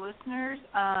help our listeners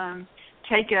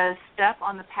take a step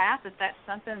on the path if that's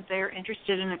something they're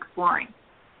interested in exploring.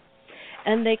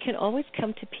 And they can always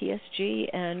come to PSG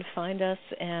and find us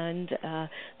and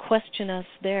question us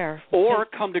there. Or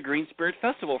come to Green Spirit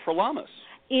Festival for Llamas.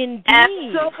 Indeed.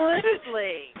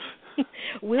 Absolutely.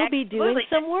 We'll be doing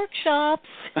some workshops.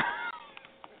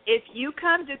 If you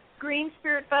come to Green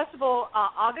Spirit Festival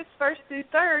August 1st through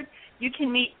 3rd, you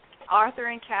can meet Arthur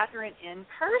and Catherine in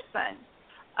person.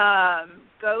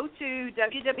 Go to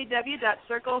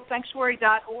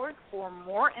www.circlesanctuary.org for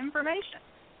more information.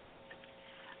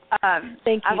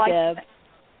 Thank you, Deb.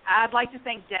 I'd like to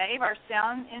thank Dave, our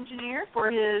sound engineer, for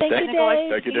his technical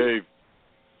expertise. Thank you, Dave.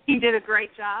 He did a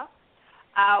great job.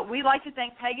 We'd like to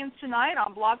thank Pagans Tonight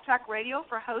on Blog Talk Radio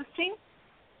for hosting.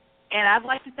 And I'd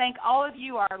like to thank all of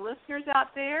you, our listeners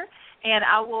out there. And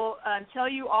I will tell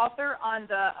you, author, on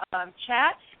the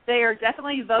chat, they are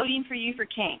definitely voting for you for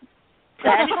king.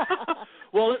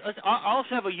 Well, I also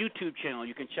have a YouTube channel.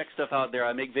 You can check stuff out there.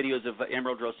 I make videos of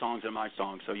Emerald Rose songs and my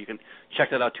songs, so you can check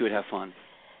that out, too, and have fun.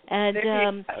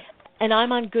 And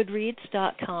I'm on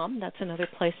Goodreads.com. That's another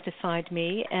place to find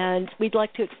me. And we'd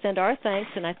like to extend our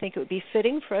thanks, and I think it would be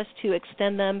fitting for us to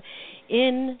extend them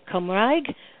in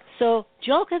Cymraeg. So,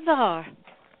 diolch yn fawr.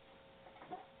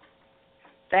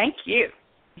 Thank you.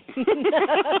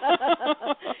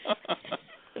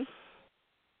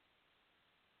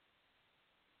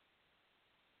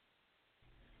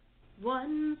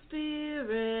 One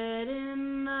spirit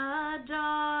in the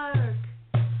dark,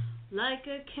 like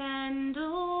a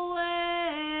candle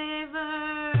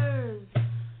wavers.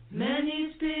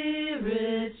 Many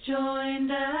spirits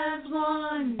joined as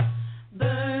one,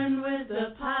 burn with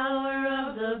the power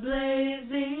of the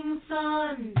blazing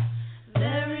sun.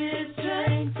 There is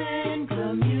strength in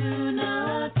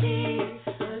community,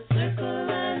 a circle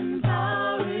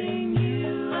empowering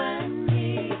you and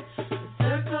me. The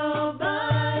circle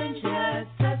binds yet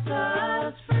sets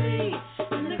us free.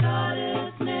 In the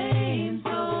goddess name,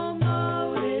 so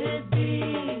mote it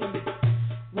be.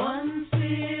 One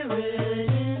spirit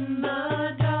in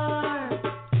the dark,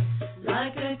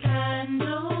 like a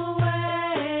candle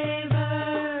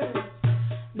wavers.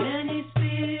 Many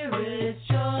spirits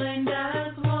joined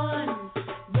as one,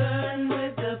 burn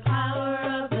with the power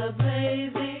of the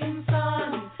blazing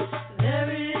sun.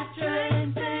 There is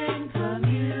strength in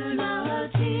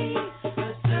community,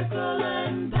 a circle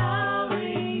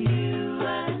empowering you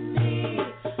and me.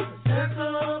 The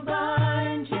circle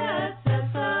binds yet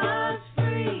sets us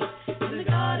free. In the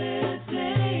goddess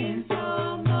name, so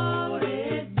mote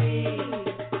it be.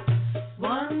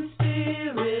 One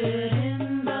spirit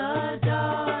in the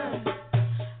dark,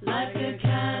 like a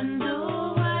candle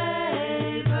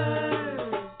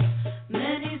wavers.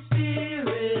 Many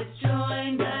spirits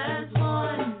joined as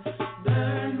one,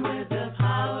 burn with the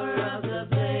power of the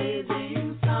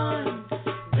blazing sun.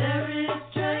 There is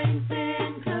strength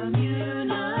in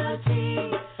community,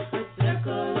 a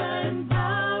circle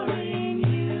empowering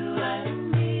you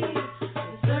and me. The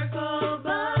circle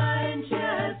binds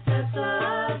yet sets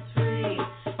us free.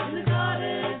 In the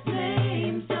goddess name,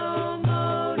 so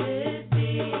mote it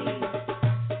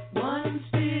be. One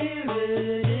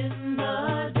spirit in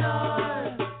the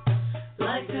dark,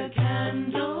 like a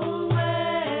candle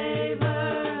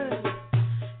wavers.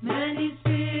 Many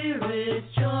spirits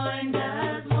joined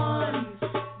as one,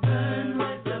 burn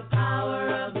with the power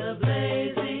of the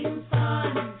blazing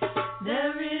sun.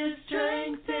 There is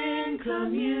strength in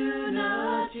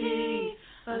community,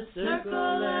 a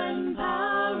circle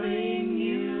empowering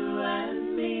you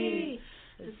and me.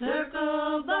 The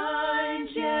circle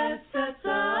binds yet sets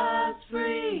us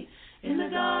free. In the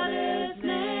goddess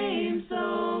name,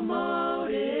 so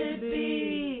mote it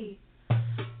be.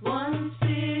 One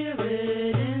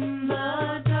spirit in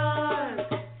the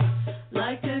dark,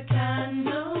 like a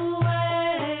candle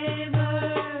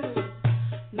wavers.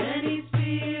 Many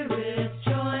spirits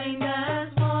joined as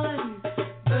one,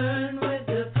 burn with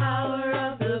the power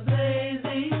of the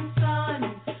blazing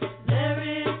sun. There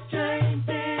is strength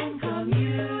in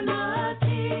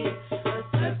community,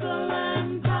 a circle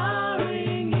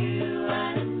empowering you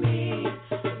and me.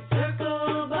 The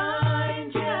circle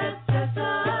binds yet sets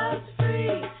us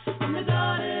free. In the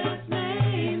goddess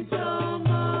name, so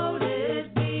mote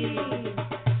it be.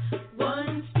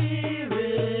 One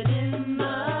spirit in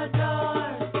the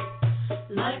dark,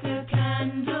 like a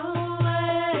candle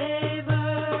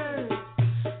wavers.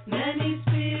 Many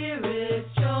spirits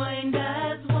joined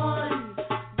as one,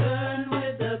 burn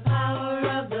with the power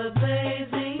of the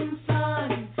blazing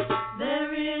sun.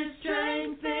 There is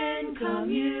strength in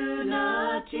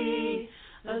community,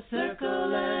 a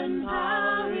circle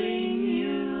empowering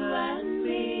you and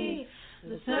me.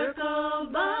 The circle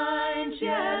binds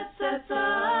yet sets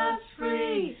us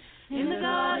free. In the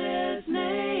goddess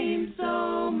name,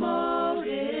 so mote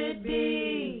it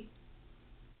be.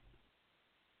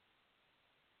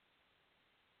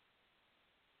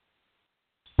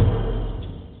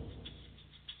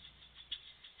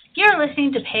 You're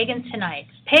listening to Pagans Tonight.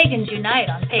 Pagans unite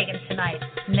on Pagans Tonight.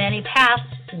 Many paths,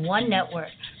 one network.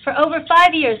 For over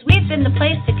 5 years, we've been the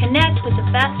place to connect with the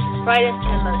best, brightest,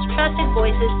 and most trusted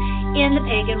voices in the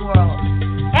pagan world.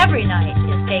 Every night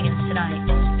is Pagans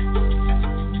Tonight.